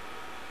dinners.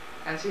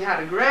 And she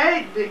had a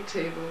great big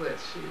table that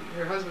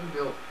her husband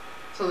built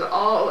so that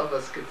all of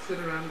us could sit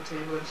around the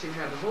table, and she'd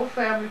have the whole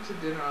family to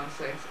dinner on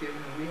Thanksgiving,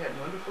 and we had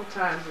wonderful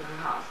times in her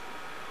house.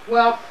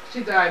 Well,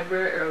 she died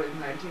very early in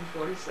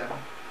 1947.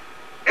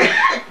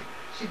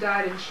 She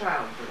died in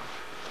childbirth,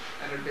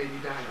 and her baby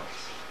died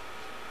also.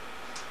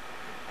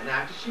 And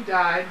after she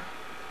died,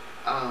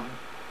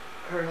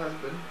 her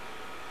husband,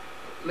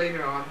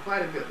 later on,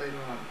 quite a bit later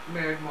on,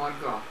 married Maud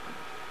Goffman.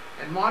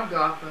 And Maud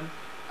Goffman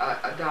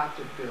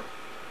adopted Bill.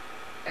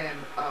 And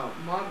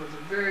Maud was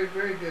a very,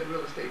 very good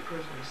real estate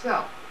person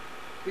herself,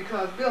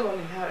 because Bill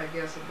only had, I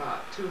guess,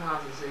 about 2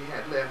 houses he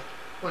had left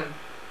when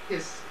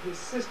his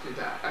sister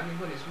died,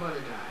 when his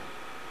mother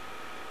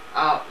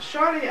died.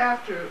 Shortly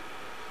after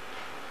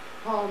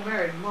Paul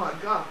married Maud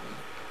Goffman,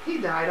 he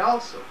died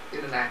also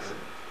in an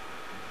accident.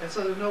 And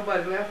so there's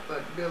nobody left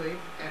but Billy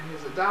and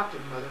his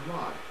adopted mother,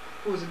 Maud,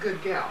 who was a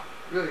good gal,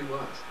 really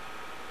was.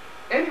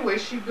 Anyway,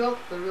 she built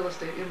the real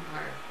estate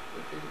empire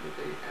that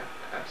they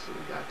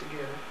absolutely got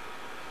together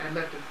and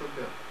left it for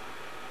Bill.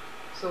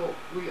 So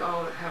we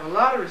all have a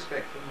lot of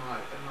respect for Maud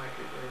and like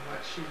her very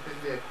much. She's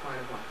been dead quite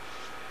a while.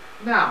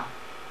 Now,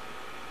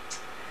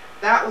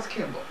 that was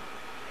Kimbal.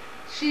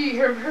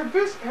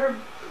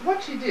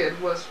 What she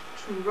did was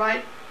to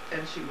write,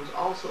 and she was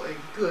also a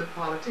good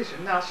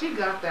politician. Now, she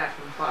got that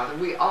from father.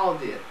 We all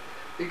did,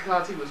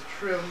 because he was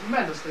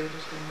tremendously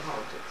interested in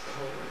politics the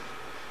whole way.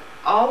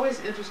 Always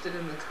interested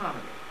in the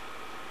economy.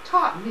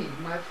 Taught me,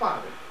 my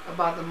father,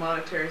 about the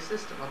monetary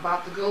system,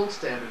 about the gold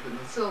standard and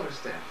the silver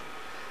standard.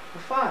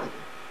 My father did.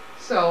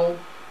 So,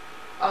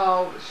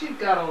 she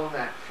got all of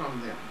that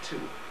from them,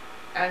 too.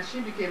 And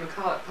she became a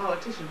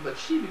politician, but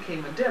she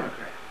became a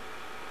Democrat.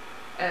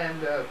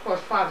 And, of course,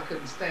 father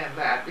couldn't stand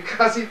that,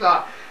 because he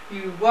thought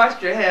you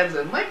washed your hands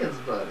in Lincoln's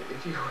blood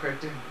if you were a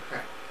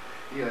Democrat.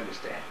 You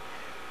understand.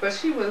 But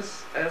she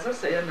was, as I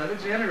say, another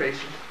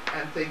generation,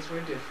 and things were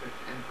different,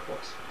 and of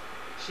course,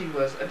 she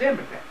was a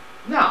Democrat.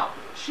 Now,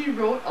 she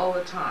wrote all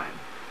the time.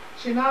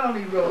 She not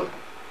only wrote,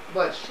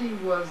 but she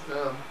was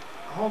the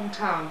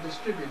hometown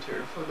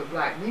distributor for the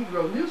black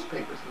Negro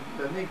newspapers,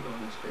 the Negro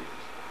newspapers.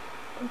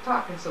 I'm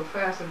talking so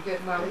fast I'm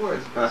getting my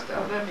words mixed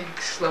up. Let me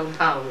slow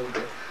down a little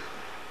bit.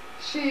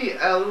 She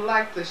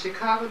liked the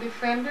Chicago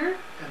Defender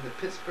and the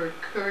Pittsburgh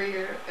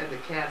Courier and the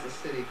Kansas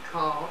City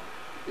Call,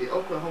 the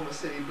Oklahoma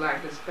City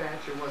Black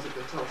Dispatch, or was it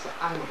the Tulsa?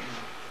 I don't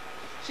know.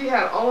 She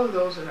had all of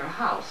those in her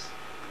house,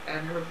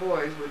 and her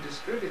boys would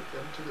distribute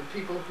them to the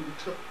people who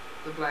took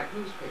the black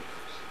newspapers.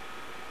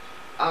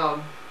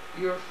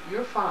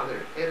 Your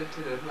father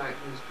edited a black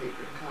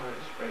newspaper in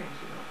Colorado Springs,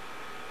 you know.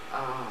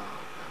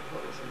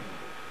 What was the name of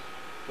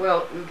it?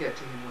 Well, we'll get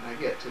to him when I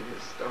get to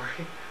his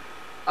story.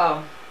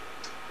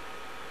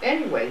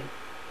 Anyway,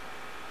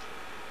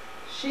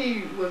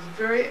 she was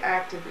very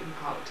active in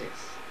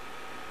politics.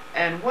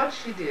 And what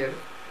she did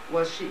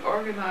was she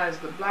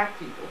organized the black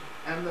people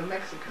and the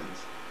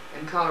Mexicans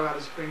in Colorado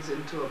Springs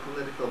into a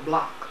political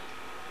bloc.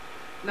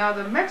 Now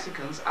the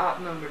Mexicans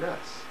outnumbered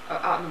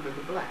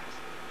the blacks,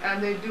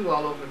 and they do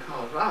all over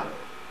Colorado,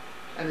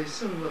 and they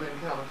soon will in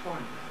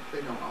California if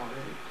they don't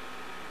already.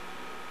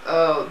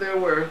 There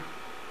were,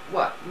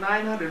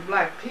 900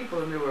 black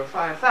people, and there were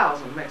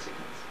 5,000 Mexicans.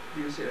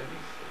 Do you see what I mean?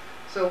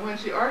 So when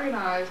she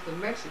organized the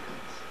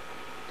Mexicans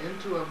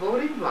into a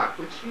voting bloc,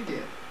 which she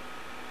did,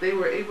 they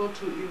were able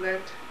to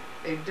elect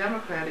a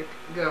Democratic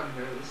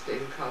governor of the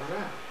state of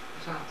Colorado,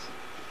 Johnson.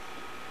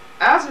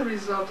 As a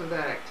result of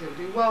that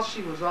activity, well,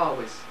 she was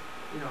always,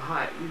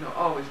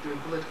 always doing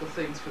political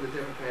things for the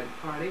Democratic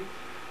Party.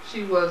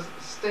 She was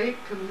state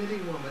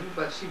committee woman,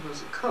 but she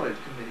was a colored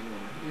committee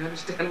woman. You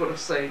understand what I'm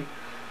saying?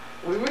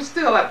 We were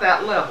still at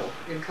that level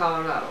in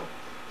Colorado.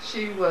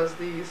 She was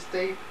the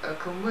state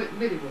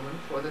committee woman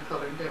for the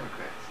colored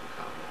Democrats in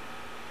Colorado.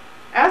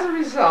 As a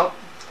result,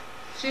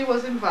 she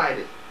was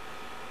invited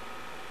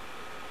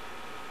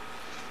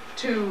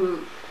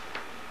to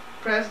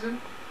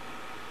President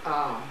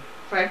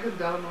Franklin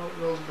Delano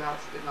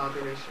Roosevelt's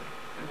inauguration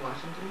in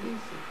Washington,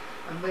 D.C.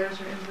 And there's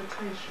her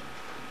invitation.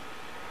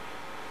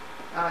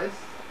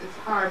 It's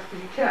hard for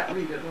you can't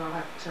read it, but I'll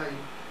have to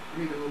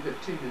read a little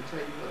bit to you and tell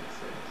you what it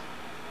says.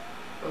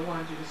 But I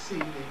wanted you to see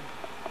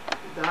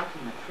the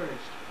document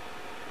first.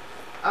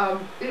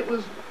 It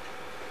was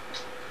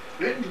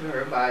written to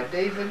her by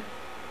David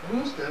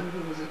Bouston,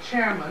 who was the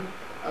chairman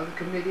of the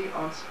Committee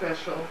on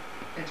Special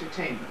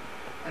Entertainment.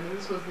 And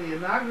this was the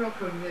inaugural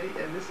committee,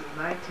 and this is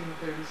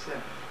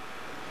 1937.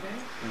 Okay?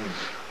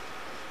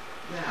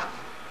 Now,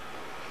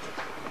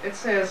 it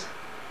says,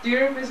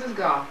 Dear Mrs.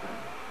 Goffman,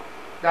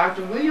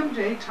 Dr. William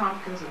J.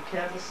 Tompkins of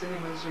Kansas City,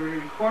 Missouri,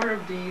 Recorder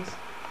of Deeds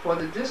for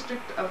the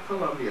District of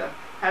Columbia,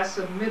 has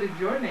submitted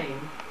your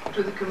name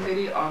to the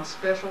Committee on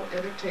Special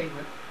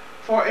Entertainment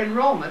for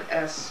enrollment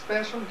as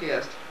special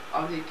guest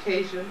on the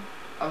occasion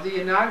of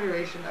the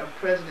inauguration of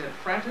President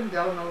Franklin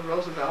Delano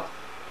Roosevelt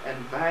and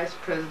Vice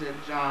President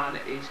John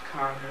H.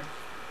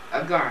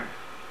 Garner,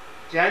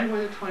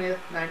 January 20th,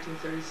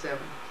 1937,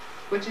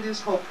 which it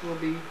is hoped will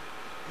be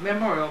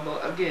memorable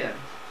again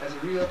as a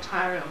real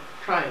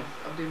triumph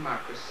of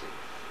democracy.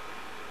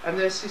 And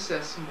then she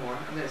says some more,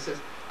 and then it says,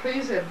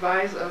 please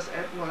advise us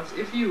at once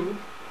if you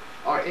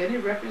or any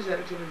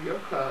representative of your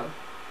club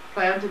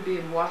plan to be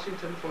in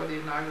Washington for the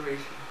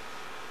inauguration.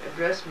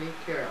 Address me,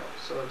 Carol,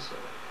 so-and-so.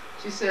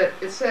 She said,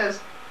 it says,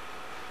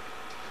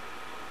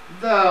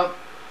 the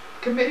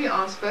Committee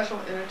on Special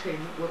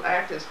Entertainment will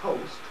act as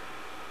host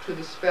to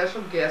the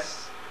special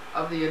guests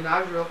of the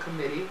inaugural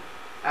committee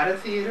at a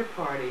theater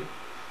party,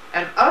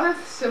 and other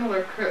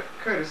similar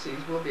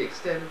courtesies will be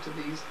extended to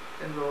these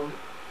enrolled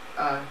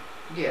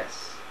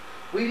guests.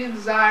 We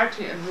desire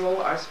to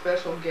enroll our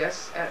special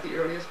guests at the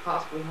earliest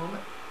possible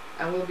moment,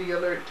 and will be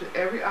alert to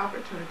every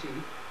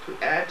opportunity to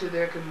add to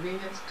their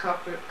convenience,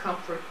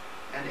 comfort,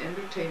 and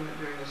entertainment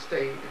during a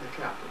stay in the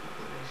capital of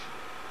the nation.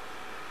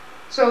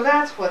 So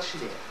that's what she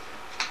did,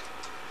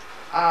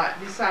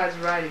 besides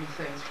writing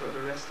things for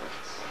the rest of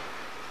us.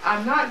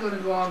 I'm not going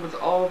to go on with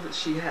all that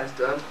she has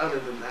done other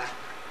than that,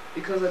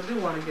 because I do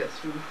want to get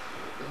through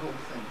the whole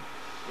thing,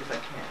 if I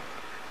can.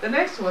 The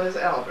next one is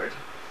Albert.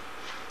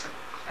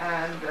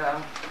 And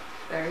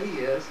there he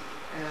is.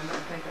 And I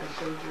think I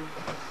showed you.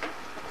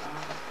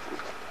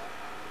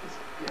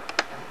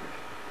 Albert.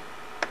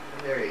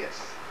 And there he is.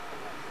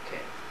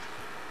 Okay.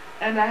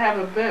 And I have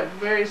a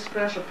very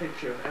special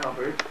picture of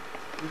Albert,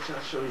 which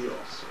I'll show you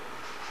also.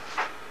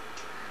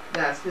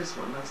 That's this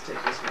one. Let's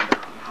take this one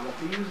down. I won't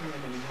be using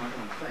him anymore, I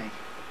don't think.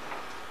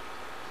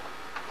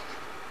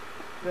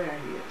 There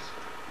he is.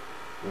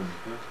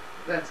 Mm-hmm.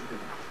 That's a good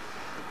one.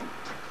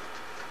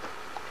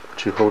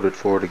 Would you hold it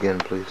forward again,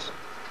 please?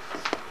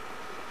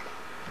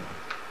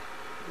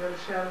 Is that a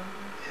shadow?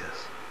 Yes.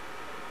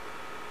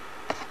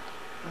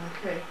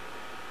 Okay.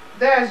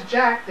 There's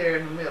Jack there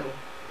in the middle.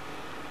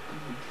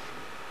 Mm-hmm.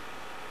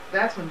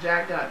 That's when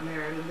Jack got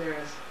married, and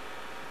there's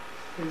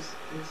his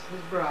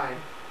bride,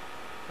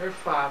 her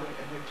father,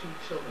 and their 2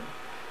 children.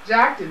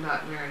 Jack did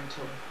not marry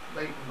until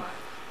late in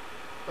life,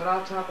 but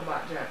I'll talk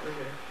about Jack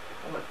later.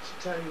 I want to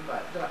tell you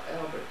about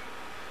Albert.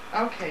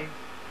 Okay.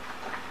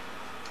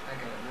 I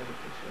got another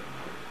picture of him.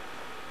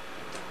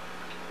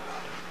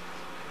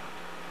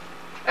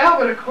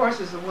 Albert, of course,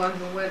 is the one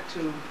who went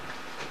to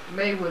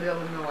Maywood,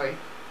 Illinois.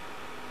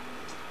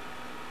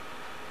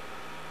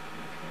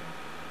 Okay.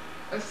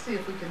 Let's see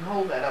if we can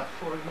hold that up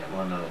for him.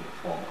 Well, no,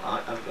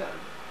 I've got it.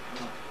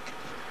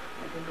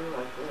 I can do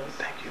like this.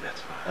 Thank you,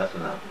 that's fine. That's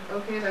enough.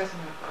 Okay, that's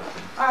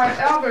enough. All right,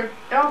 Albert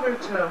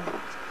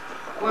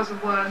was the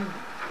one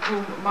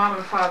whom Mom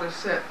and Father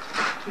sent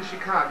to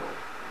Chicago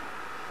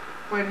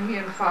when he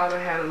and Father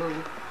had a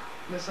little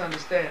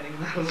misunderstanding,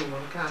 not a little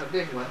one, kind of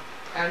big one,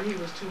 and he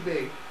was too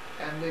big,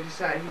 and they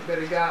decided he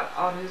better get out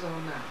on his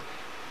own now.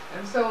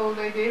 And so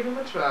they gave him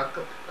a truck,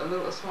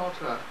 a small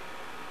truck,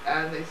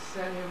 and they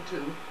sent him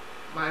to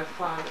my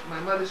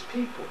mother's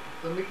people,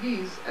 the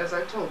Magees, as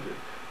I told you,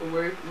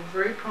 were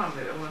very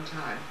prominent at one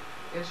time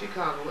in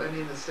Chicago and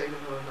in the state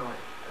of Illinois.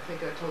 I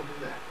think I told you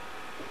that.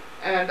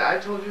 And I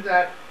told you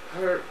that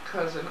her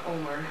cousin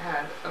Omer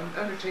had an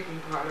undertaking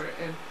parlor,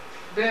 and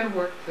Ben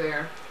worked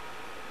there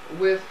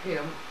with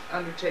him,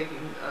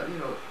 undertaking,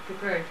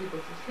 preparing people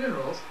for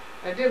funerals,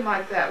 and didn't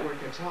like that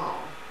work at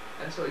all.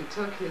 And so he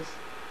took his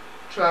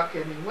truck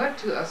and he went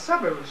to a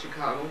suburb of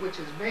Chicago, which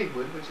is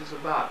Maywood, which is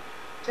about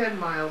 10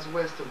 miles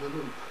west of the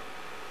Loop,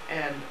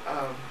 and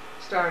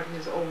started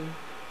his own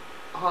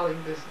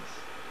hauling business.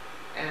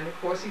 And of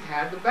course he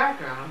had the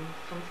background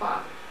from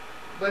Father.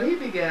 But he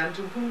began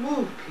to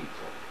move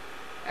people,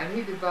 and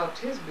he developed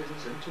his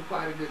business into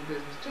quite a good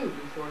business too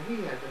before he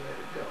had to let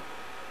it go.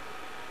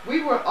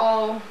 We were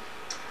all,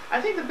 I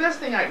think the best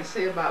thing I can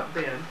say about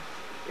Ben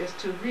is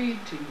to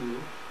read to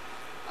you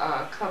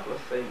a couple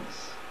of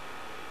things.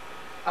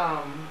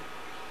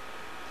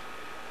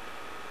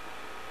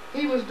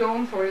 He was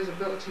known for his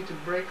ability to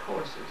break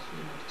horses,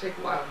 to take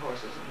wild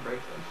horses and break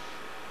them.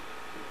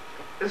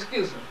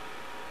 Excuse me.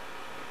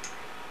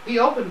 He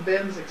opened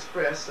Ben's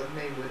Express of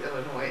Maywood,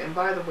 Illinois, and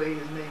by the way,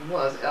 his name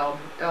was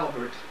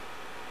Albert,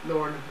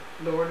 Lord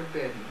of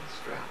Ben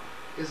Stroud,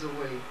 is the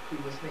way he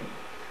was named.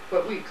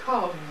 But we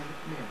called him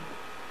Ben.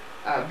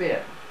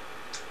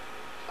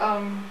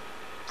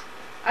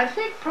 I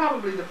think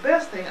probably the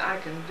best thing I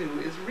can do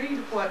is read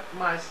what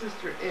my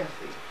sister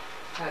Effie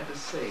had to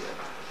say about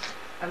it.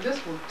 And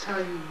this will tell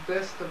you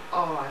best of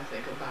all, I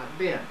think, about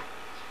Ben.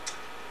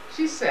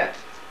 She said,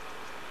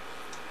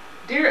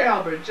 "Dear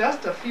Albert,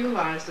 just a few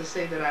lines to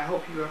say that I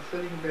hope you are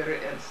feeling better,"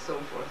 and so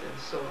forth and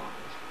so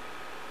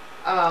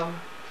on.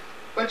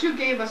 But you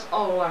gave us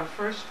all our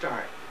first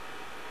start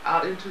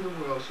out into the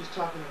world. She's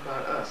talking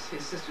about us,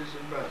 his sisters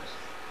and brothers,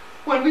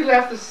 when we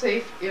left the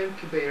safe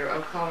incubator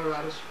of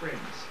Colorado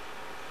Springs.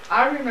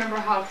 I remember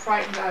how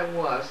frightened I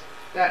was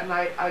that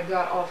night I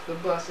got off the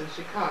bus in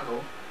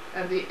Chicago,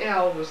 and the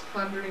L was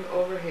thundering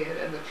overhead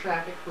and the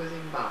traffic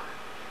whizzing by.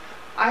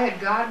 I had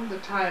gotten the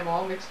time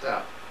all mixed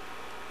up,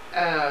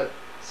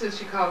 since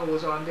Chicago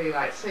was on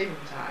daylight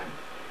saving time.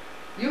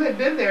 You had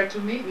been there to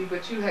meet me,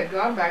 but you had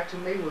gone back to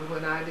Maywood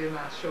when I did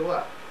not show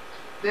up.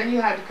 Then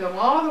you had to come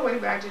all the way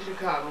back to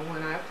Chicago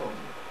when I phoned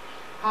you.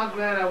 How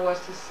glad I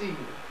was to see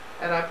you,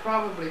 and I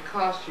probably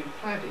cost you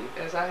plenty,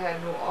 as I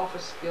had no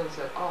office skills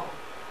at all.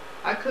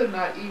 I could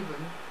not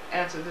even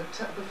answer the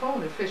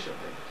phone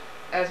efficiently,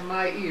 as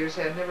my ears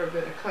had never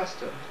been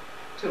accustomed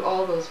to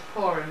all those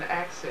foreign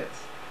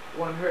accents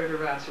one heard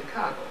around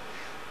Chicago.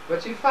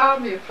 But you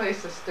found me a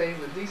place to stay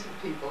with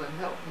decent people and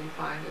helped me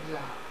find a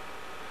job.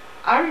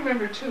 I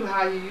remember, too,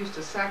 how you used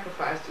to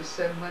sacrifice to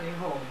send money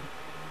home,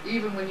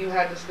 even when you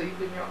had to sleep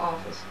in your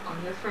office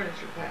on your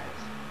furniture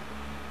pads.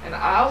 And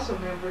I also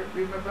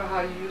remember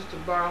how you used to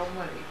borrow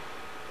money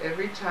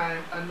every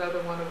time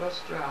another one of us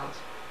Strouds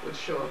would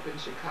show up in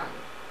Chicago.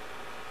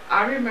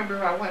 I remember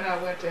when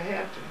I went to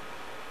Hampton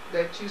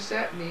that you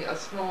sent me a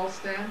small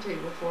stand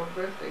table for a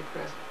birthday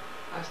present.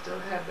 I still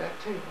have that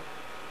table.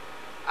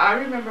 I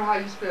remember how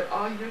you spent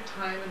all your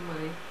time and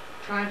money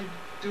trying to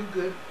do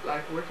good,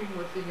 like working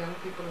with the young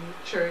people in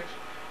the church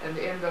and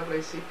the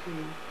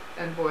NAACP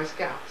and Boy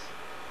Scouts.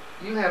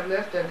 You have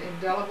left an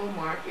indelible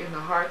mark in the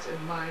hearts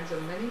and minds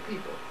of many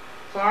people,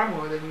 far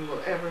more than you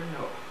will ever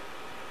know.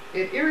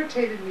 It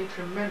irritated me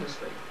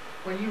tremendously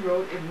when you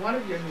wrote in one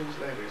of your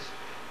newsletters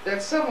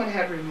that someone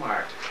had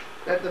remarked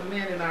that the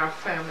men in our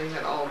family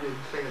had all been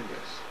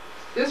failures.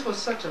 This was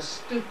such a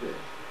stupid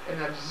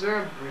and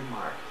absurd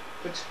remark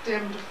which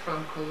stemmed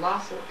from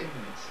colossal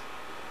ignorance.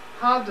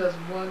 How does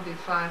one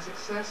define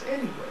success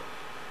anyway?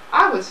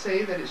 I would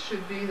say that it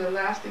should be the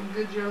lasting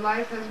good your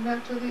life has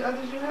meant to the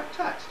others you have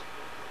touched.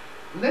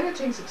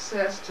 Limiting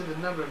success to the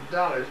number of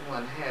dollars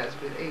one has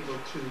been able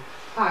to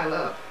pile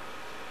up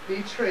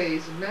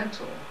betrays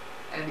mental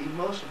and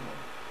emotional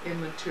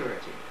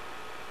immaturity.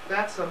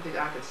 That's something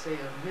I could say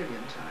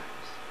 1,000,000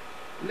 times.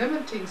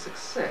 Limiting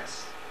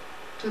success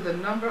to the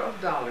number of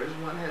dollars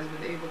one has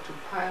been able to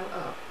pile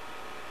up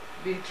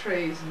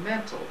betrays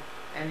mental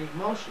and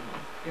emotional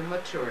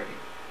immaturity.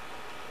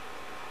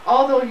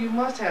 Although you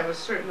must have a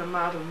certain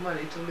amount of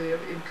money to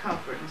live in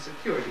comfort and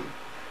security,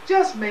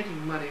 just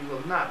making money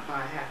will not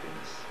buy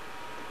happiness.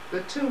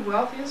 The two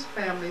wealthiest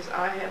families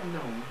I have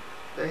known,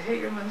 the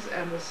Hagermanns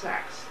and the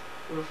Sachs,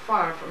 were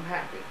far from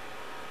happy.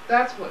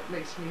 That's what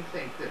makes me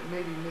think that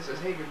maybe Mrs.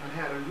 Hagermann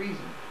had a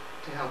reason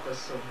to help us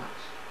so much.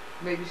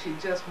 Maybe she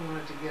just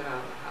wanted to get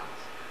out of the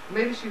house.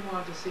 Maybe she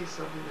wanted to see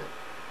something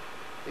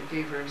that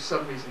gave her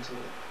some reason to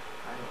live.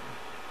 I don't know.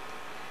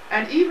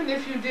 And even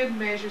if you did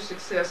measure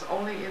success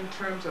only in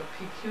terms of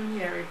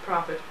pecuniary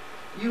profit,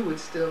 you would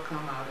still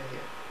come out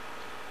ahead.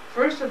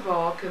 First of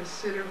all,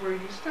 consider where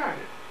you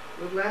started,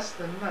 with less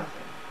than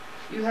nothing.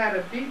 You had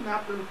a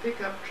beaten-up little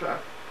pickup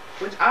truck,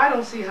 which I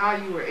don't see how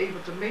you were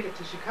able to make it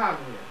to Chicago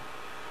in.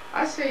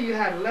 I say you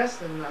had less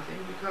than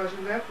nothing because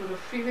you left with a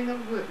feeling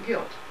of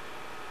guilt,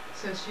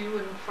 since you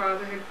and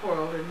father had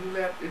quarreled, and you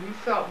left, and you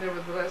felt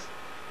nevertheless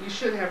you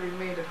should have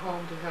remained at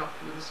home to help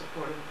with the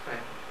support of the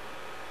family.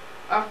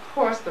 Of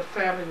course, the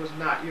family was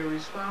not your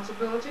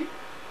responsibility,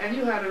 and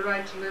you had a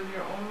right to live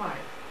your own life.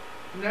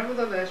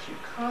 Nevertheless, you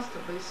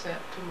constantly sent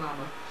to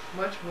Mama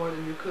much more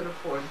than you could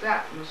afford.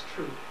 That was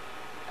true.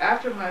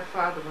 After my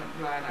father went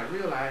blind, I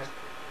realized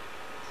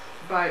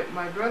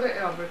my brother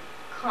Albert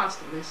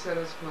constantly sent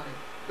us money.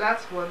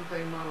 That's one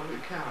thing Mama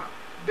could count on.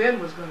 Ben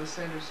was going to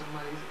send her some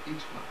money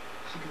each month.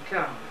 She could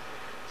count on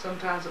it.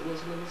 Sometimes it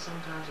was little,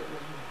 sometimes it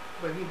was more.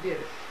 But he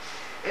did it.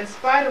 In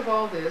spite of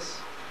all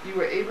this, you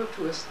were able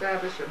to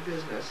establish a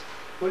business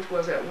which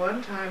was at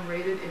one time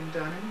rated in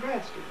Dun and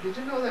Bradstreet. Did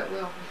you know that,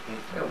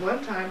 Welvin? At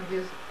one time,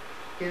 his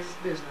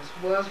business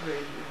was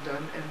rated in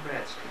Dun and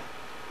Bradstreet.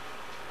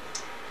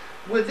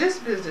 With this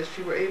business,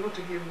 you were able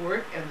to give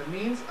work and the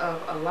means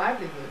of a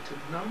livelihood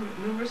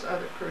to numerous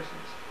other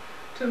persons.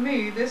 To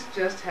me, this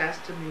just has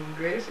to mean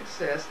greater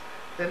success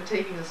than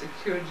taking a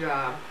secure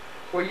job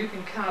where you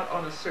can count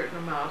on a certain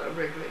amount of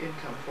regular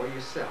income for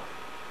yourself.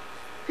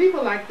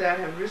 People like that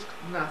have risked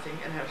nothing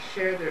and have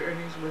shared their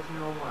earnings with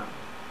no one.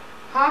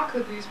 How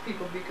could these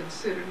people be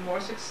considered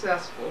more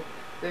successful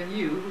than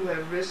you, who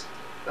have risked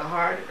the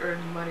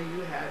hard-earned money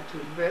you had to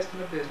invest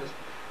in a business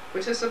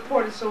which has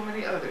supported so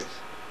many others?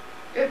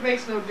 It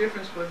makes no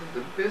difference whether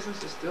the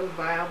business is still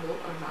viable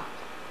or not.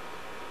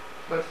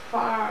 But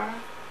far,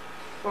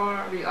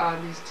 far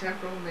beyond these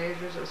temporal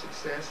measures of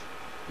success,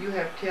 you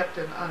have kept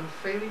an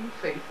unfailing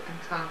faith and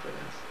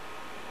confidence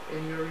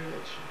in your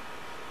religion.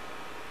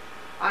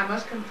 I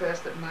must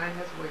confess that mine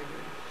has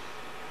wavered.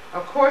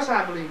 Of course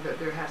I believe that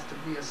there has to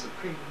be a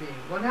supreme being.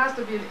 One has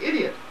to be an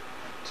idiot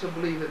to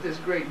believe that this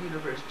great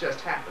universe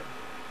just happened.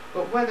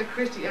 But whether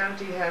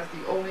Christianity has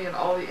the only and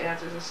all the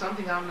answers is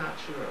something I'm not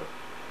sure of.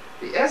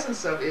 The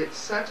essence of it,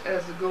 such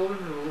as the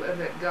golden rule and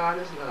that God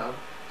is love,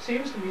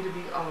 seems to me to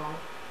be all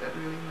that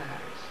really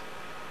matters.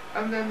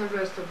 And then the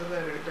rest of the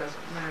letter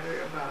doesn't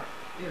matter about,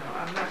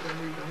 I'm not going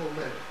to read the whole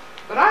letter.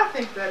 But I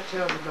think that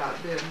tells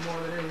about Ben more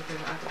than anything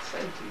I could say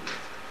to you.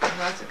 And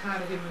that's the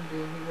kind of human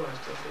being he was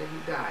till the day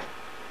he died.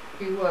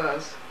 He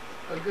was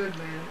a good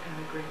man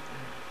and a great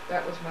man.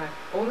 That was my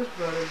oldest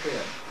brother,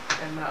 Ben,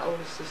 and my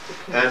oldest sister,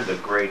 Kimbal. And a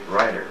great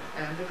writer.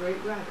 And a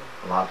great writer.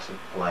 Lots of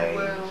plays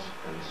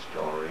and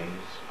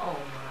stories. Oh,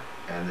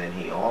 my. And then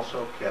he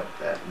also kept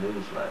that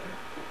newsletter.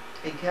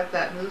 He kept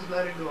that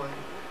newsletter going.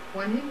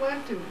 When he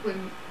went to,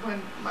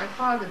 when my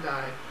father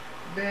died,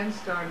 Ben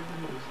started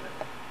the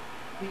newsletter.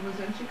 He was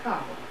in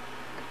Chicago.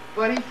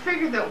 But he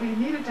figured that we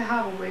needed to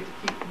have a way to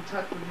keep in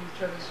touch with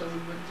each other so we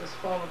wouldn't just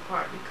fall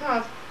apart,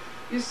 because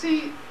You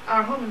see,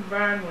 our home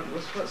environment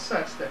was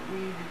such that we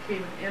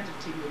became an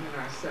entity within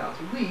ourselves.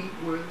 We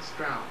were the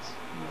Strouds,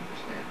 you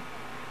understand?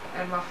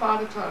 And my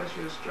father taught us,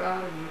 you're a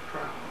Stroud and you're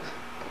proud.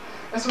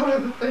 That's one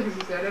of the things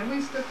he said. And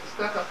we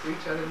stuck up for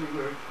each other, and we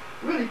were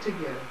really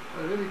together,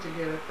 a really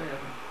together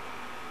family.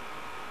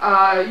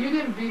 You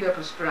didn't beat up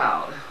a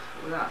Stroud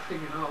without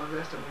figuring all the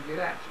rest of them would get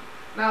at you.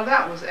 Now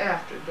that was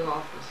after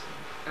Dolphus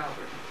and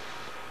Albert.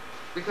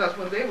 Because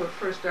when they were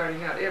first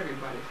starting out,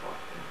 everybody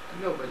fought them,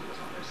 and nobody was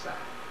on their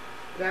side.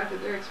 But after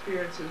their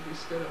experiences, we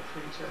stood up for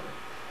each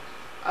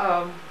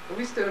other.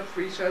 We stood up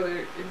for each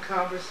other in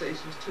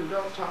conversations too.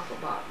 Don't talk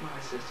about my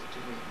sister to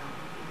me. No,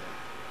 don't do that.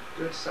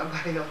 Do it to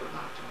somebody else, but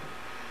not to me.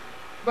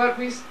 But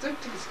we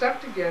stuck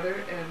together,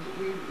 and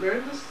we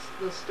learned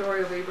the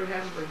story of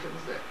Abraham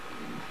Lincoln's, that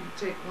if you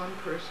take one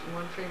person,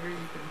 one finger,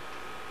 you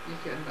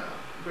can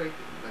break it.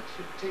 But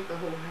you take the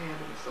whole hand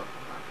and it's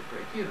something hard to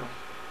break. You know,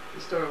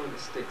 the story with the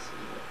sticks and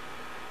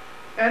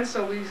the. And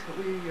so we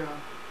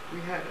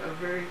had a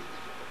very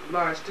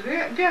large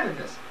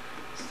togetherness.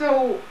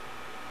 So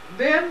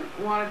Ben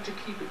wanted to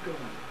keep it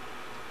going.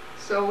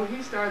 So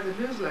he started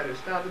the newsletters.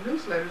 Now the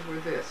newsletters were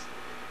this: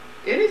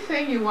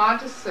 anything you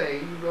want to say,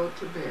 you wrote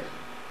to Ben.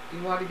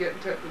 You want to get in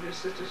touch with your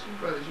sisters and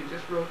brothers, you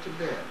just wrote to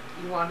Ben.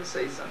 You wanted to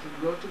say something,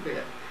 you wrote to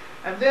Ben.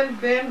 And then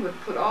Ben would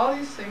put all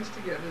these things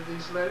together,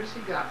 these letters he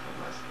got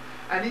from us,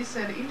 and he'd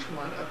send each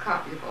one a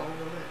copy of all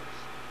the letters.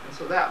 And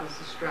so that was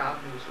the Stroud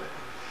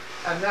newsletter.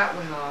 And that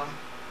went on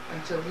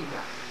until he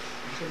died,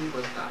 until he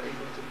was not able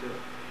to do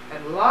it.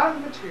 And a lot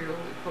of the material,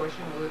 of course,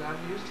 you know, that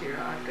I've used here,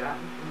 I've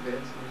gotten from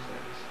Ben's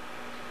newsletters.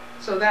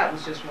 So that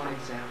was just one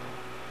example.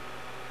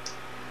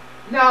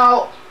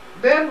 Now,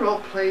 Ben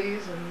wrote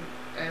plays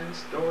and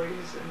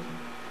stories and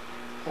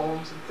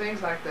poems and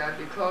things like that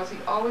because he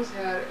always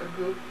had a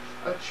group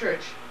of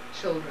church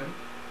children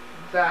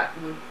that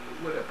would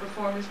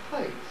perform his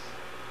plays.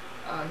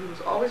 He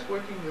was always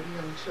working with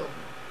young children.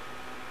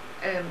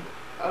 And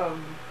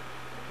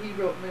he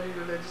wrote many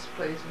religious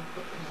plays and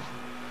put them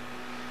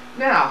on.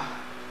 Now,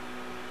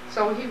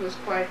 so he was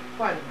quite a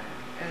man.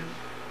 And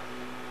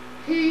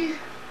he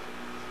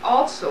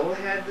also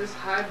had this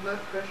high blood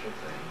pressure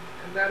thing.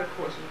 And that, of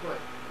course, is what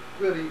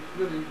really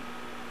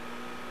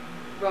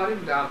brought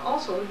him down.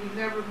 Also, he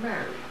never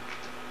married.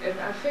 And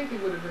I think he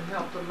would have been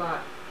helped a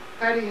lot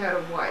had he had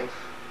a wife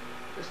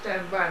to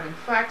stand by him. In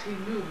fact, he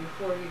knew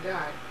before he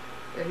died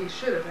that he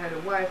should have had a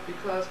wife,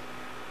 because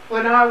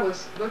when I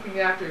was looking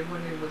after him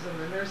when he was in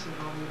the nursing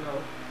home,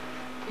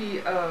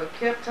 you know, he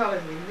kept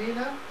telling me,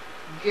 Nina,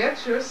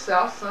 get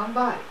yourself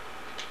somebody.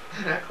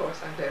 And of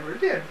course I never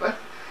did, but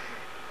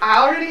I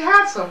already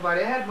had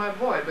somebody. I had my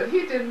boy, but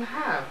he didn't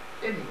have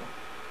anyone.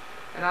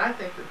 And I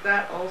think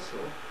that also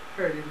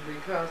hurt him,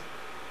 because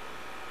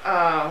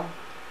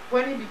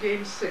when he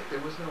became sick, there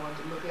was no one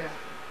to look after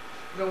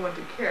him, no one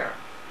to care,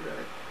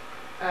 really.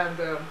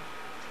 And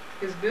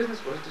his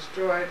business was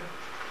destroyed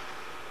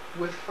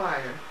with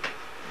fire,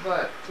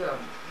 but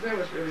there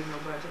was really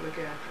nobody to look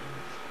after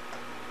him.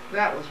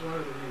 That was one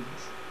of the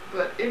reasons.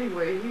 But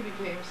anyway, he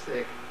became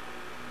sick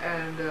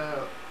and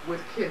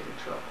with kidney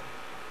trouble.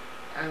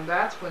 And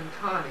that's when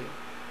Connie,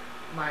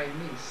 my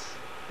niece,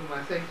 whom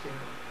I think you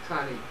know,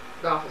 Connie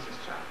Dolphus'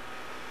 child,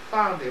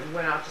 found him,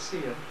 went out to see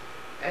him,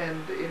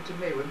 and into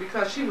Maywood,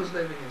 because she was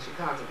living in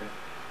Chicago then,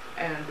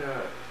 and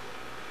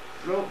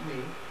wrote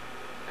me,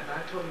 and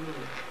I told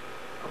Lulu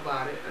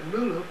about it, and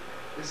Lulu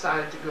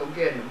decided to go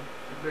get him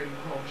and bring him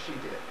home. She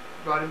did,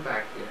 brought him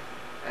back here,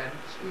 and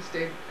we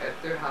stayed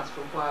at their house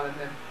for a while, and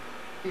then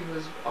he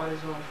was on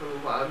his own for a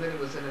while, and then he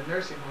was in a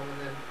nursing home,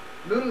 and then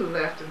Lulu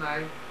left, and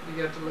I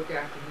began to look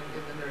after him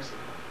in the nursing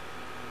home.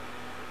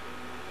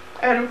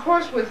 And of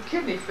course, with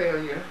kidney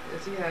failure,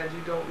 as he had,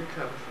 you don't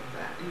recover from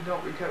that. You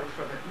don't recover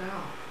from it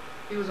now.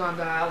 He was on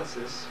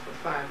dialysis for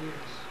 5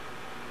 years,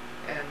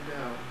 and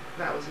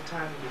that was the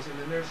time he was in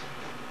the nursing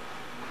home.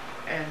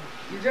 And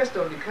you just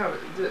don't recover.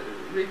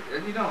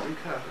 You don't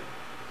recover.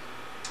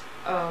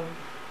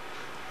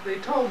 They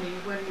told me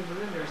when he was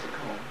in nursing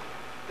home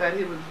that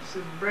his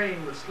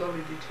brain would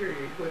slowly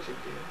deteriorate, which it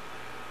did.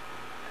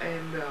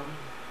 And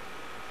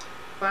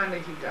finally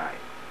he died.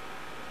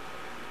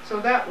 So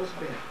that was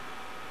Ben.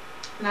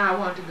 Now I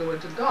want to go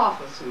into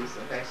Dolphus, who's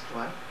the next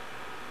one.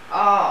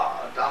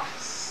 Oh,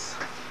 Dolphus.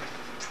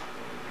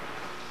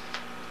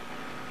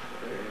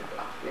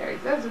 There,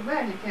 there's a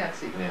man you can't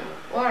see. Yeah.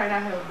 All right, I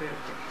have a better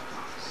picture of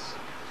Dolphus.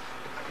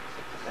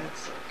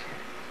 That's okay.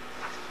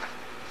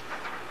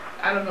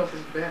 I don't know if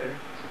it's better.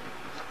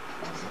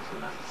 I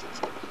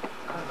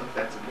don't know if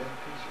that's a better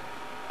picture.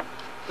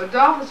 But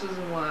Dolphus was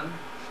the one.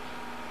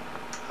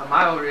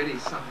 I already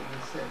something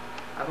he said.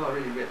 I've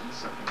already written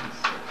something he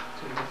said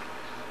to you.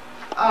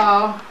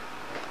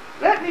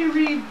 Let me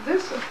read.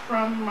 This is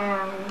from,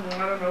 I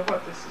don't know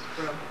what this is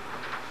from.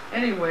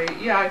 Anyway,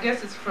 yeah, I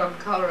guess it's from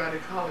Colorado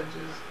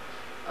College's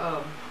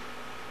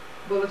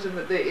bulletin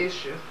that they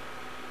issue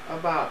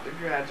about the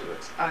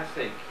graduates, I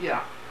think.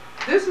 Yeah.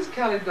 This is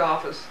Kelley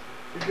Dolphus,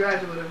 the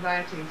graduate of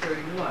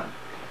 1931.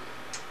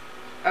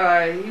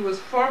 He was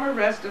former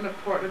resident of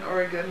Portland,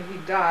 Oregon. He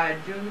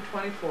died June the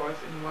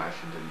 24th in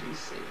Washington,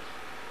 D.C.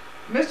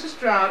 Mr.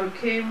 Stroud, who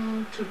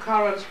came to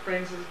Colorado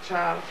Springs as a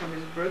child from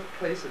his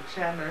birthplace of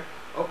Chandler,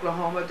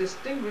 Oklahoma,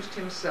 distinguished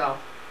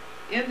himself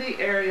in the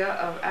area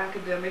of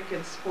academic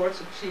and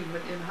sports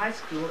achievement in high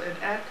school and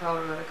at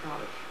Colorado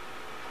College.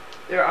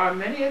 There are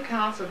many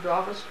accounts of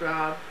Dolphus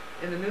Stroud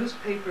in the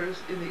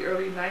newspapers in the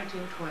early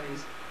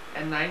 1920s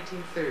and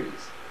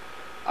 1930s.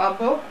 A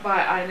book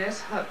by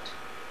Inez Hunt,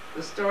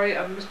 The Story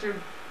of Mr.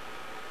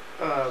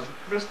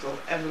 Bristol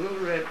and the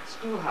Little Red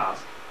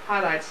Schoolhouse,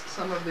 highlights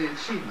some of the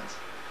achievements.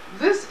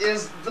 This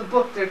is the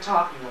book they're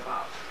talking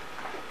about.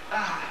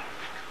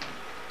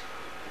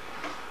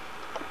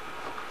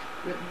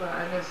 Written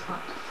by Inez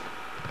Hunt.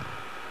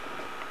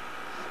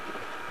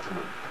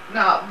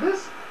 Now,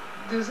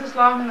 is this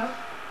long enough?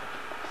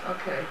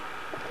 Okay.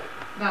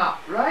 Now,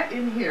 right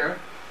in here,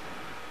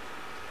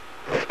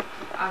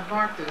 I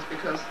marked this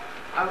because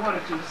I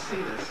wanted you to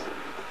see this.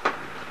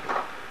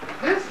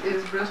 This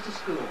is Bristol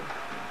School.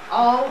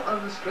 All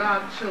of the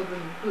Stroud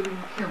children, including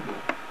Kimbal,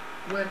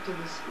 went to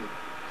this school,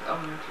 to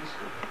elementary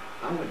school.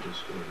 I went to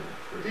school there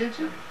first. Did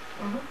you?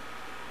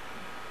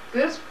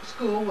 This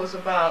school was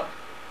about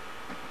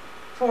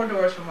 4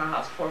 doors from my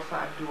house, 4 or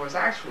 5 doors.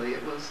 Actually,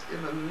 it was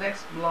in the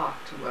next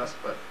block to us,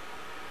 but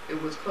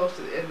it was close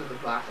to the end of the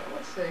block. I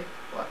would say,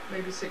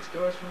 maybe 6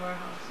 doors from our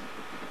house.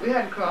 We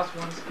had to cross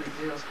one street,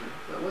 Dale Street,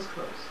 but it was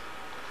close.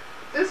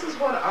 This is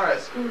what our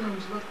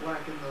schoolrooms looked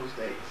like in those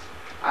days.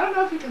 I don't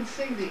know if you can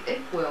see the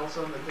inkwells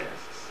on the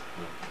desks.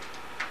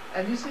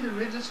 And you see the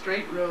rigid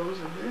straight rows,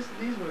 and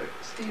these were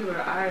steel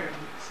or iron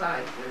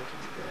sides there to the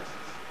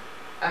desks.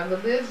 And the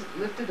lids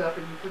lifted up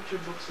and you put your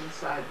books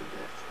inside the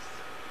desks.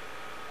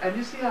 And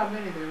you see how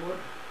many there were.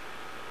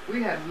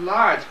 We had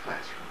large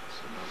classrooms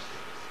in those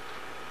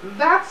days.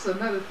 That's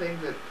another thing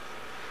that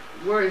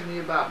worries me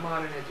about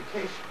modern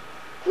education.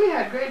 We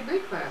had great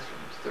big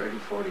classrooms. 30,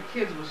 40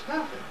 kids was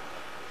nothing.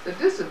 The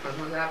discipline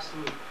was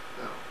absolute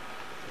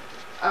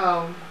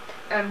no.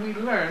 And we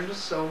learned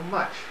so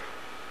much.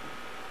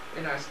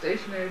 In our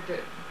stationary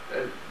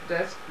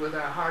desk with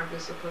our hard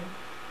discipline,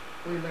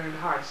 we learned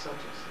hard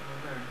subjects and we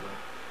learned well.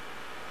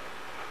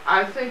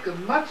 I think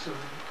much of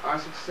our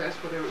success,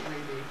 whatever it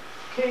may be,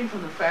 came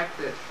from the fact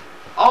that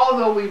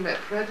although we met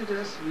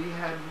prejudice, we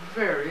had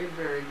very,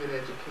 very good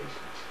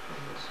education in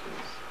those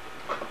schools.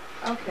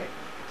 Okay,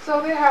 so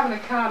they have an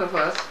account of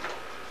us,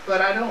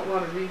 but I don't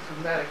want to read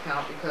from that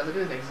account because it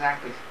isn't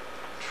exactly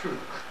true.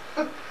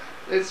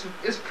 It's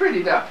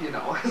prettied up, you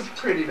know. It's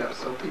prettied up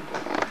so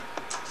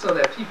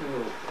that people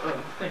will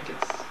think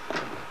it's a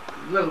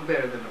little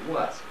better than it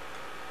was.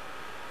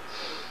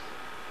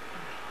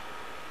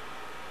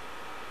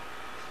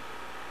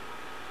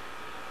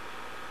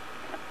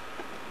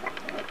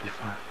 You're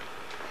fine.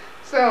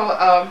 So,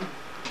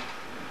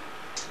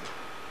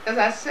 as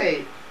I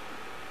say,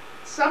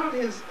 some of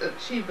his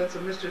achievements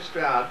of Mr.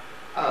 Stroud,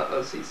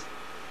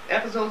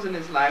 episodes in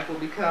his life will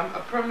become a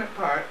permanent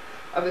part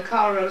of the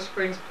Colorado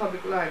Springs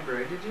Public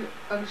Library. Did you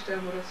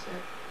understand what I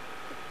said?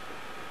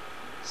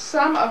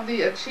 Some of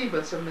the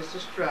achievements of Mr.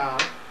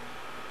 Stroud's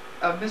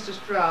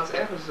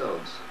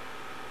episodes,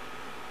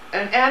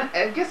 and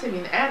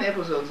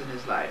episodes in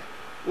his life,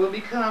 will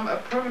become a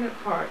permanent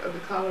part of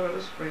the Colorado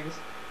Springs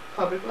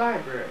Public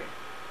Library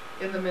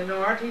in the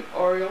Minority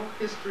Oral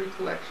History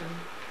Collection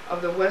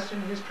of the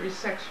Western History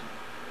Section.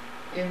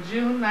 In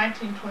June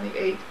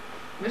 1928,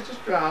 Mr.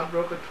 Stroud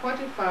broke a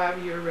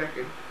 25-year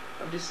record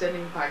of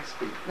descending Pikes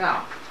Peaks.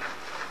 Now,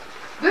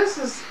 this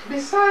is,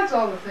 besides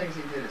all the things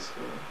he did at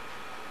school,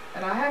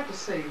 and I have to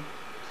say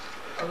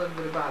a little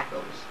bit about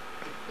those.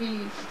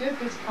 He did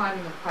this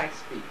climbing of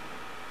Pikes Peak.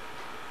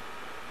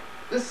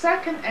 The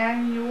second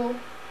annual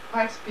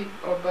Pikes Peak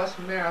or Bus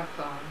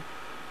Marathon,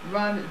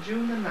 run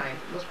June the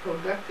 9th, was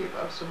productive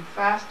of some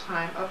fast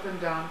time up and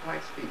down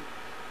Pikes Peak.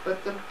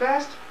 But the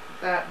best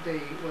that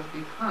day was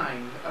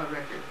behind a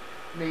record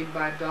made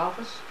by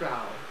Dolphus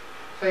Stroud,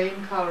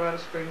 famed Colorado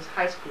Springs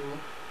High School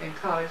and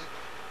college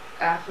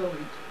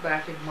athlete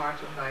back in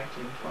March of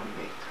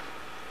 1928.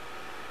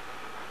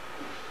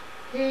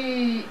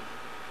 He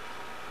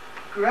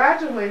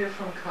graduated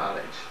from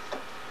college,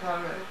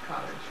 Colorado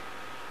College,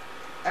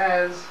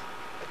 as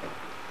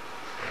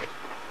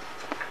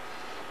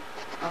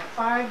a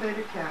Phi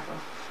Beta Kappa,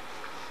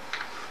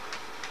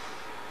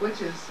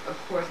 which is, of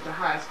course, the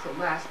highest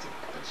scholastic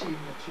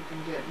achievement you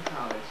can get in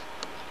college.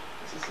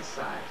 It's a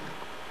society.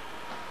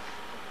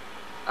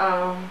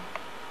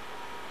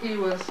 He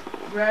was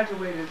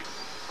graduated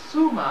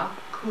summa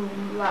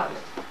cum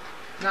laude.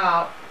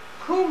 Now,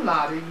 cum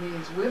laude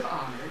means with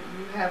honor.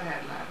 You have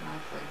had Latin, I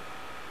think.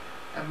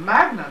 And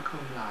magna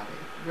cum laude,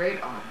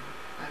 great honor.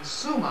 And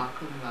summa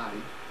cum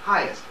laude,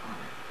 highest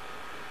honor.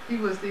 He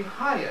was the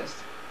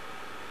highest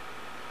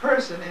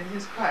person in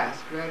his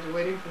class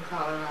graduating from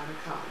Colorado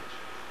College.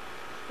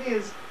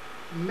 His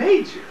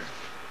major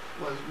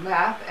was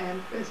math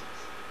and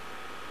physics.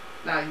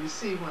 Now you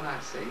see when I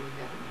say he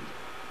had a major.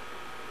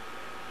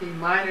 He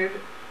minored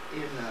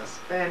in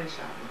Spanish,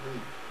 I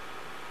believe.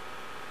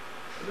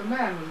 The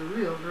man was a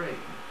real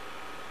brain.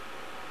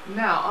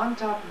 Now, on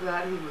top of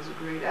that, he was a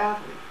great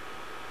athlete.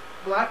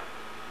 But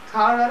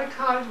Colorado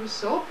College was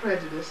so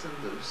prejudiced, and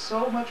there was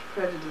so much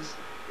prejudice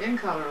in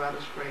Colorado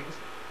Springs,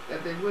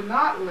 that they would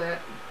not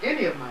let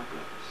any of my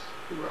brothers,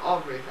 who were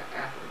all great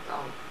athletes, all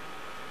of them,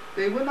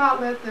 they would not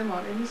let them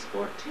on any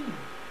sport team.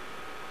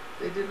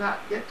 They did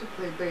not get to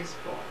play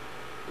baseball.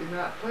 They did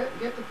not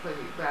get to play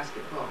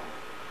basketball,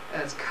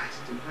 as guys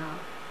do now,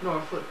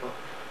 nor football.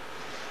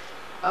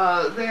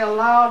 They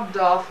allowed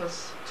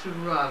Dolphus to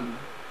run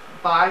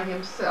by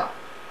himself.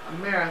 A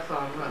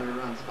marathon runner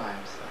runs by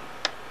himself.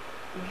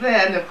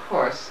 Then, of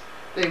course,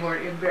 they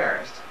weren't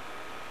embarrassed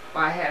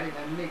by having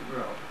a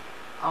Negro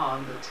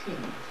on the team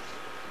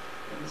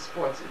in the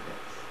sports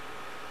events.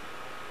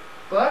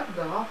 But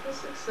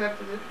Dolphus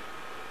accepted it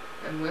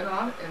and went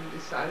on and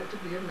decided to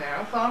be a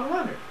marathon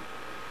runner.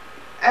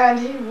 And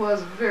he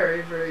was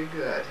very, very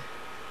good.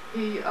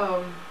 He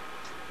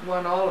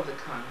won all of the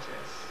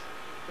contests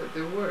that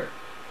there were.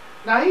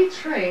 Now, he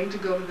trained to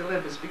go to the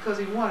Olympics because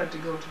he wanted to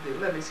go to the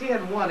Olympics. He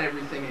had won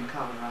everything in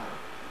Colorado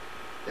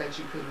that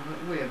you could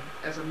win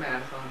as a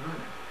marathon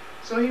runner.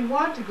 So he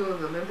wanted to go to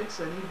the Olympics,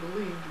 and he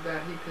believed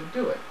that he could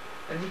do it,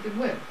 and he could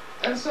win.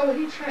 And so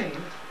he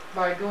trained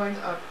by going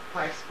up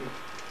Pikes Peaks.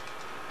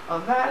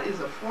 That is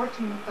a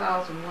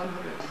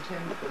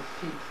 14,110 foot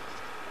peak.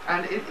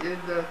 And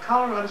the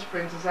Colorado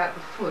Springs is at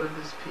the foot of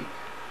this peak.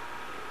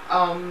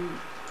 I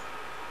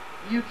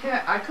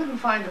couldn't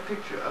find a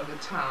picture of the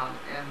town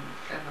and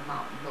the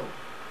mountain below,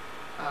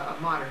 a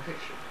modern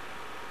picture.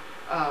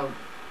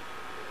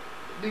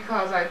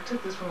 Because I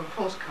took this from a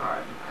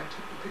postcard, and I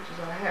took the pictures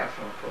I have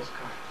from a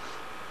postcard.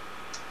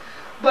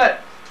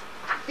 But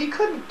he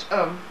couldn't,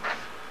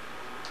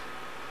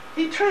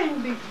 he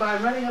trained by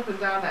running up and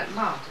down that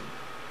mountain.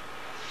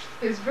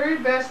 His very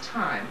best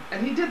time,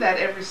 and he did that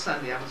every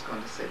Sunday, I was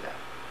going to say that,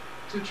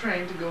 to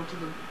train to go to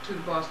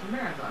the Boston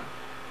Marathon.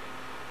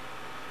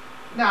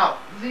 Now,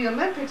 the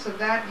Olympics of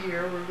that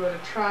year were going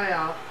to try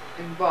out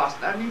in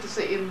Boston. I mean to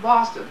say in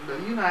Boston,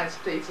 the United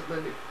States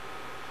Olympic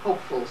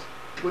hopefuls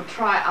would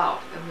try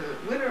out, and the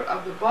winner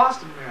of the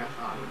Boston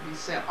Marathon would be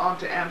sent on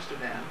to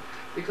Amsterdam,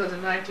 because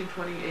in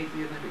 1928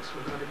 the Olympics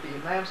were going to be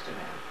in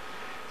Amsterdam.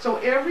 So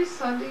every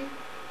Sunday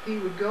he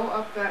would go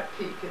up that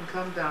peak and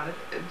come down it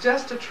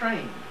just to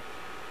train,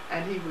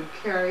 and he would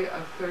carry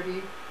a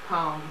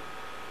 30-pound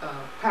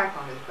pack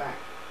on his back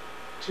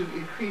to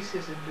increase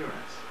his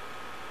endurance.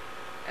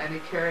 And he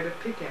carried a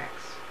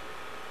pickaxe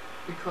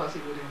because he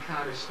would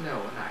encounter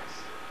snow and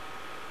ice.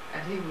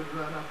 And he would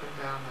run up and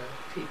down the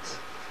peaks.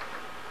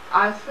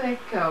 I think,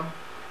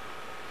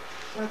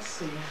 let's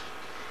see.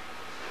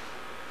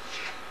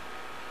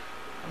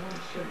 I want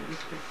to show you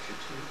this picture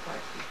too,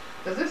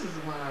 because this is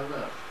the one I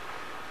love.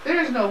 There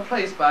is no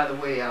place, by the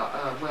way,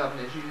 Welvin,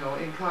 as you know,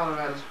 in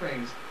Colorado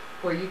Springs,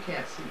 where you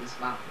can't see this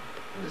mountain.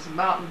 This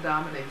mountain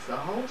dominates the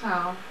whole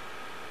town,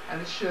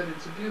 and it's a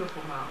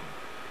beautiful mountain.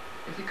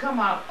 If you come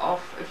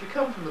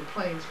from the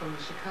plains from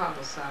the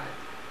Chicago side,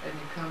 and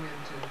you come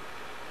into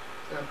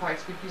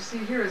Pikes Peak, you see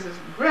here is this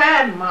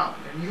grand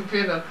mountain, and you've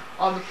been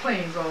on the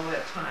plains all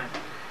that time.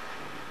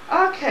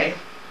 Okay.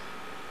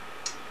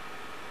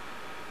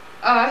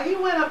 He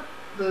went up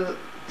the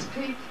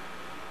peak.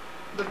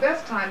 The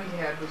best time he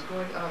had was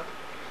going up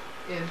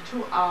in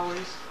 2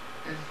 hours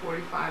and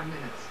 45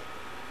 minutes.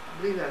 I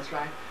believe that's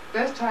right.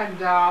 Best time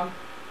down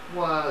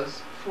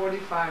was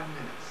 45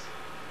 minutes.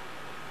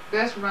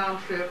 Best round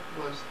trip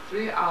was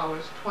 3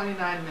 hours,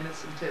 29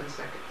 minutes, and 10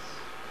 seconds.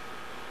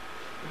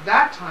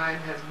 That time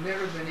has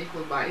never been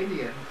equaled by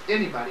anybody, even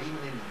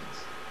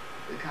Indians,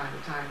 the kind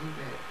of time he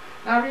made.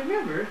 Now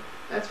remember,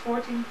 that's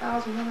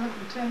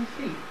 14,110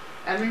 feet.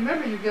 And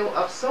remember, you go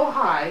up so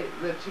high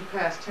that you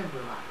pass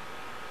timberline.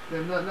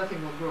 Then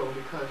nothing will grow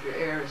because your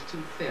air is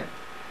too thin.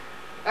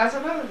 That's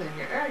another thing,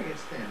 your air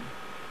gets thin.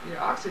 Your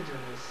oxygen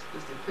is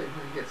depleted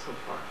when you get so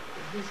far.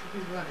 He's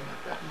running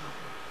up that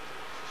mountain.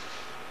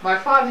 My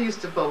father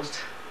used to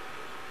boast,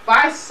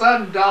 my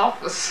son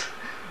Dolphus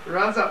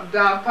runs up and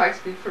down Pikes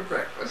Peak for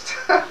breakfast.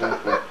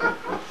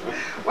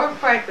 What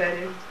fight that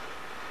is.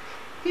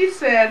 He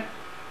said,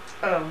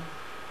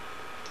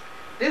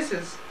 this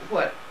is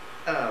what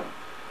the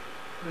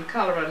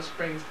Colorado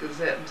Springs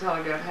Gazette and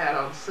Telegraph had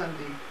on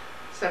Sunday,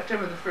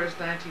 September the 1st,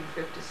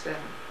 1957.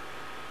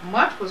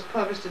 Much was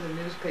published in the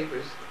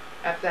newspapers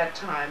at that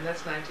time,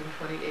 that's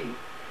 1928,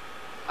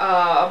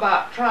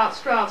 about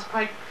Stroud's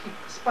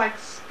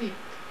Pikes Peak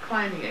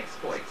climbing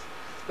exploits.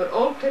 But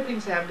old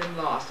clippings have been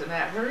lost, and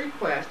at her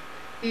request,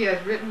 he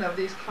has written of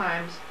these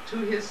climbs to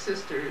his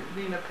sister,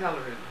 Nina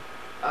Pellerin,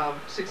 of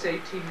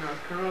 618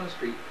 North Corona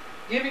Street,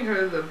 giving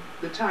her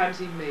the times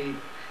he made.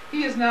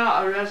 He is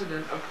now a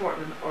resident of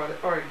Portland,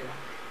 Oregon.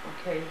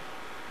 Okay.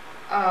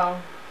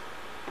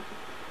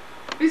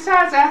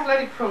 Besides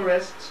athletic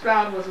prowess,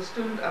 Stroud was a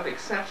student of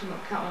exceptional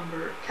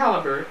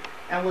caliber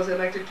and was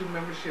elected to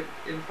membership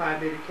in Phi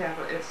Beta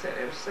Kappa,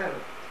 etc., etc.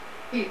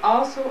 He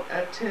also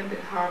attended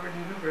Harvard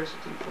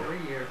University for a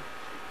year,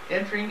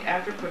 entering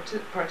after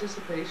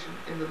participation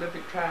in the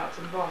Olympic tryouts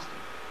in Boston.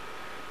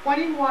 When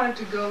he wanted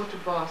to go to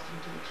Boston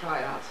to the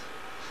tryouts,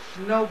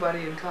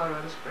 nobody in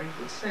Colorado Springs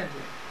would send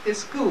him. His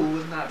school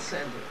would not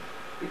send him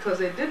because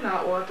they did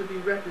not want to be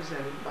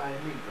represented by a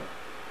Negro.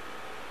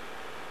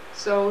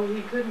 So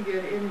he couldn't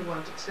get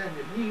anyone to send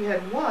him. He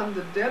had won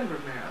the Denver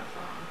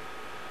Marathon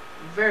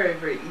very,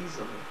 very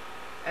easily,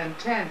 and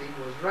Tandy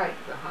was right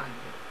behind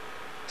him.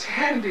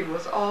 Tandy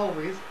was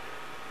always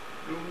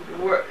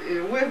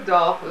with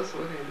Dolphus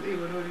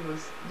even when he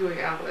was doing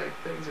athletic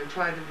things or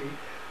trying to be.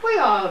 We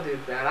all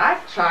did that. I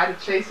tried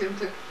to chase him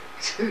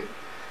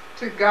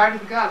to Garden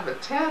of God,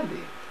 but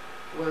Tandy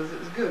was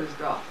as good as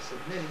Dolphus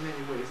in many,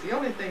 many ways. The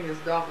only thing is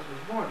Dolphus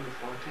was born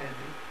before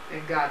Tandy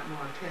and got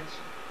more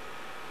attention.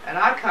 And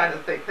I kind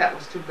of think that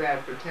was too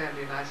bad for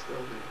Tandy, and I still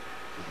do.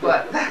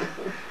 But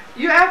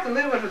you have to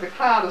live under the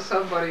cloud of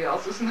somebody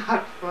else. It's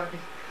not funny.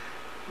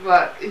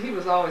 But he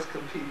was always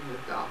competing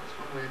with Dolphus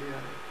one way or the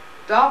other.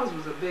 Dolphus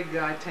was a big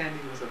guy, Tandy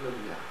was a little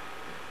guy.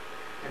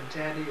 And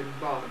Tandy and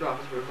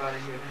Dolphus were about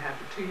 1.5 years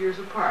to 2 years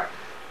apart.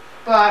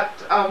 But,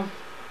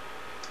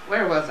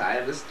 where was I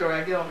in this story?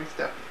 I get all mixed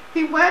up.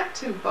 He went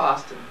to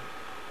Boston,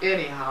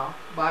 anyhow,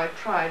 by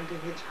trying to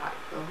hitchhike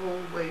the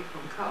whole way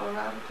from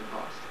Colorado to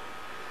Boston.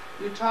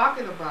 You're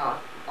talking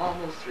about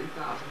almost 3,000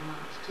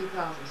 miles,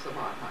 2,000 some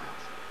odd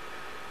miles.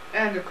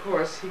 And of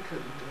course, he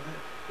couldn't do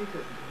it. He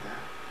couldn't do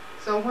that.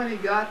 So when he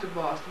got to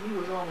Boston, he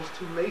was almost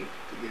too late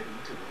to get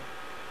into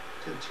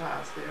the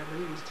trials there, but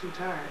he was too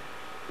tired.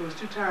 He was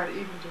too tired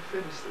even to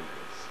finish the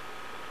race.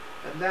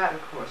 And that,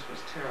 of course, was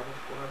terrible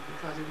for him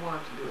because he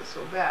wanted to do it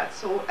so bad.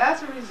 So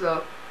as a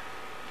result,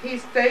 he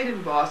stayed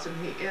in Boston.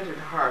 He entered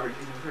Harvard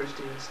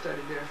University and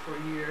studied there for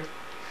a year.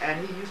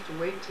 And he used to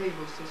wait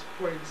tables to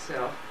support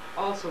himself.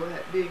 Also,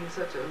 being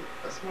such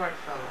a smart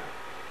fellow,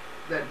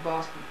 that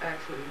Boston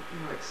actually,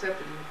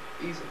 accepted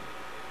him easily.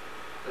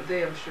 But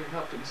they, I'm sure,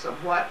 helped him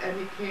somewhat. And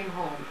he came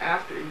home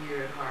after a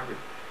year at Harvard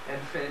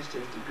and finished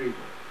his degree work.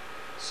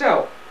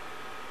 So,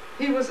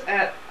 he was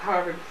at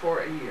Harvard for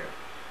a year.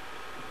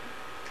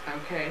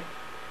 Okay.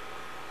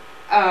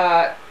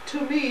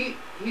 To me,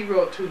 he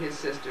wrote to his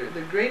sister,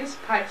 the greatest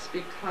Pikes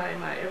Peak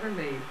climb I ever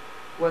made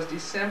was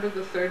December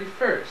the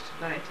 31st,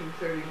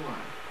 1931.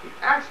 He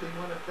actually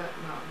went up that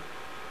mountain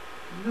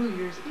New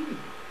Year's Eve.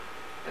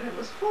 And it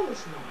was full of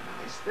snow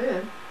and ice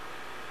then.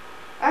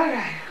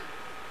 Alright.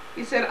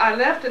 He said, I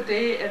left a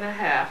day and a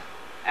half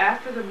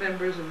after the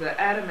members of the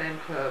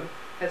Hagermann Club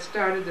had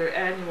started their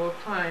annual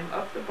climb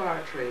up the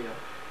bar trail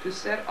to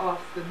set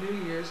off the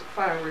New Year's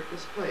firework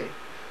display.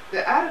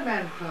 The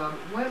Hagermann Club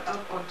went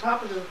up on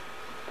top of the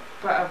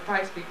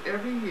Pikes Peak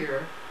every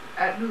year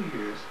at New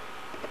Year's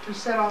to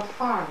set off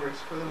fireworks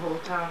for the whole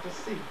town to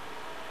see.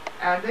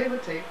 And they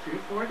would take 3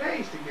 or 4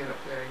 days to get up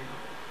there,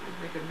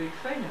 They'd make a big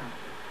thing out of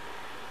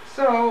it.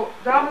 So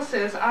Donna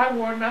says, I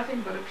wore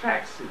nothing but a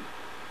tracksuit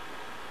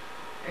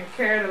and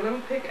carried a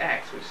little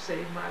pickaxe which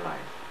saved my life.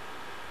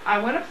 I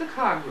went up the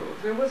cog road.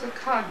 There was a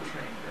cog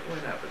train that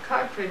went up. A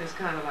cog train is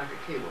kind of like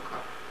a cable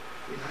car.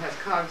 It has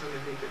cogs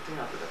underneath it to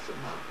help it up the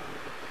mountain.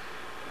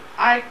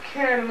 I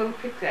carried a little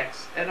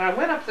pickaxe and I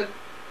went up the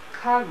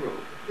cog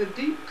road, the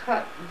deep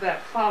cut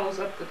that follows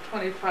up the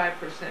 25%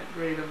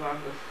 grade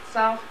along the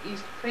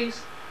southeast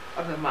face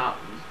of the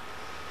mountains.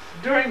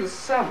 During the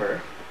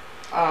summer,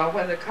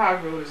 when the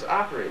cog road is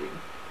operating,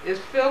 is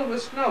filled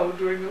with snow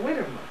during the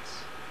winter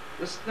months.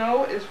 The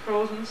snow is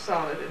frozen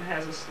solid and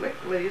has a slick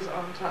glaze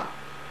on top.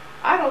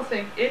 I don't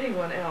think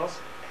anyone else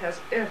has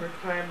ever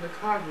climbed the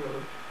cog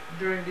road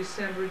during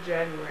December,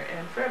 January,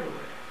 and February.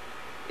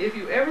 If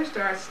you ever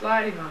start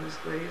sliding on this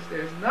glaze,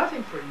 there's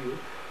nothing for you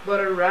but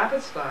a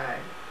rapid slide,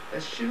 a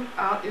chute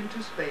out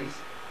into space,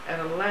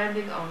 and a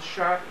landing on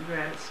sharp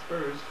granite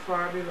spurs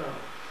far below.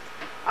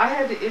 I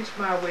had to inch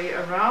my way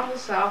around the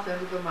south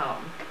end of the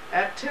mountain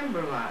at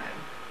timberline,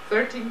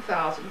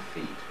 13,000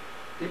 feet,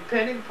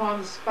 depending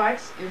upon the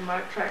spikes in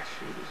my track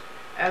shoes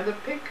and the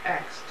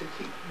pickaxe to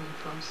keep me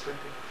from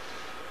slipping.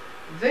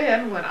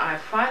 Then, when I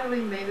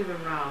finally made it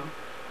around,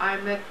 I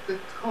met the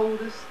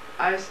coldest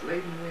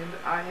ice-laden wind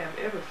I have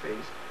ever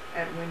faced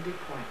at Windy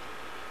Point.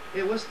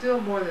 It was still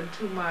more than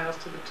 2 miles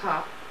to the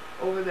top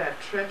over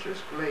that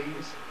treacherous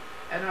glaze,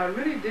 and I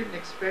really didn't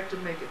expect to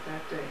make it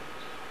that day.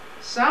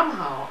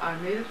 Somehow I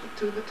made it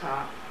to the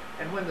top,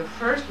 and when the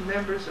first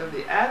members of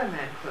the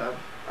Hagermann Club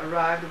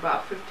arrived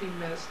about 15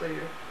 minutes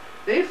later,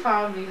 they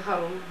found me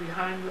huddled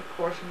behind the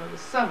portion of the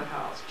summit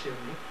house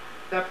chimney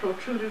that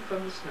protruded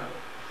from the snow.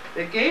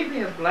 They gave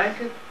me a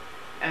blanket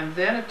and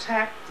then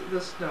attacked the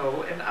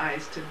snow and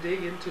ice to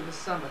dig into the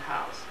summit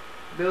house,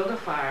 build a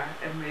fire,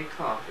 and make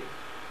coffee.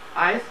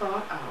 I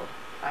thawed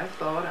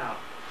out,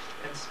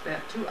 and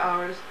spent 2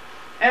 hours,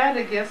 and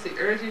against the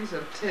urgings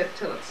of Ted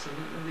Tillotson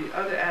and the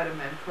other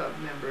Hagermann Club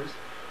members,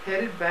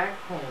 headed back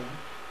home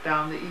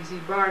down the easy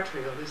bar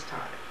trail this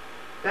time.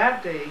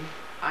 That day,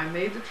 I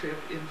made the trip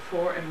in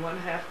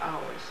 4.5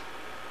 hours,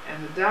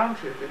 and the down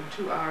trip in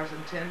 2 hours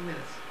and 10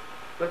 minutes.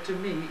 But to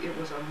me, it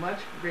was a much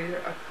greater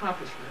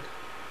accomplishment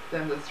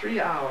than the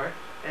 3-hour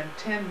and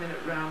 10-minute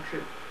round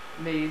trip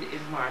made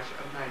in March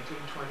of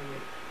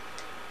 1928.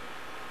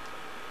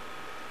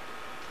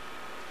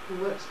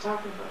 What's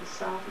talking about the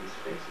southeast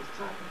face is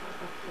talking about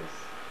like this.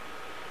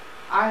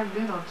 I have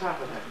been on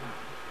top of that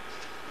mountain.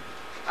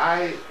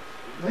 I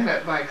went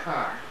at my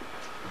car.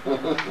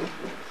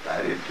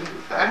 I did too,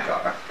 that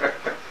car.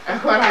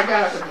 And when I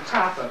got up at the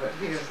top of it,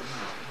 here's the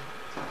mountain.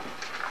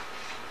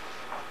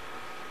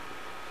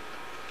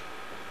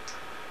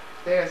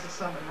 There's the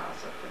summit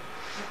house up there.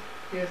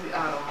 Here's the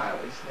auto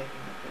highway snaking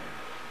up there.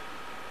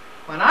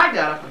 When I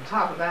got up on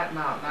top of that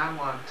mountain, I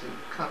wanted to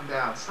come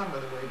down some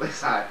of the way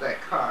beside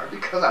that car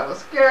because I was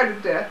scared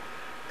to death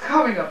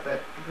coming up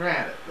that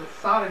granite. The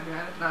solid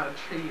granite, not a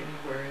tree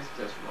anywhere, it's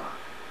just rock.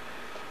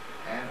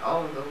 And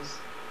all of those,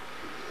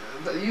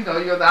 you know,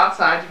 you're on the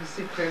outside, you can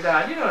see clear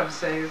down. You know what I'm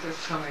saying? It's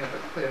just coming up a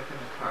cliff in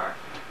the car.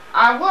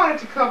 I wanted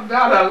to come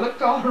down. I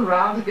looked all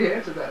around the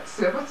edge of that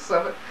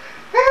summit.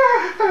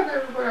 And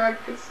everywhere I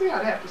could see,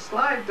 I'd have to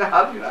slide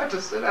down. You know, I have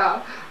to sit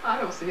down. I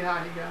don't see how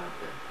he got up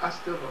there. I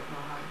still don't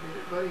know how he did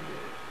it, but he did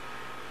it.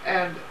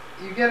 And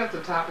you get at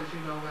the top, as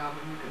you know,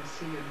 Welvin, you can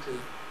see into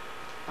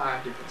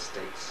 5 different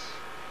states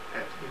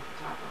at the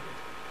top of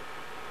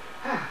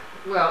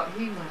it. Well,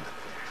 he went up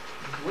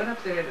there. He went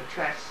up there in a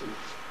tracksuit,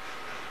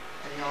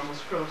 and he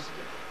almost froze to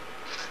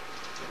death.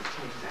 So he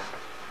came down.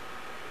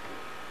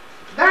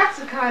 That's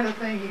the kind of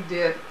thing he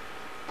did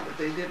that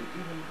they didn't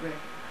even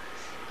recognize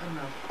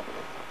enough.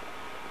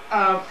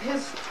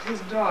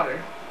 His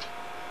daughter,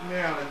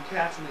 Marilyn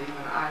Katzeneve,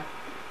 and I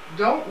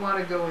don't want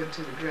to go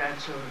into the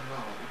grandchildren at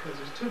all because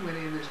there's too many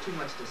and there's too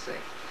much to say.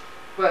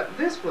 But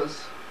this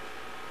was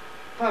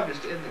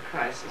published in the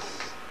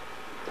Crisis.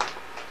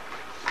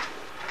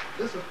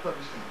 This was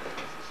published in the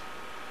Crisis.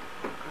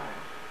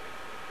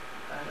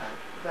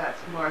 That's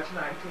March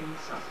 19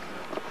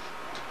 something.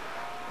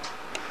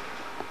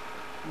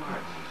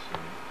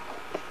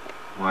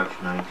 March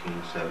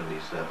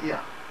 1977.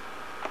 Yeah.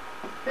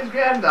 His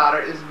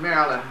granddaughter is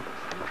Marilyn.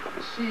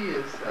 She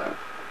is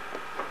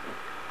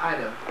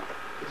Ida.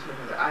 Is her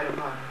mother, Ida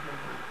Bonner.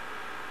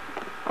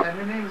 And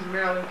her name is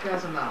Marilyn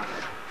Casanova.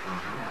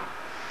 Yeah.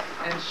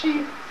 And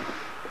she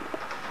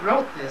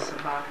wrote this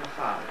about her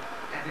father,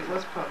 and it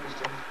was published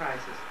in the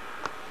Crisis.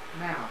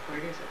 Now, where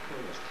is it? Here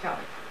it is,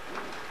 Kelley.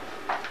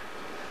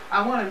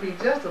 I want to read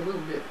just a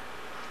little bit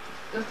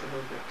to you.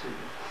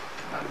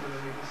 I'm going to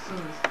read as soon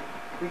as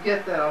we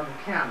get that on the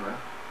camera.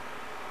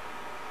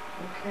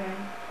 Okay.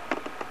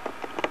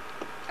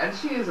 And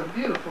she is a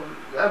beautiful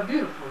writer.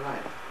 Beautiful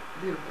writer.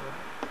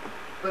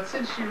 But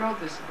since she wrote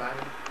this about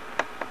him,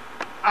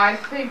 I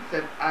think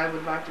that I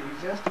would like to read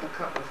just a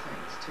couple of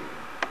things to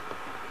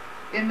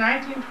you. In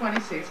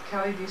 1926,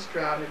 Kelley D.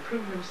 Stroud had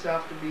proven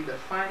himself to be the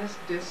finest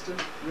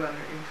distance runner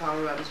in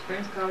Colorado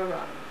Springs,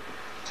 Colorado.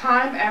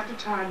 Time after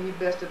time, he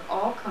bested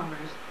all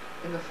comers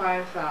in the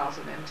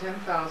 5,000 and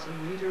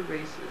 10,000 meter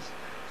races,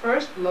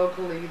 first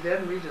locally,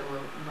 then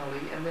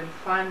regionally, and then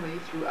finally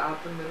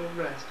throughout the Middle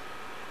West.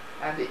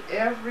 At the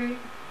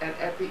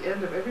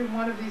end of every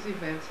one of these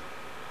events,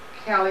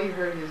 Kelley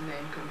heard his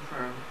name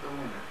confirmed the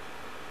winner.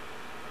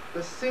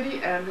 The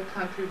city and the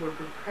country were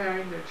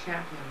preparing their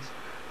champions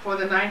for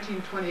the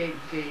 1928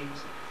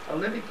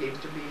 Olympic Games,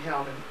 to be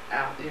held in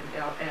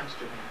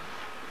Amsterdam.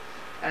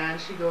 And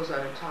she goes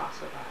on and talks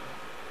about it.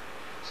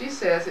 She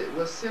says it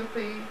was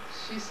simply,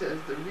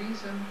 the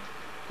reason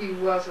he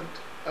wasn't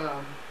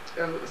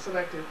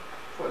selected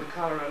for the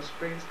Colorado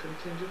Springs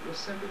contingent was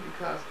simply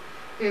because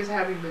his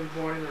having been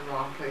born in the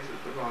wrong place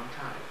at the wrong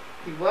time.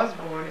 He was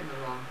born in the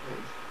wrong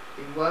place.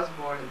 He was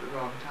born at the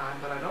wrong time,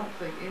 but I don't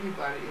think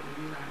anybody in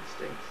the United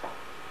States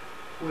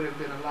would have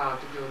been allowed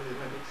to go to the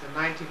Olympics in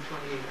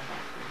 1928, I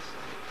don't think so.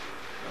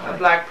 A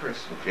black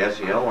person.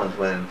 Jesse Owens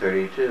went in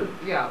 32.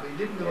 Yeah, they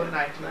didn't go in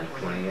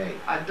 1928.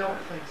 I don't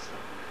think so.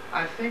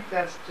 I think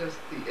that's just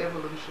the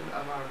evolution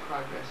of our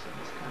progress in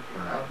this country,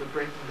 of the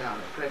breaking down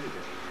of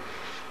prejudice.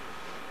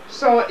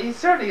 So he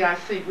certainly, I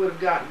think, would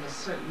have gotten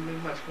certainly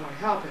much more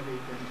help if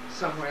he'd been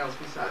somewhere else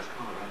besides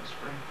Colorado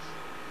Springs.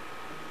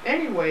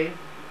 Anyway,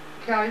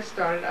 Kelley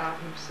started out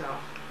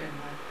himself and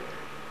went there.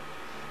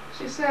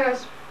 She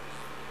says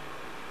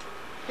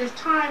his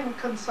time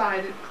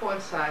coincided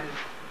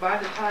by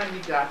the time he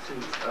got to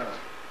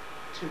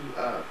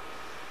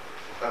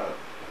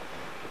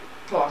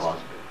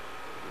Boston.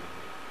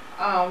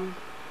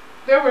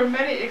 There were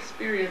many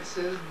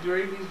experiences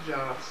during these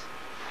jobs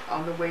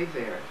on the way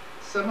there,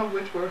 some of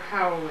which were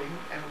harrowing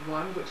and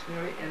one which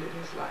nearly ended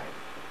his life.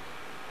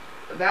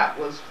 That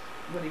was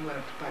when he went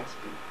up to Pikes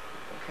Peaks.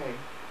 Okay.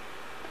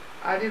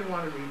 I didn't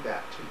want to read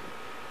that to you.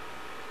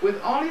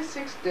 With only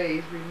 6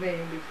 days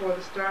remaining before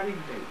the starting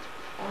date,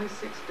 only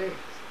 6 days,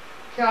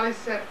 Kelley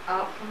set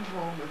out from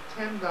home with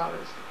 $10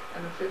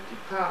 and a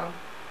 50-pound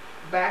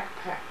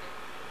backpack.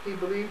 He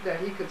believed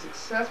that he could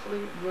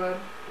successfully run,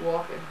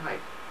 walk, and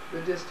hike the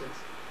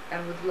distance,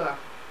 and with luck,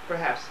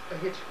 perhaps a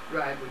hitch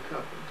ride would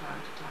come from time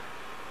to time.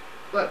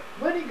 But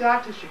when he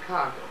got to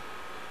Chicago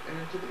and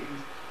into the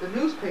East, the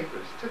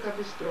newspapers took up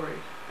his story,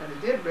 and they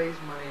did raise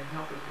money and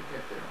help him to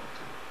get there on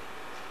time.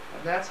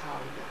 And that's how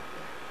he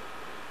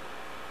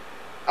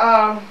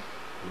got there.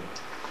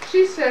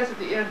 She says at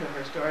the end of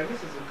her story,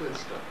 this is a good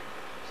story,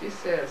 she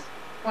says,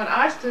 when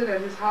I stood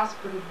at his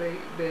hospital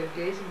bed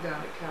gazing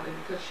down at Kelley,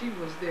 because she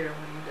was there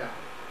when he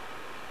died,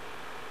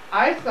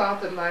 I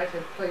thought that life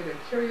had played a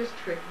curious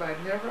trick by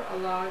never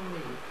allowing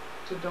me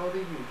to know the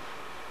youth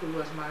who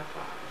was my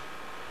father.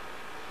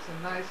 It's a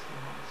nice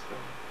long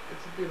story.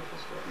 It's a beautiful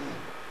story.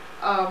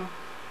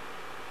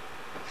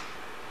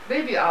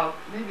 Maybe I'll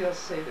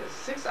say this.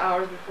 6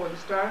 hours before the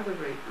start of the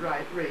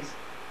race,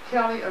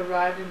 Kelley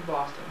arrived in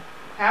Boston,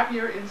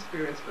 happier in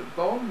spirits but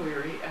bone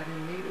weary and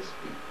in need of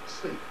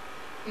sleep.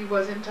 He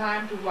was in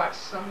time to watch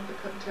some of the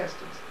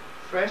contestants,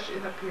 fresh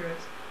in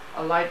appearance,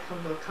 alight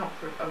from the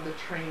comfort of the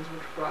trains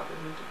which brought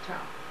them into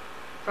town.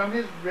 From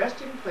his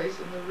resting place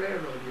in the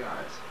railroad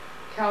yards,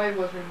 Kelley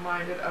was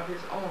reminded of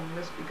his own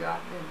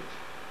misbegotten image.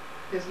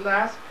 His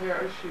last pair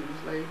of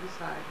shoes lay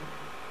beside him.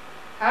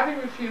 Having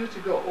refused to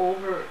go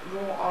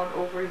on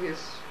over his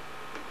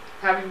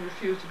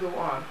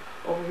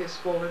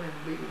swollen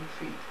and bleeding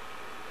feet.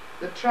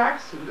 The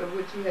tracksuit of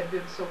which he had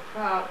been so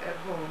proud at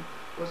home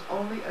was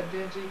only a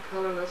dingy,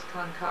 colorless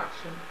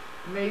concoction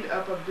made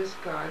up of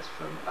discards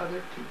from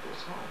other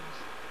people's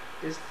homes.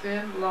 His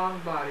thin, long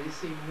body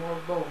seemed more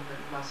bone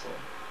than muscle,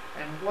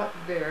 and what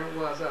there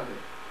was of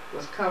it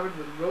was covered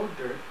with road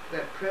dirt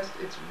that pressed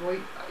its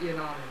weight in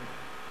on him.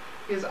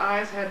 His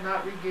eyes had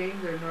not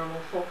regained their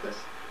normal focus,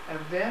 and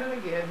then and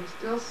again he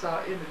still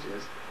saw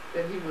images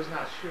that he was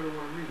not sure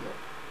were real.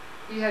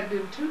 He had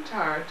been too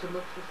tired to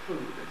look for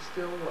food, and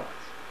still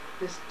was.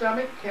 His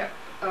stomach kept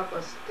up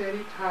a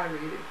steady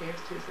tirade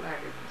against his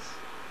laggardness.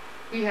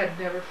 He had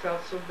never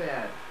felt so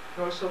bad,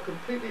 nor so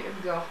completely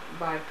engulfed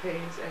by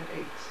pains and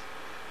aches.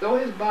 Though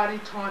his body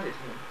taunted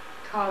him,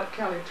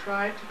 Kelley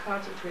tried to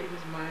concentrate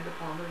his mind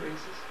upon the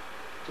races.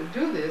 To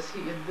do this,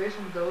 he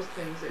envisioned those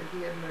things that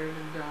he had learned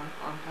and done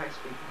on Pikes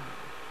Peaks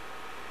Mountain.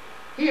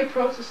 He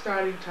approached the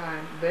starting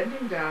time,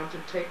 bending down to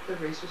take the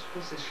racer's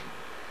position.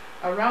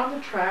 Around the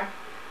track,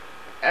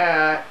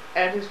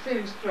 and his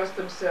feelings thrust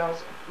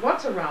themselves,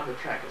 once around the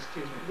track,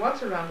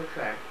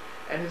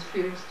 and his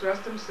feelings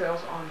thrust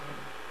themselves on him.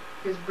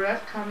 His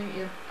breath coming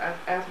in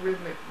at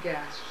rhythmic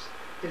gasps,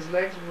 his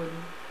legs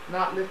wooden,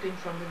 not lifting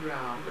from the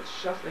ground, but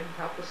shuffling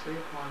helplessly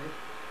upon it.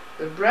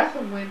 The breath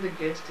of wind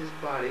against his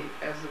body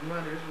as the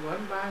runners,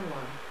 one by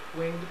one,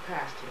 winged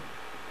past him,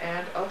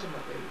 and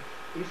ultimately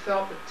he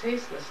felt the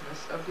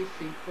tastelessness of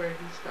defeat where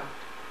he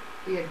stopped.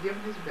 He had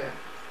given his best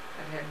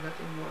and had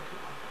nothing more to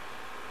offer.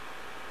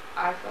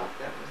 I thought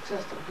that was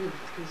just a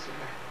beautiful piece of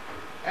writing,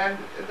 and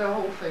the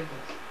whole thing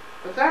is.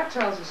 But that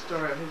tells the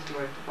story of his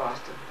going to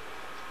Boston.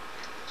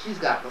 She's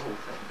got the whole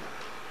thing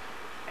done,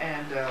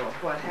 and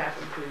what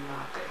happened to him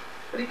out there.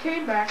 But he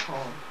came back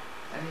home,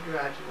 and he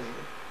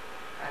graduated,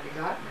 and he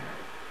got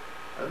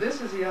married.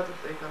 This is the other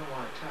thing I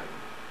want to tell you.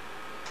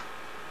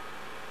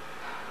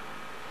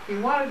 He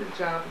wanted a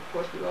job, of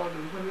course we all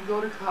do. When we go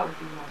to college,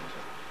 we want a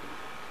job.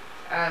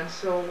 And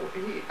so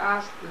he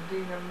asked the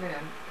Dean of Men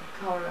at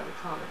Colorado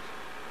College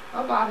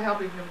about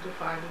helping him to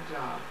find a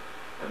job.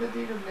 And the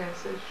Dean of Men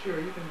said, sure,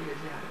 you can be a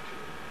janitor.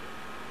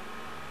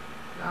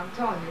 Now I'm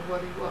telling you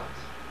what he was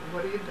and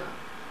what he had done.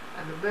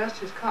 And the best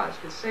his college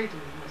could say to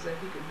him was that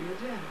he could be a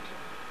janitor.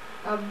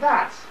 Now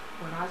that's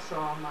when I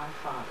saw my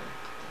father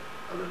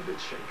a little bit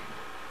shaken.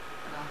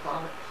 And I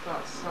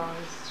saw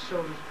his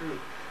shoulders droop.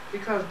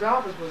 Because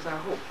Dolphus was our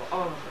hope for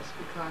all of us,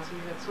 because he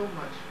had so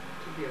much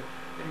to give,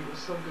 and he was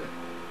so good.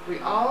 We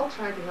all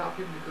tried to help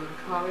him to go to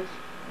college.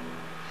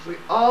 We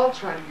all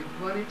tried to give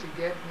money to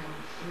get him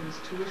his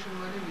tuition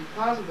money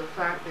because of the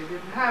fact they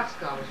didn't have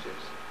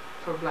scholarships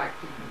for black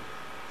people.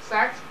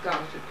 Sachs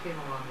Scholarship came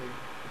along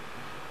later.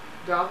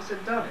 Dolphus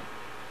had done it.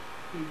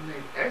 He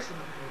made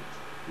excellent grades.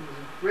 He was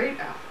a great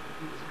athlete.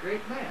 He was a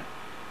great man.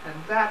 And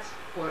that's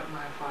what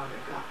my father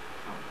got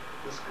from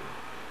the school.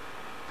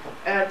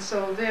 And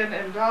so then,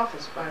 and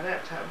Dolphus, by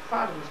that time,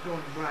 father was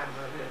going blind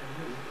by then and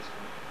knew he was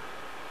going blind.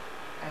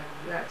 And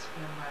that's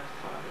when my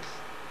father's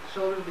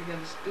shoulders began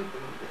to stoop a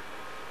little bit.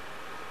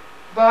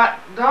 But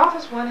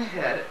Dolphus went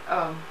ahead.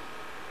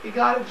 He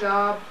got a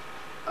job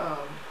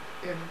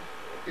in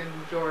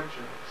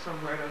Georgia,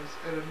 somewhere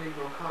at a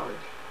Negro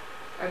college.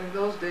 And in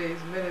those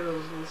days, many of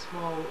those little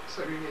small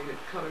segregated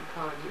colored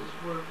colleges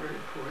were very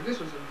poor. This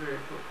was a very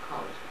poor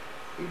college.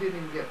 He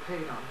didn't even get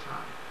paid on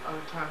time.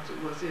 Other times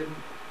it was in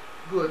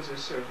goods or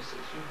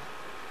services, you know.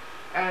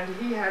 And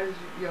he had his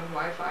young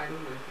wife Ida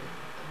with him.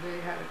 And they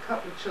had a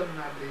couple of children,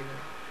 I believe,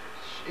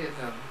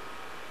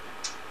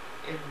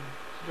 in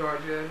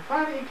Georgia. And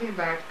finally he came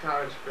back to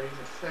Colorado Springs,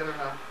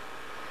 etc.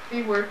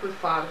 He worked with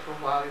father for a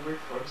while. He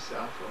worked for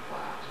himself for a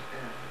while.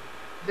 And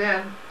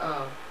then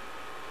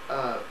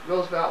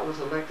Roosevelt was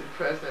elected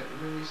president, and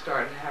then we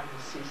started having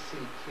the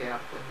CC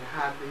camp, and you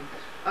had the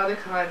other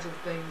kinds of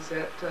things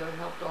that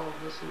helped all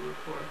of us who were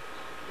poor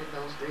in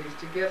those days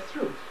to get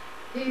through.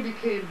 He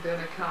became then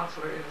a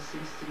counselor in a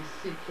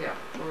CCC camp,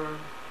 or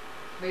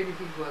maybe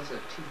he was a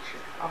teacher.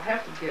 I'll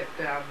have to get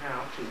down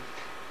now to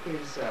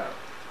his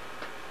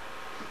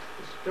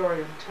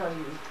story and tell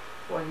you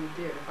what he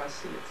did if I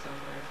see it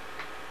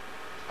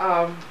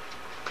somewhere.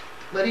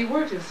 But he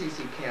worked in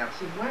CC camps.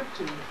 He went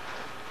to,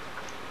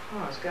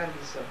 oh, it's got to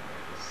be somewhere.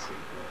 Let's see.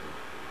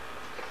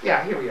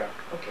 Yeah, here we are.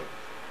 Okay.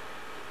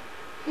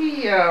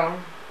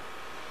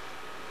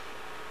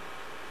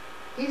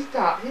 He's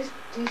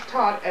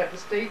taught at the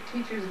State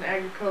Teachers and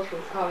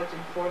Agricultural College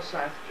in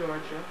Forsyth,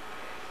 Georgia.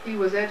 He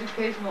was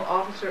educational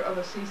officer of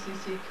a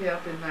CCC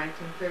camp in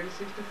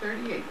 1936 to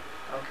 38.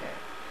 Okay.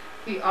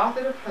 He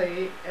authored a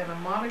play and a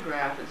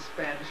monograph in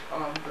Spanish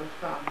on the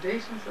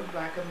foundations of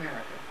Black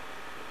America.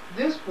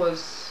 This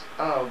was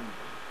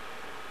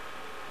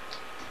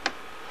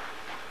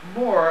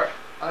more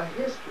a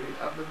history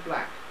of the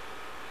black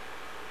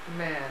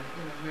man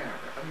in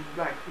America. I mean,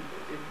 black people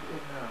in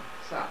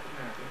South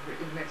America,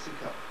 in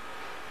Mexico.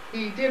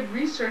 He did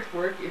research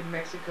work in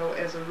Mexico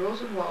as a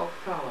Rosenwald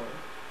Fellow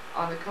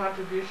on the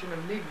contribution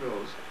of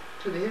Negroes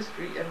to the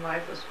history and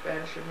life of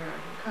Spanish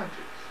American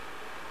countries.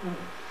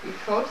 Mm-hmm. He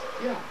coached,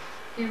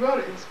 he wrote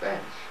it in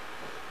Spanish.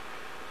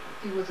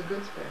 He was a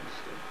good Spanish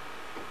student.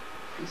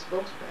 He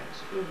spoke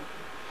Spanish fluently.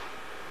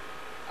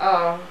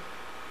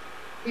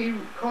 He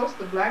coached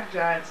the Black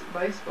Giants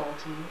baseball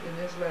team in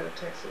Isleta,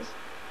 Texas,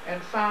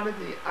 and founded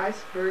the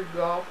Iceberg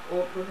Golf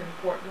Open in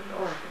Portland,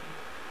 Oregon,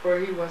 where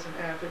he was an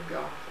avid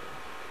golfer.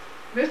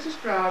 Mr.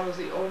 Stroud was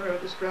the owner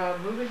of the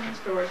Stroud Moving and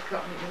Storage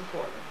Company in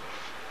Portland,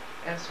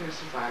 and his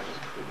survivors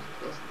included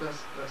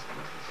thus.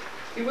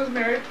 He was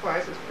married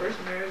twice. His first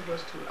marriage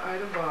was to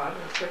Ida Vaughn,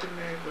 and his second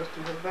marriage was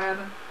to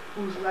Havana,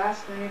 whose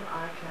last name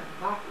I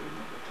cannot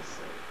remember to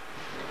say.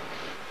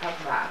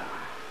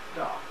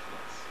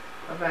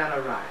 Havana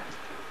Ryan.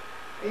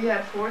 He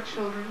had 4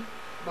 children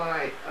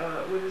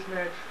with his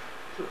marriage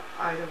to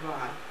Ida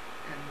Vaughn,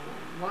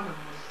 and one of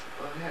them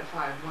was, he had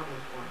 5, one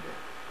was born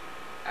there.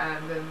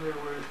 And then there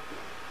were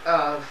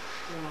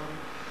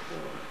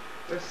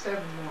there's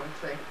 7 more, I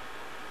think,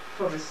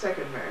 from his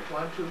second marriage.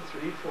 1, 2,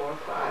 3, 4,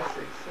 5, 6,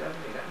 7,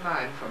 8,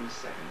 9 from his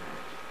second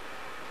marriage.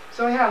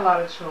 So he had a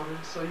lot of children,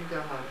 so you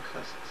got a lot of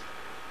cousins.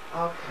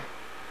 Okay.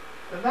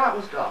 And that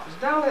was Dolphus.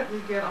 Now let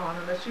me get on,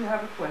 unless you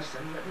have a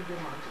question, let me get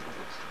on to the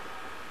next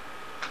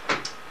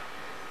one.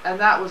 And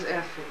that was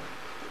Effie.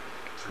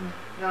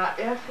 Now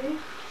Effie,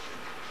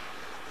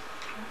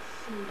 let's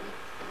see.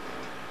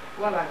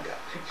 Well, I've got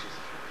pictures of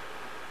her.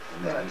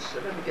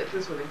 But let me get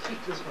this one and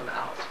keep this one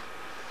out,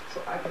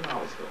 so I can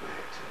always go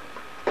back to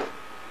it.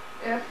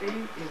 Effie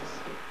is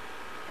here.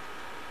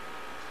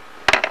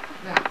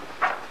 Now,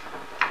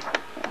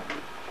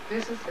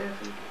 this is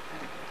Effie.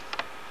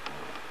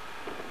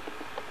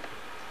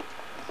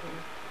 So,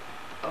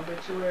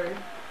 obituary.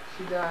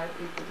 She died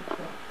April the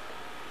 12th.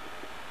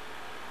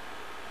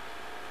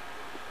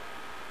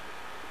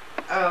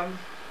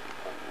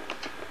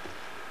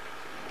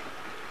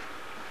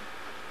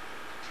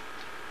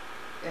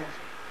 Effie.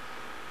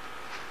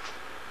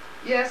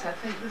 Yes, I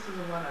think this is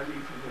the one I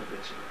read from the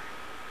obituary.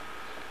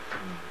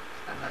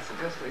 And that's the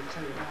best way to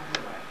tell you about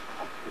her life.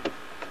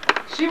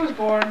 She was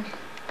born,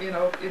 in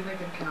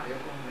Lincoln County,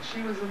 Oklahoma.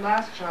 She was the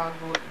last child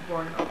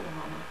born in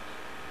Oklahoma.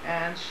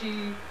 And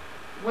she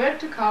went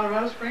to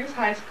Colorado Springs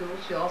High School.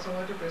 She also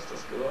went to Bristol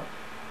School.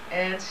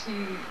 And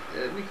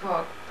we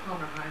call it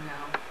Palmer High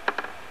now.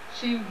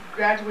 She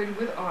graduated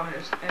with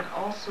honors and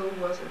also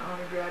was an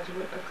honor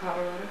graduate of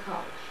Colorado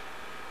College.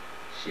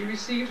 She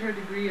received her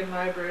degree in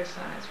library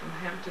science from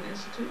Hampton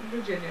Institute in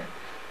Virginia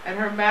and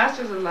her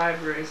master's of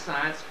library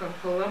science from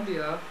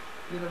Columbia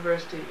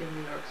University in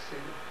New York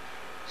City.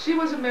 She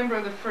was a member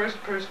of the First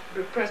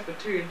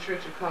Presbyterian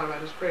Church of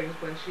Colorado Springs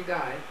when she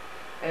died,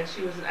 and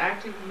she was an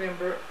active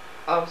member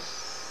of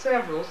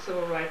several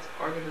civil rights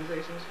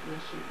organizations when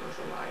she was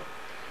alive.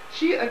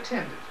 She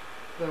attended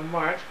the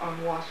March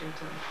on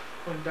Washington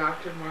when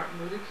Dr. Martin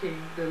Luther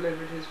King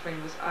delivered his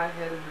famous I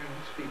Had a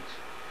Dream speech.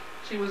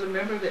 She was a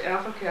member of the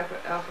Alpha Kappa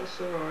Alpha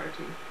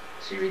sorority.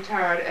 She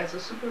retired as a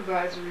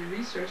supervisory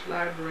research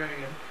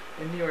librarian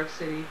in New York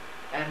City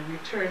and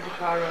returned to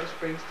Colorado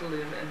Springs to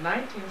live in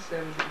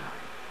 1979.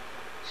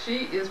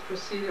 She was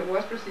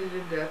preceded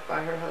in death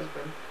by her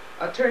husband,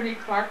 attorney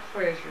Clark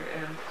Frazier,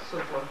 and so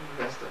forth, and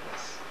the rest of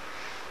us.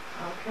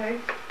 Okay?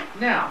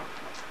 Now,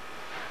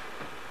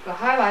 the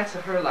highlights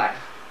of her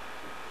life.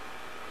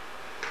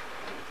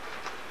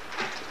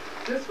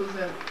 This was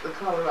in the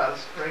Colorado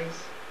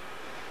Springs,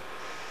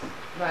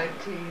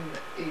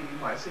 1980,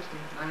 March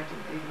 16th,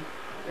 1980.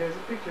 There's a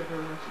picture of her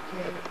when she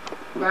came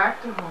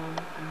back to home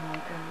and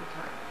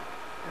retired.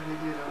 And they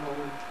did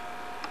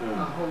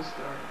a whole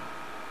story.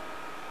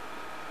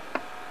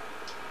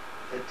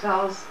 It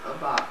tells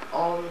about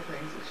all the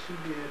things that she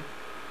did.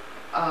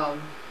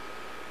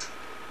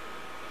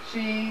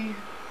 She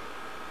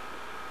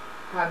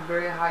had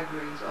very high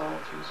grades all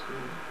through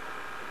school.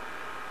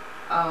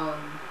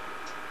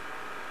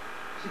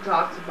 She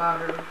talks about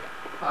her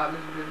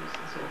father's business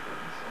and so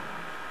forth and so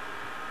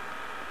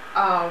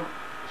on.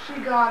 She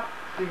got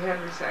the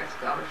Henry Sachs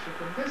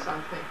Scholarship, and this,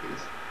 I think,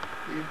 is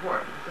the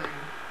important thing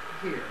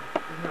here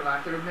in her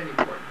life. There are many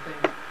important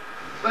things.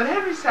 But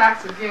Henry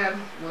Sachs,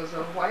 again, was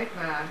a white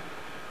man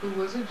who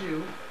was a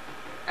Jew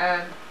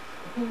and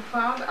who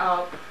found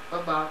out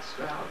about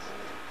Strouds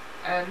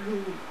and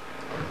who,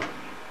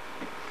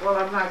 well,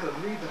 I'm not going to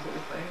read the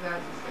whole thing,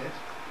 that's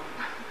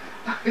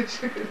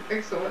it. You could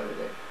think so other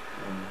day.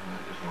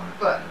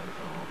 But,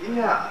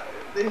 yeah,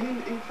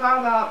 he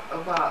found out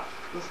about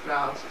the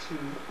Strouds too.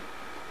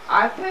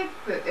 I think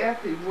that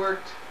Effie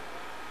worked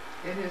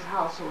in his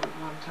household at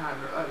one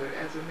time or other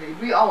as a maid.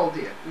 We all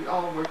did. We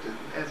all worked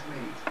as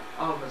maids.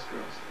 All of us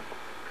girls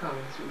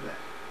coming through that.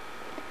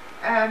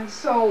 And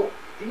so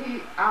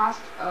he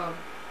asked,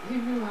 he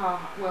knew how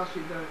well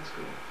she'd done in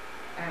school.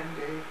 And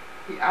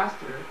he asked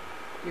her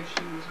if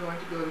she was going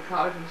to go to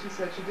college, and she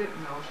said she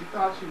didn't know. She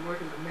thought she'd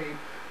work as a maid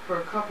for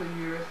a couple of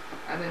years,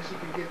 and then she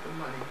could get the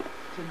money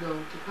to go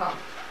to college.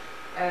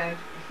 And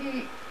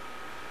he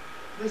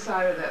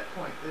decided at that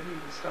point that he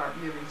would start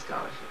giving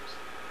scholarships.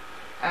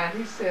 And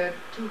he said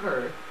to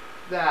her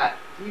that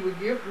he would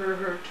give her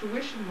her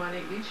tuition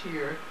money each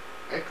year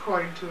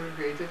according to her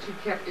grades, if she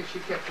kept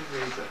her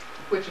grades up,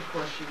 which of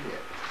course she did.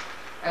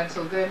 And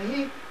so then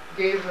he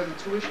gave her the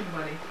tuition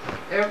money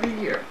every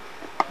year.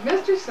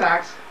 Mr.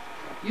 Sachs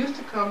used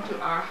to come to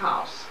our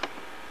house.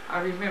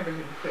 I remember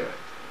him clearly.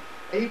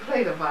 He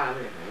played a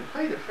violin, and he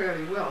played it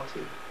fairly well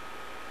too.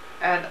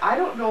 And I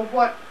don't know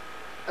what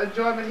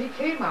enjoyment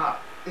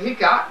he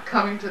got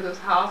coming to this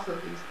house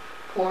of these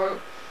poor,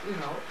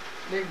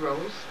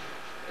 Negroes.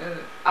 And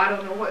I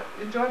don't know what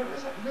enjoyment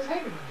Miss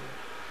Hagermann did.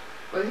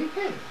 But he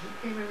came.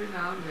 He came every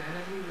now and then,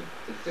 and he would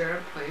sit there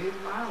and play his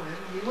violin,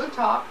 and he would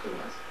talk to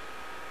us.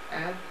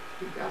 And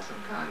he got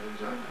some kind of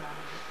enjoyment out of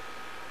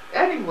it.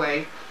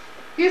 Anyway,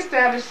 he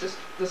established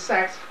the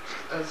Sachs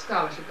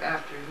Scholarship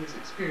after his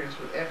experience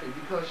with Effie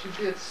because she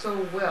did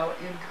so well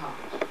in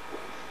college.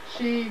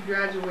 She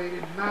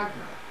graduated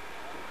magna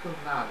cum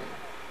laude,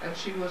 and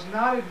she was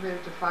not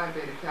admitted to Phi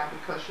Beta Kappa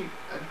because she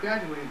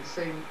graduated the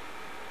same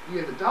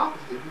year that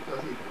Dolphus did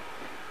because he'd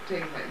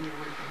taken that year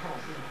away from home,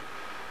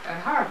 at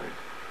Harvard.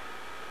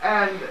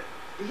 And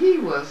he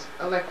was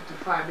elected to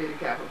Phi Beta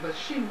Kappa, but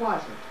she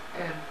wasn't.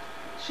 And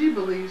she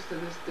believes to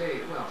this day,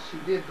 well, she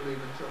did believe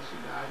until she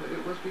died, but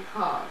it was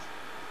because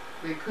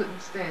they couldn't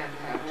stand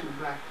to have two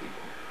black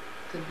people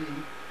to be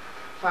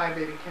Phi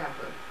Beta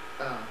Kappa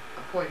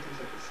appointees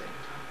at the same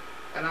time.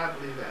 And I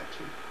believe that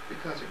too,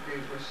 because her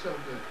grades were so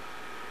good.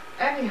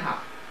 Anyhow,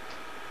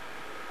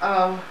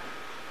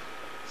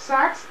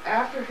 Sachs,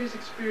 after his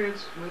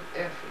experience with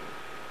Effie,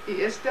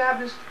 he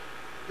established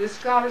this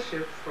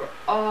scholarship for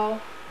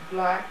all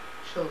black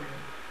children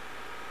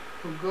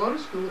who go to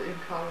school in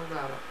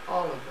Colorado.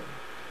 All of them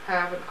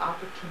have an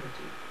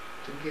opportunity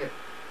to get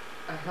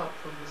a help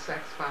from the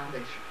Sachs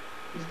Foundation.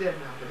 He's dead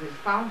now, but his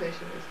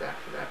foundation is that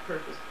for that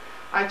purpose.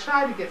 I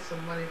tried to get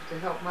some money to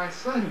help my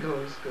son go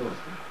to school,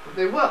 but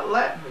they wouldn't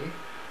let me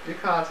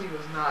because he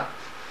was not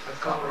a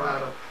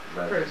Colorado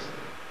person.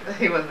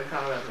 He wasn't a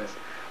Colorado resident.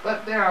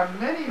 But there are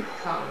many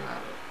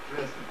Colorado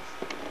residents,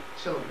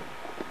 children,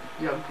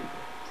 young people,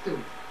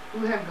 students,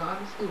 who have gone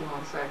to school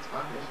on Sachs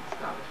Foundation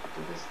Scholarship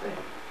to this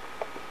day.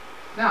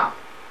 Now,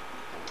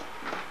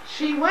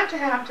 she went to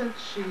Hampton.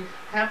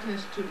 Hampton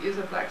Institute is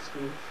a black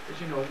school,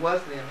 as you know,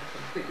 was then a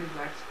completely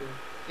black school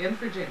in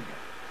Virginia.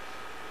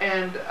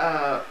 And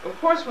of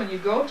course, when you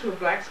go to a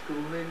black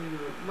school, then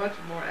you're much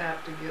more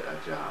apt to get a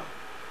job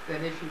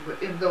than if you were,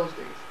 in those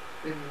days,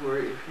 than you were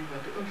if you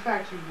went to, in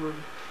fact, you were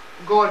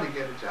going to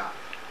get a job,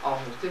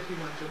 almost, if you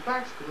went to a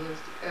black school,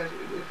 as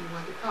if you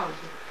went to college,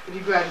 if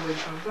you graduated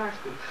from a black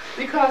school,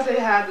 because they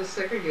had the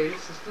segregated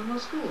system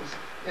of schools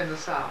in the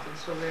South, and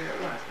so there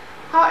it was.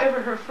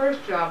 However, her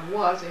first job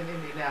was in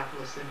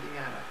Indianapolis,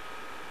 Indiana,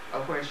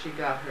 where she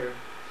got her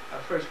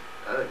first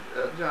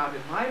job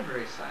in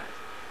library science,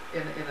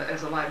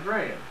 as a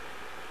librarian.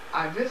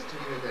 I visited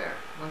her there.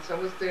 Once I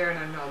was there, and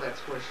I know that's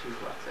where she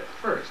was at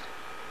first.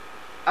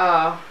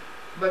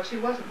 But she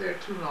wasn't there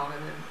too long,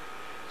 and then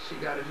she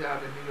got a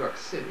job in New York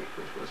City,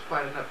 which was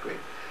quite an upgrade.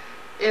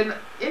 In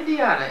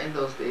Indiana in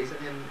those days,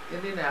 and in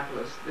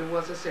Indianapolis, there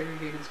was a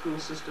segregated school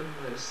system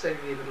and a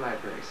segregated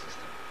library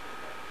system.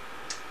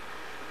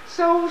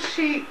 So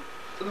she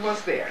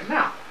was there.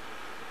 Now,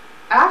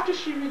 after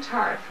she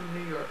retired from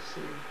New York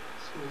City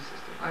school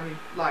system,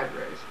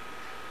 libraries,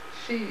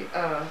 she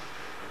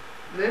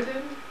lived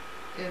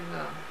in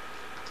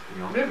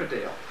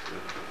Riverdale.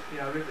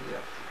 Yeah,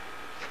 Riverdale.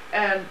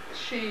 And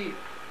she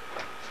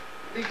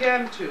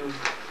began to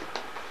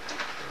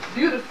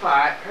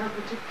beautify her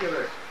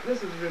particular,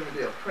 this is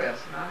Riverdale Press,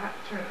 and I have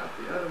to turn it up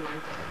the other way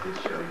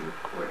to show you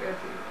where Effie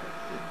has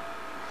been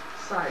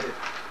cited.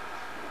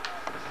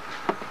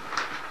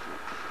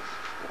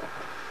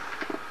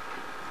 Okay.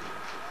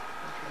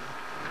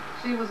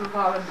 She was a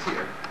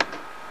volunteer.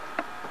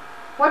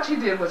 What she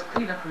did was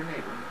clean up her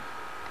neighborhood.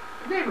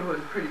 The neighborhood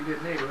is a pretty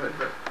good neighborhood,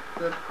 but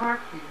the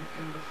parking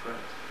in the front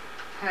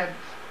had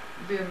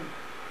been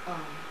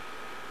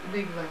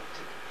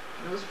neglected.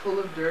 It was full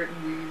of dirt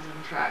and weeds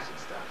and trash and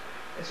stuff.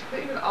 And she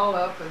cleaned it all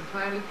up and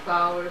planted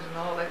flowers and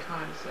all that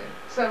kind of thing.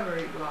 7 or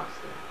 8 blocks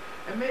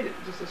there. And made it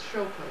just a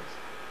showplace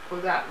for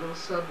that little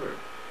suburb.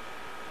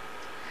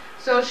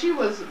 So she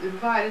was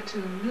invited to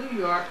New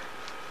York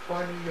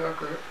for New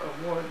Yorker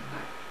awards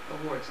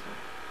night.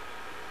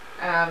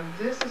 And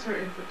this is her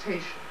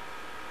invitation.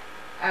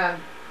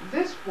 And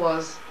this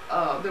was,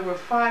 there were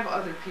 5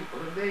 other people,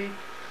 and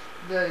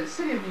the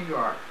city of New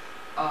York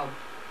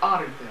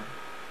honored them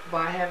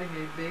by having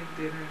a big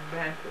dinner and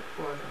banquet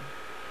for them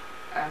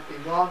at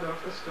the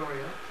Waldorf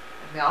Astoria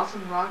And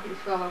Nelson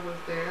Rockefeller was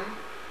there,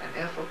 and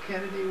Ethel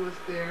Kennedy was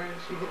there, and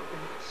she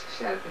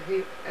sat at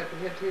the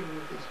head table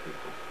with these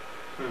people.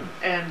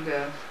 And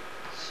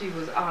she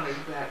was honored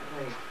that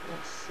way.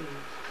 Let's see.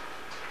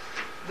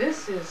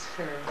 This is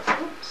her,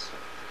 oops.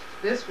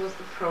 This was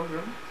the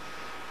program.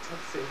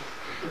 Let's see.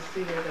 You'll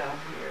see her down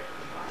here at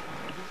the bottom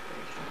of the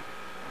station.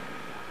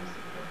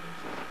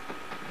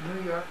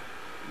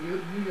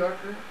 New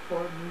Yorker for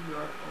New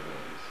York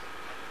Awards.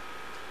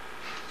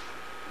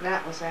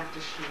 That was after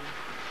she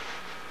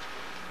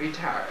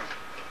retired.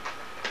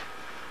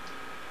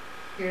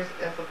 Here's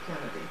Ethel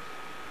Kennedy.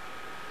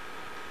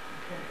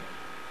 Okay.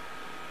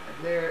 And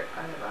there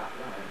I have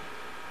outlined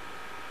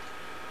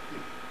the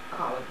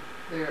column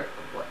there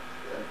of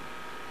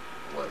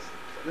what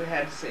they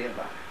had to say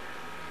about her.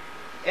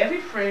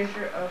 Effie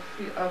Frazier of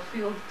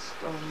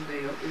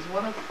Fieldstone is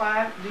one of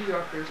 5 New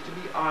Yorkers to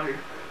be honored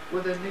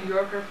with a New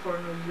Yorker for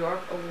New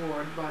York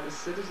Award by the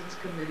Citizens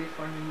Committee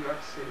for New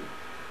York City.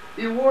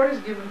 The award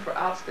is given for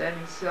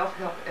outstanding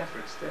self-help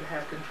efforts that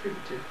have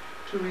contributed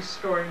to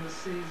restoring the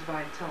city's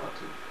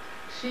vitality.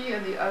 She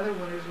and the other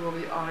winners will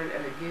be honored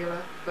at a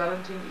gala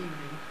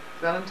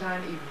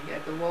Valentine evening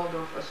at the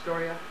Waldorf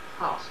Astoria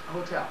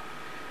Hotel.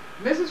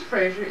 Mrs.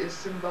 Frazier is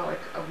symbolic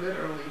of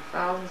literally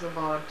thousands of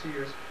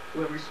volunteers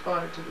who have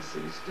responded to the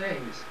city's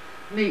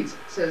needs,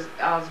 says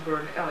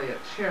Osborne Elliott,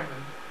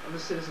 chairman of the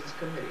Citizens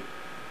Committee,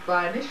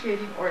 by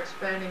initiating or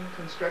expanding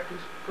constructive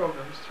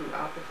programs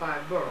throughout the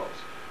 5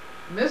 boroughs.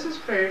 Mrs.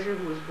 Frazier,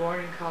 who was born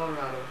in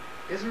Colorado,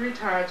 is a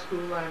retired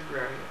school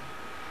librarian.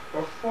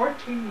 For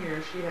 14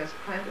 years, she has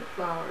planted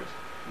flowers,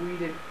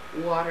 weeded,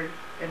 watered,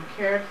 and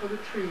cared for the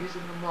trees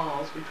in the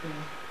malls between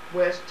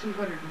West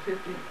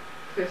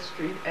 255th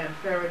Street and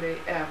Faraday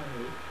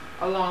Avenue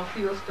along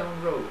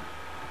Fieldstone Road.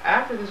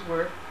 After this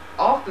work,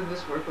 often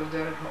this work was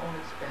done at her own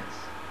expense.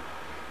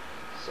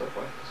 So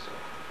forth and so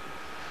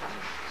on.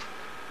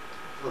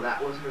 So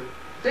that was her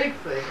big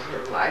thing in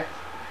her life,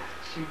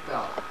 she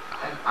felt.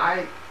 And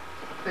I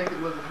think it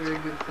was a very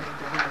good thing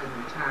to have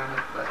in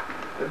retirement, but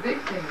the big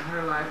thing in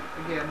her life,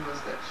 again, was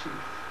that she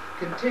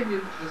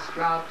continued the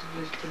Stroud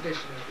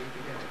tradition, as we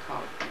began to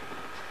call it.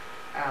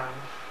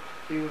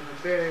 She was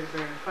a very,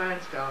 very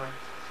fine scholar,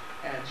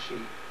 and she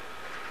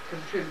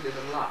contributed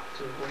a lot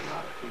to a whole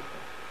lot of people,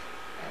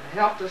 and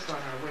helped us on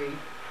our way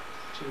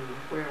to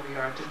where we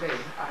are today,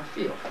 I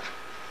feel.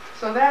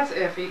 So that's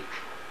Effie.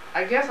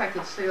 I guess I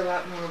could say a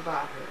lot more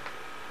about her,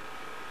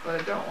 but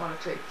I don't want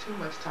to take too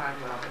much time,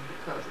 Robin,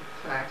 because of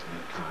the fact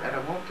that I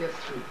won't get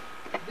through.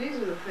 These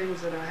are the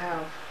things that I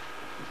have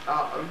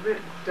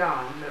written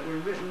down, that were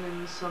written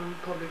in some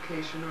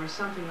publication or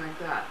something like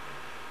that.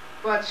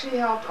 But she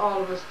helped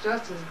all of us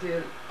just as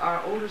did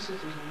our older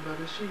sisters and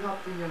brothers. She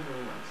helped the younger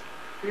ones.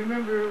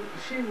 Remember,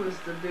 she was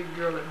the big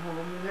girl at home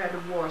who had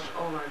to wash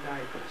all our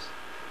diapers.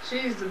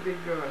 She's the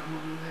big girl at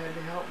home who had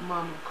to help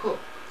Mama cook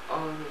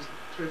all of those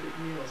terrific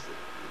meals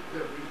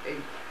that we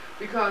ate.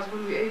 Because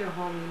when we ate at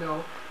home, you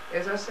know,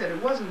 as I said,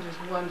 it wasn't just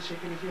one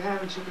chicken. If you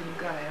have a chicken, you've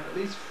got to have at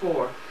least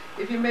 4.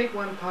 If you make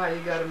one pie,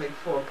 you got to make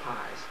 4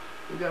 pies.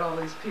 You've got all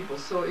these people.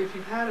 So if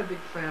you've had a big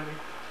family,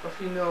 or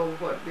if you know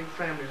what big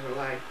families are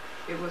like,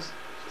 it was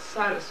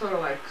sort of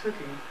like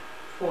cooking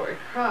for a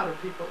crowd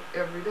of people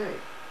every day.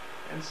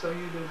 And so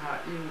you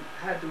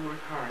had to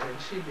work hard,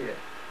 and she did.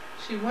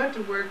 She went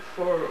to work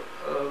for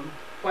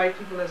white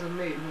people as a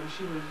maid when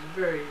she was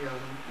very young,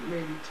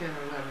 maybe 10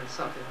 or 11,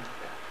 something like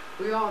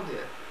that. We all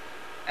did.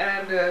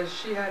 And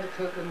she had to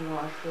cook and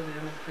wash for them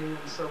and clean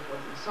and so forth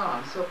and so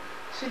on. So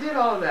she did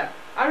all of that.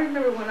 I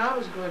remember when I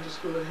was going to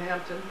school at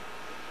Hampton,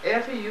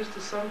 Effie used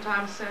to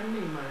sometimes send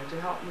me money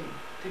to help me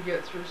to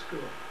get through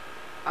school.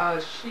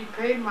 She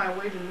paid my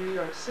way to New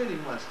York City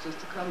once just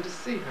to come to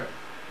see her.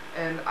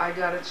 And I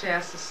got a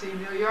chance to see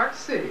New York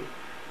City.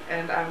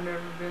 And I've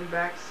never been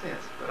back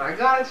since. But I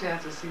got a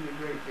chance to see the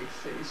great big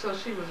city. So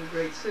she was a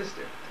great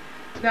sister.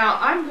 Now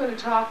I'm going to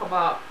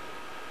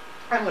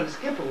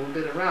skip a little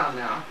bit around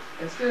now.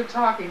 Instead of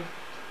talking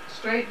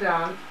straight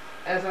down,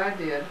 as I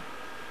did,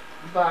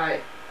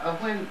 by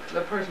when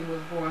the person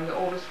was born, the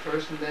oldest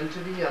first and then to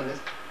the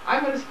youngest,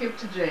 I'm going to skip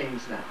to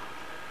James now.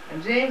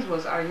 And James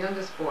was our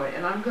youngest boy.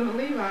 And I'm going to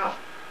leave out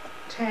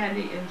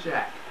Tandy and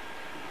Jack,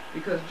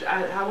 because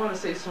I want to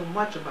say so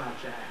much about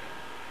Jack.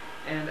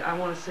 And I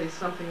want to say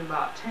something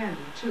about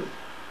Tandy, too.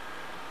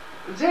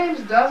 James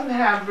doesn't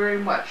have very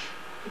much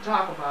to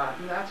talk about,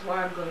 and that's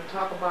why I'm going to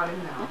talk about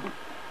him now.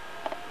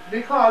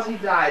 Because he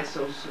died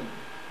so soon.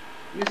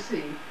 You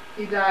see,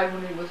 he died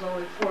when he was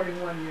only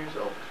 41 years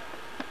old.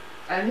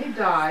 And he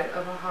died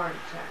of a heart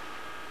attack.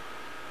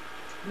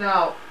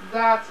 Now,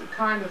 that's the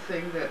kind of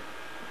thing that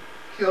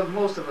killed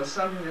most of us,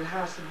 something that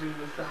has to do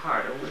with the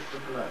heart or with the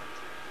blood,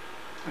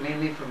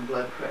 mainly from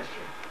blood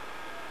pressure.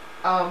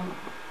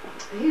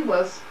 He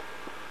was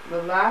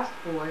the last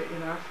boy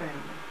in our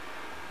family.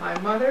 My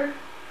mother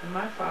and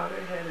my father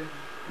had a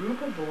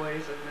group of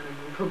boys and then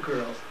a group of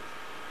girls.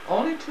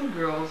 Only 2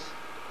 girls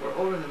were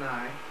older than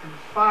I, and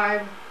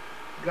 5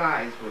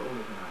 guys were older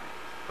than I,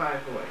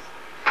 5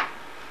 boys.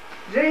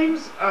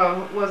 James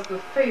was the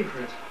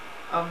favorite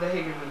of the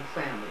Hagermann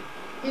family.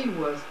 He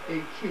was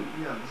a cute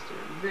youngster,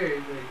 very,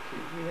 very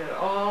cute. He had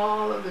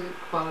all of the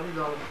qualities,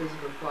 all the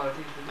physical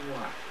qualities you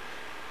want.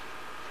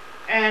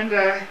 And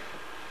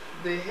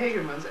the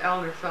Hagermans,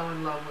 Eleanor fell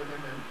in love with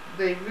him, and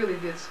they really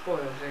did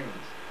spoil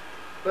James.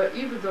 But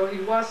even though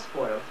he was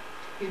spoiled,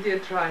 he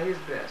did try his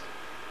best.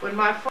 When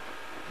my father,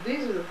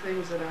 these are the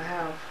things that I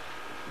have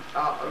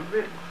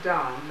written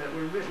down, that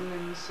were written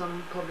in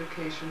some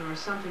publication or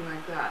something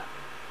like that.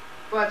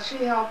 But she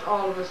helped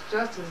all of us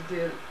just as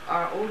did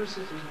our older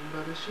sisters and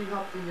brothers. She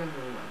helped the younger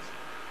ones.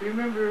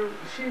 Remember,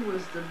 she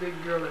was the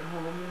big girl at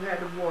home who had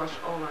to wash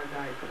all our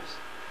diapers.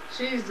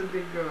 She's the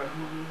big girl at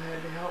home who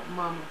had to help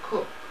Mama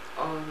cook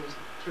all of those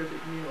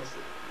terrific meals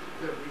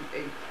that we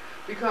ate.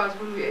 Because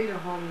when we ate at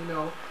home, you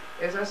know,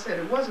 as I said,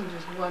 it wasn't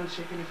just one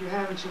chicken. If you're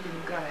having chicken,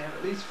 you've got to have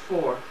at least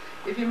 4.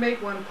 If you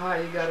make one pie,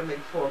 you got to make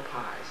 4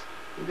 pies.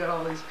 You've got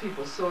all these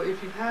people. So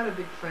if you've had a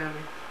big family,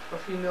 or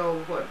if you know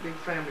what big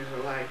families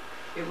are like,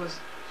 it was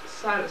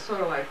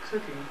sort of like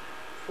cooking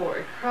for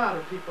a crowd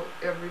of people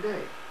every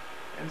day.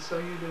 And so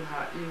you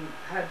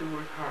had to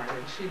work hard,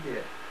 and she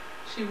did.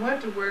 She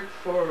went to work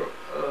for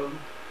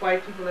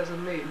white people as a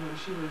maid when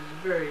she was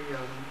very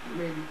young,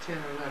 maybe 10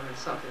 or 11,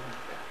 something like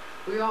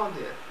that. We all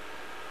did.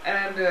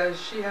 And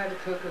she had to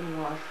cook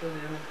and wash for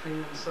them and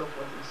clean and so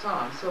forth and so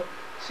on. So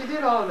she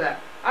did all of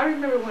that. I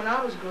remember when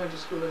I was going to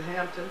school at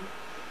Hampton,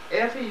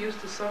 Effie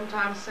used to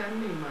sometimes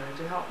send me money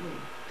to help me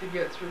to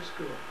get through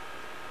school.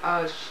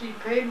 She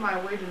paid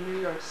my way to New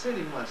York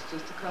City once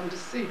just to come to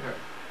see her.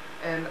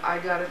 And I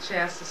got a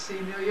chance to see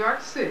New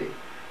York City.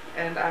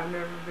 And I've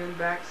never been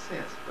back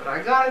since. But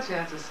I got a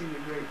chance to see the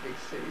great big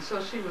city.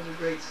 So she was a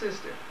great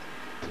sister.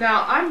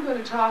 Now I'm going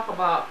to talk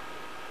about,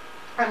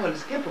 I'm going to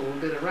skip a little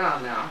bit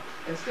around now.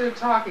 Instead of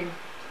talking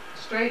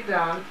straight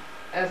down,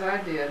 as I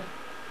did,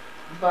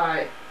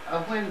 by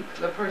when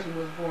the person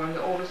was born,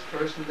 the oldest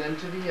first and then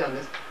to the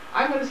youngest,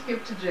 I'm going to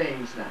skip to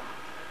James now.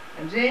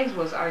 And James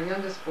was our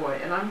youngest boy,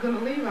 and I'm going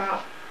to leave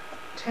out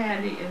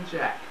Tandy and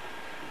Jack,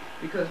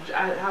 because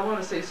I want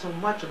to say so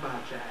much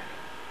about Jack,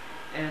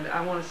 and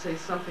I want to say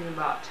something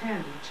about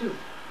Tandy too.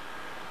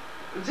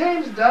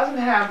 James doesn't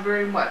have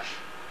very much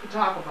to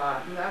talk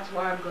about, and that's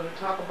why I'm going to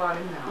talk about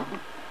him now,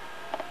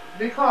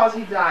 because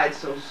he died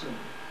so soon.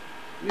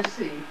 You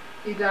see,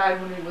 he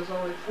died when he was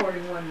only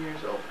 41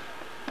 years old,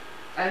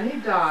 and he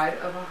died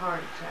of a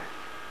heart attack.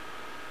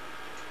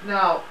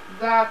 Now,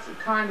 that's the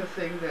kind of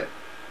thing that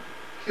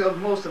killed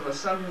most of us,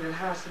 something that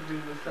has to do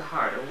with the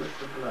heart or with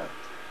the blood,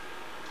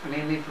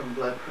 mainly from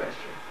blood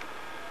pressure.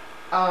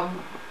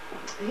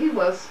 He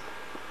was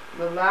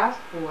the last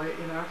boy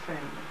in our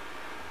family.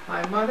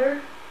 My mother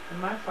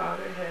and my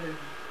father had a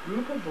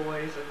group of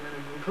boys and then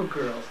a group of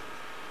girls.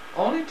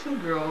 Only 2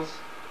 girls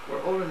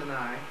were older than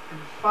I, and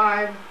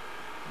 5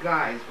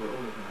 guys were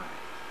older than I,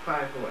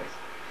 5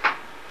 boys.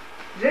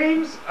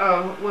 James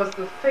was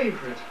the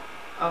favorite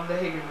of the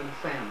Hagermann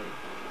family.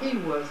 He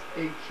was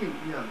a cute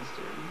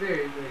youngster,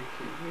 very, very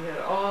cute. He had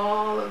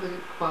all of the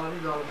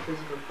qualities, all the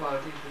physical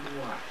qualities you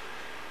want.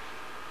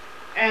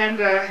 And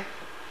the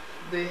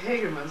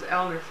Hagermans,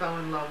 Eleanor fell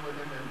in love with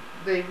him,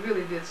 and they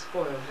really did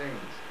spoil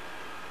James.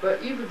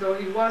 But even though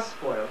he was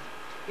spoiled,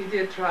 he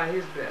did try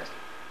his best.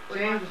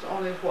 James was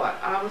only what?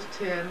 I was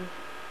 10,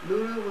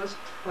 Lulu was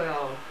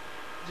 12,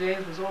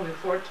 James was only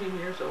 14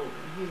 years old,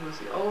 and he was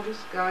the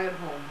oldest guy at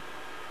home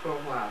for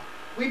a while.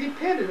 We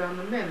depended on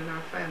the men in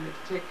our family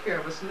to take care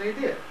of us, and they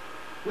did.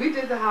 We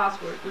did the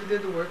housework, we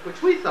did the work,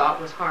 which we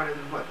thought was harder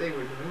than what they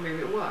were doing. Maybe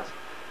it was.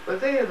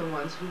 But they are the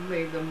ones who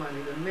made the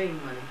money, the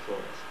main money for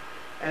us.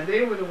 And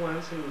they were the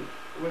ones who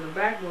were the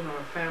backbone of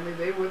our family.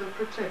 They were the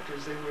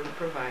protectors. They were the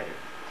providers.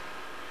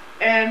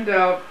 And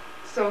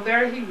so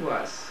there he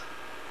was,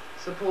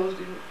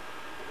 supposedly.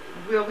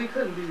 Well, we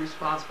couldn't be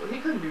responsible. He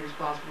couldn't be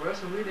responsible for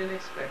us, and we didn't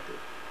expect it.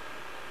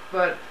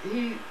 But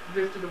he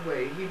drifted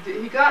away.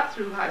 He got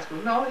through high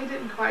school. No, he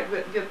didn't quite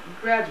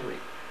graduate.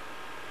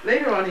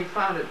 Later on, he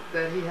found it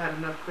that he had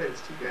enough credits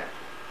to graduate.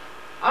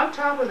 On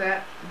top of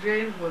that,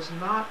 James was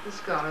not the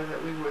scholar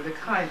that we were, the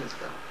kind of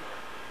scholar.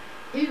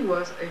 He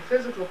was a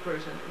physical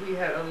person. He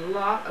had a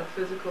lot of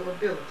physical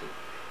ability.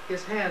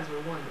 His hands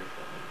were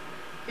wonderful.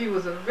 He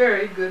was a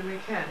very good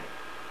mechanic.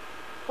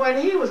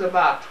 When he was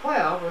about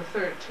 12 or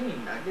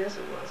 13, I guess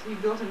it was, he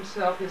built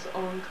himself his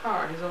own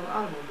car, his own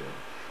automobile.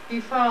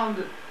 He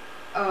found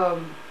a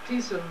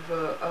piece of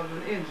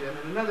an engine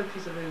and another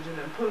piece of engine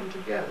and put them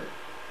together,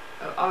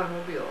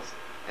 automobiles.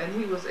 And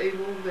he was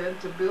able then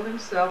to build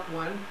himself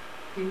one.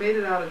 He made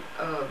it out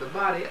of the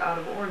body out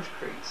of orange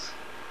crates.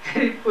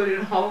 And he put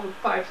in all the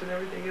pipes and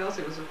everything else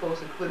he was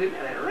supposed to put in,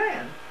 and it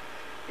ran.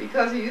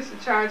 Because he used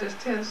to charge us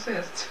 10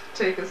 cents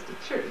to take us to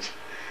church.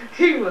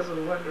 He was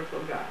a wonderful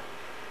guy.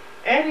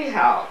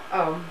 Anyhow,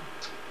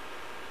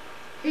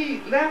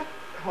 he left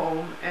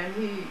home, and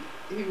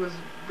he was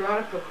brought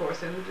up, of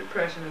course, in the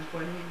Depression. Is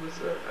when he was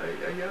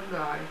a young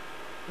guy,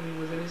 when he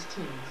was in his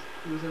teens.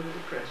 He was in the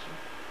Depression.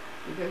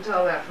 You can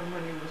tell that from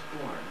when he was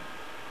born.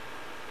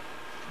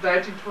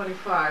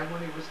 1925,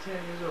 when he was 10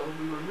 years old,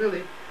 we were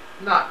really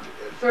not,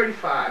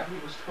 35, he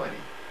was 20.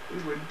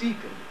 We were deep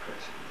in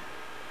Depression.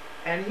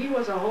 And he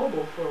was a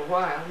hobo for a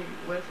while. He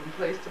went from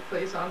place to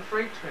place on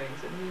freight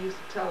trains, and he used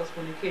to tell us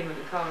when he came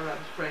into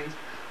Colorado Springs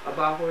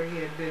about where he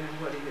had been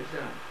and what he had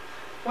done.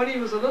 When he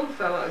was a little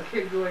fella, a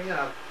kid growing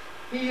up,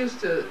 he used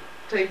to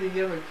take the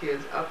younger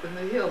kids up in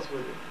the hills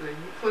with him, the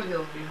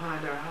foothills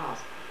behind our house.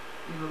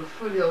 You know, the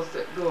foothills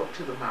that go up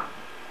to the mountain.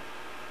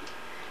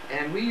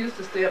 And we used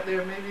to stay up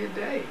there maybe a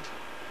day.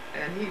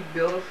 And he'd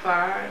build a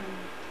fire, and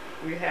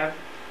we'd have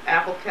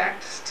apple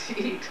cactus to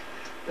eat.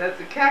 That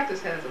the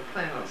cactus has a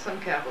plant on it. Some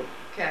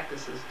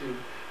cactuses do.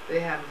 They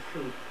have a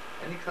fruit,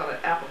 and he called it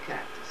apple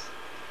cactus,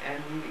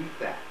 and we eat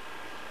that.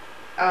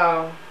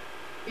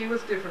 He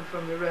was different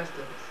from the rest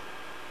of us.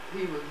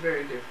 He was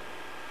very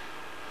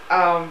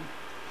different.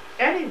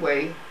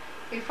 Anyway,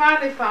 he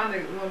finally found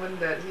a woman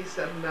that he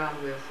settled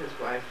down with, his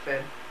wife,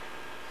 and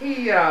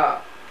he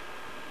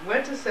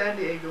went to San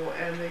Diego,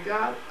 and they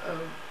got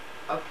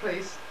a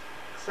place,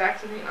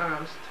 Saxony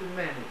Arms, to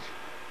manage.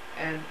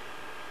 And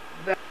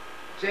that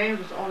James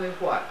was only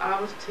what? I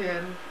was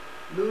 10,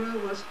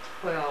 Lulu was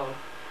 12,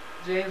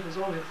 James was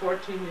only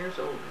 14 years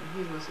old,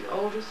 and he was the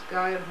oldest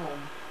guy at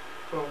home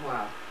for a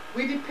while.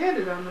 We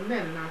depended on the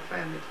men in our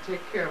family to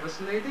take care of us,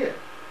 and they did.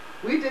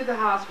 We did the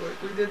housework,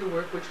 we did the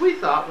work, which we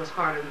thought was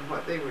harder than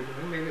what they were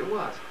doing. Maybe it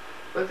was.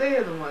 But they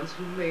are the ones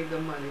who made the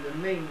money, the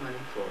main money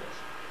for us.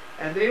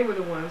 And they were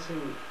the ones who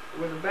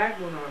were the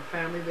backbone of our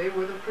family. They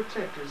were the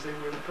protectors. They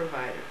were the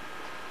providers.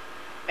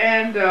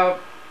 And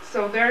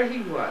so there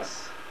he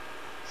was,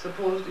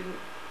 supposedly.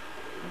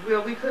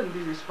 Well, we couldn't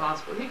be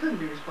responsible. He couldn't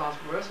be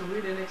responsible for us, and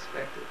we didn't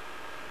expect it.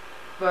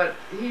 But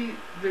he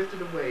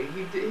drifted away.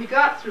 He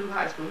got through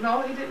high school.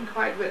 No, he didn't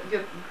quite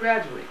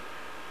graduate.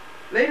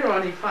 Later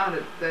on, he found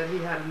it that he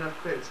had enough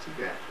credits to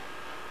graduate.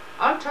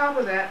 On top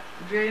of that,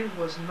 James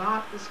was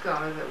not the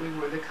scholar that we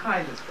were, the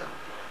kind of scholar.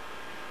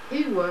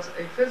 He was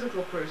a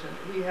physical person.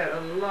 He had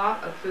a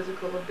lot of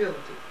physical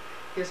ability.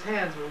 His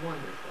hands were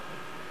wonderful.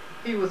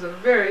 He was a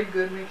very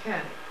good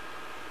mechanic.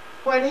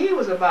 When he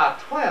was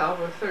about 12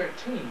 or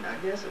 13, I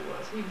guess it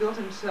was, he built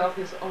himself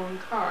his own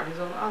car, his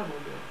own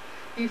automobile.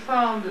 He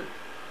found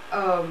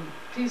a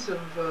piece of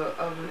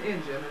an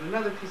engine and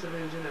another piece of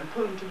engine and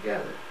put them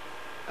together,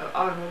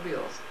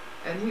 automobiles.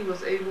 And he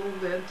was able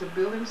then to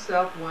build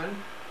himself one.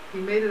 He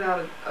made it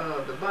out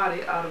of the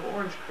body out of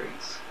orange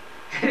crates.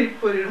 And he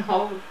put in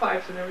all the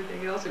pipes and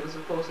everything else he was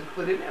supposed to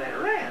put in, and it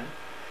ran.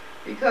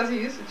 Because he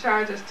used to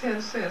charge us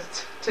 10 cents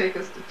to take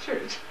us to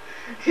church.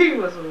 He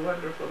was a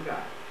wonderful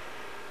guy.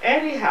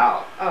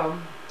 Anyhow,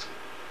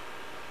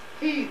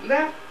 he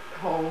left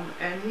home,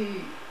 and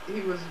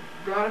he was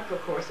brought up,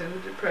 of course, in the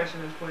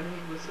Depression. Is when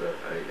he was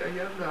a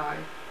young guy,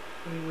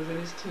 when he was in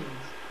his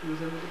teens. He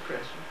was in the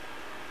Depression.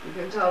 You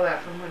can tell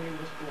that from when he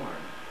was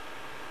born.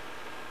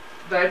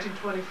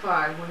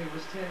 1925, when he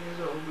was 10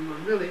 years old, we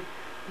were really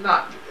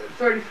not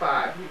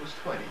 35, he was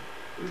 20.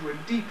 We were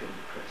deep in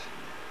depression.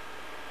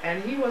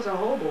 And he was a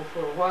hobo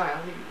for a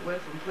while. He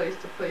went from place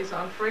to place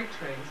on freight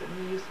trains, and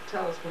he used to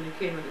tell us when he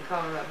came into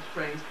Colorado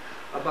Springs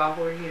about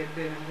where he had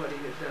been and what he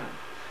had done.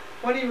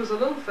 When he was a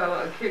little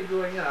fella, a kid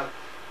growing up,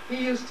 he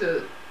used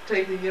to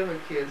take the younger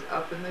kids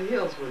up in the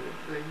hills with him,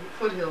 the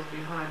foothills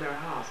behind our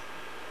house.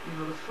 You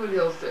know, the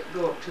foothills that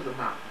go up to the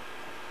mountain.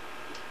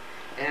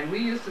 And we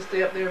used to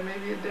stay up there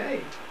maybe a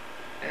day.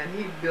 And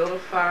he'd build a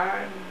fire,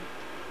 and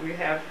we'd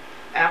have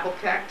apple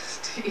cactus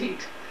to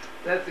eat.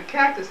 That the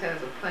cactus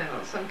has a plant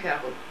on it. Some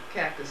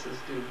cactuses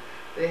do.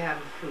 They have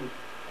a fruit,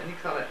 and he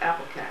called it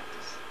apple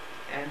cactus,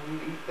 and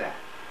we'd eat that.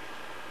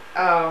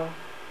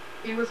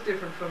 He was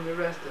different from the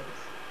rest of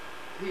us.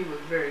 He was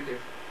very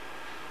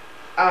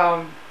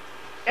different.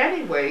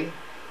 Anyway,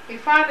 he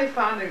finally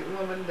found a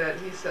woman that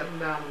he settled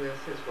down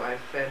with, his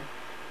wife, and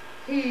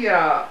he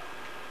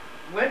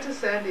went to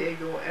San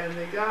Diego, and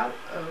they got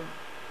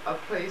a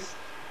place,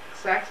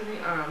 Saxony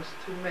Arms,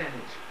 to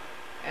manage.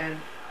 And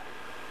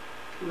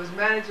he was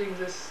managing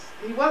this.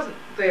 He wasn't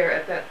there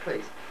at that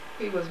place.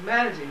 He was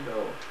managing,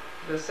 though,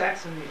 the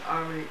Saxony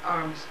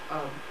Arms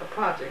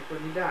project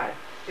when he died.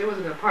 It was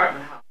an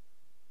apartment house.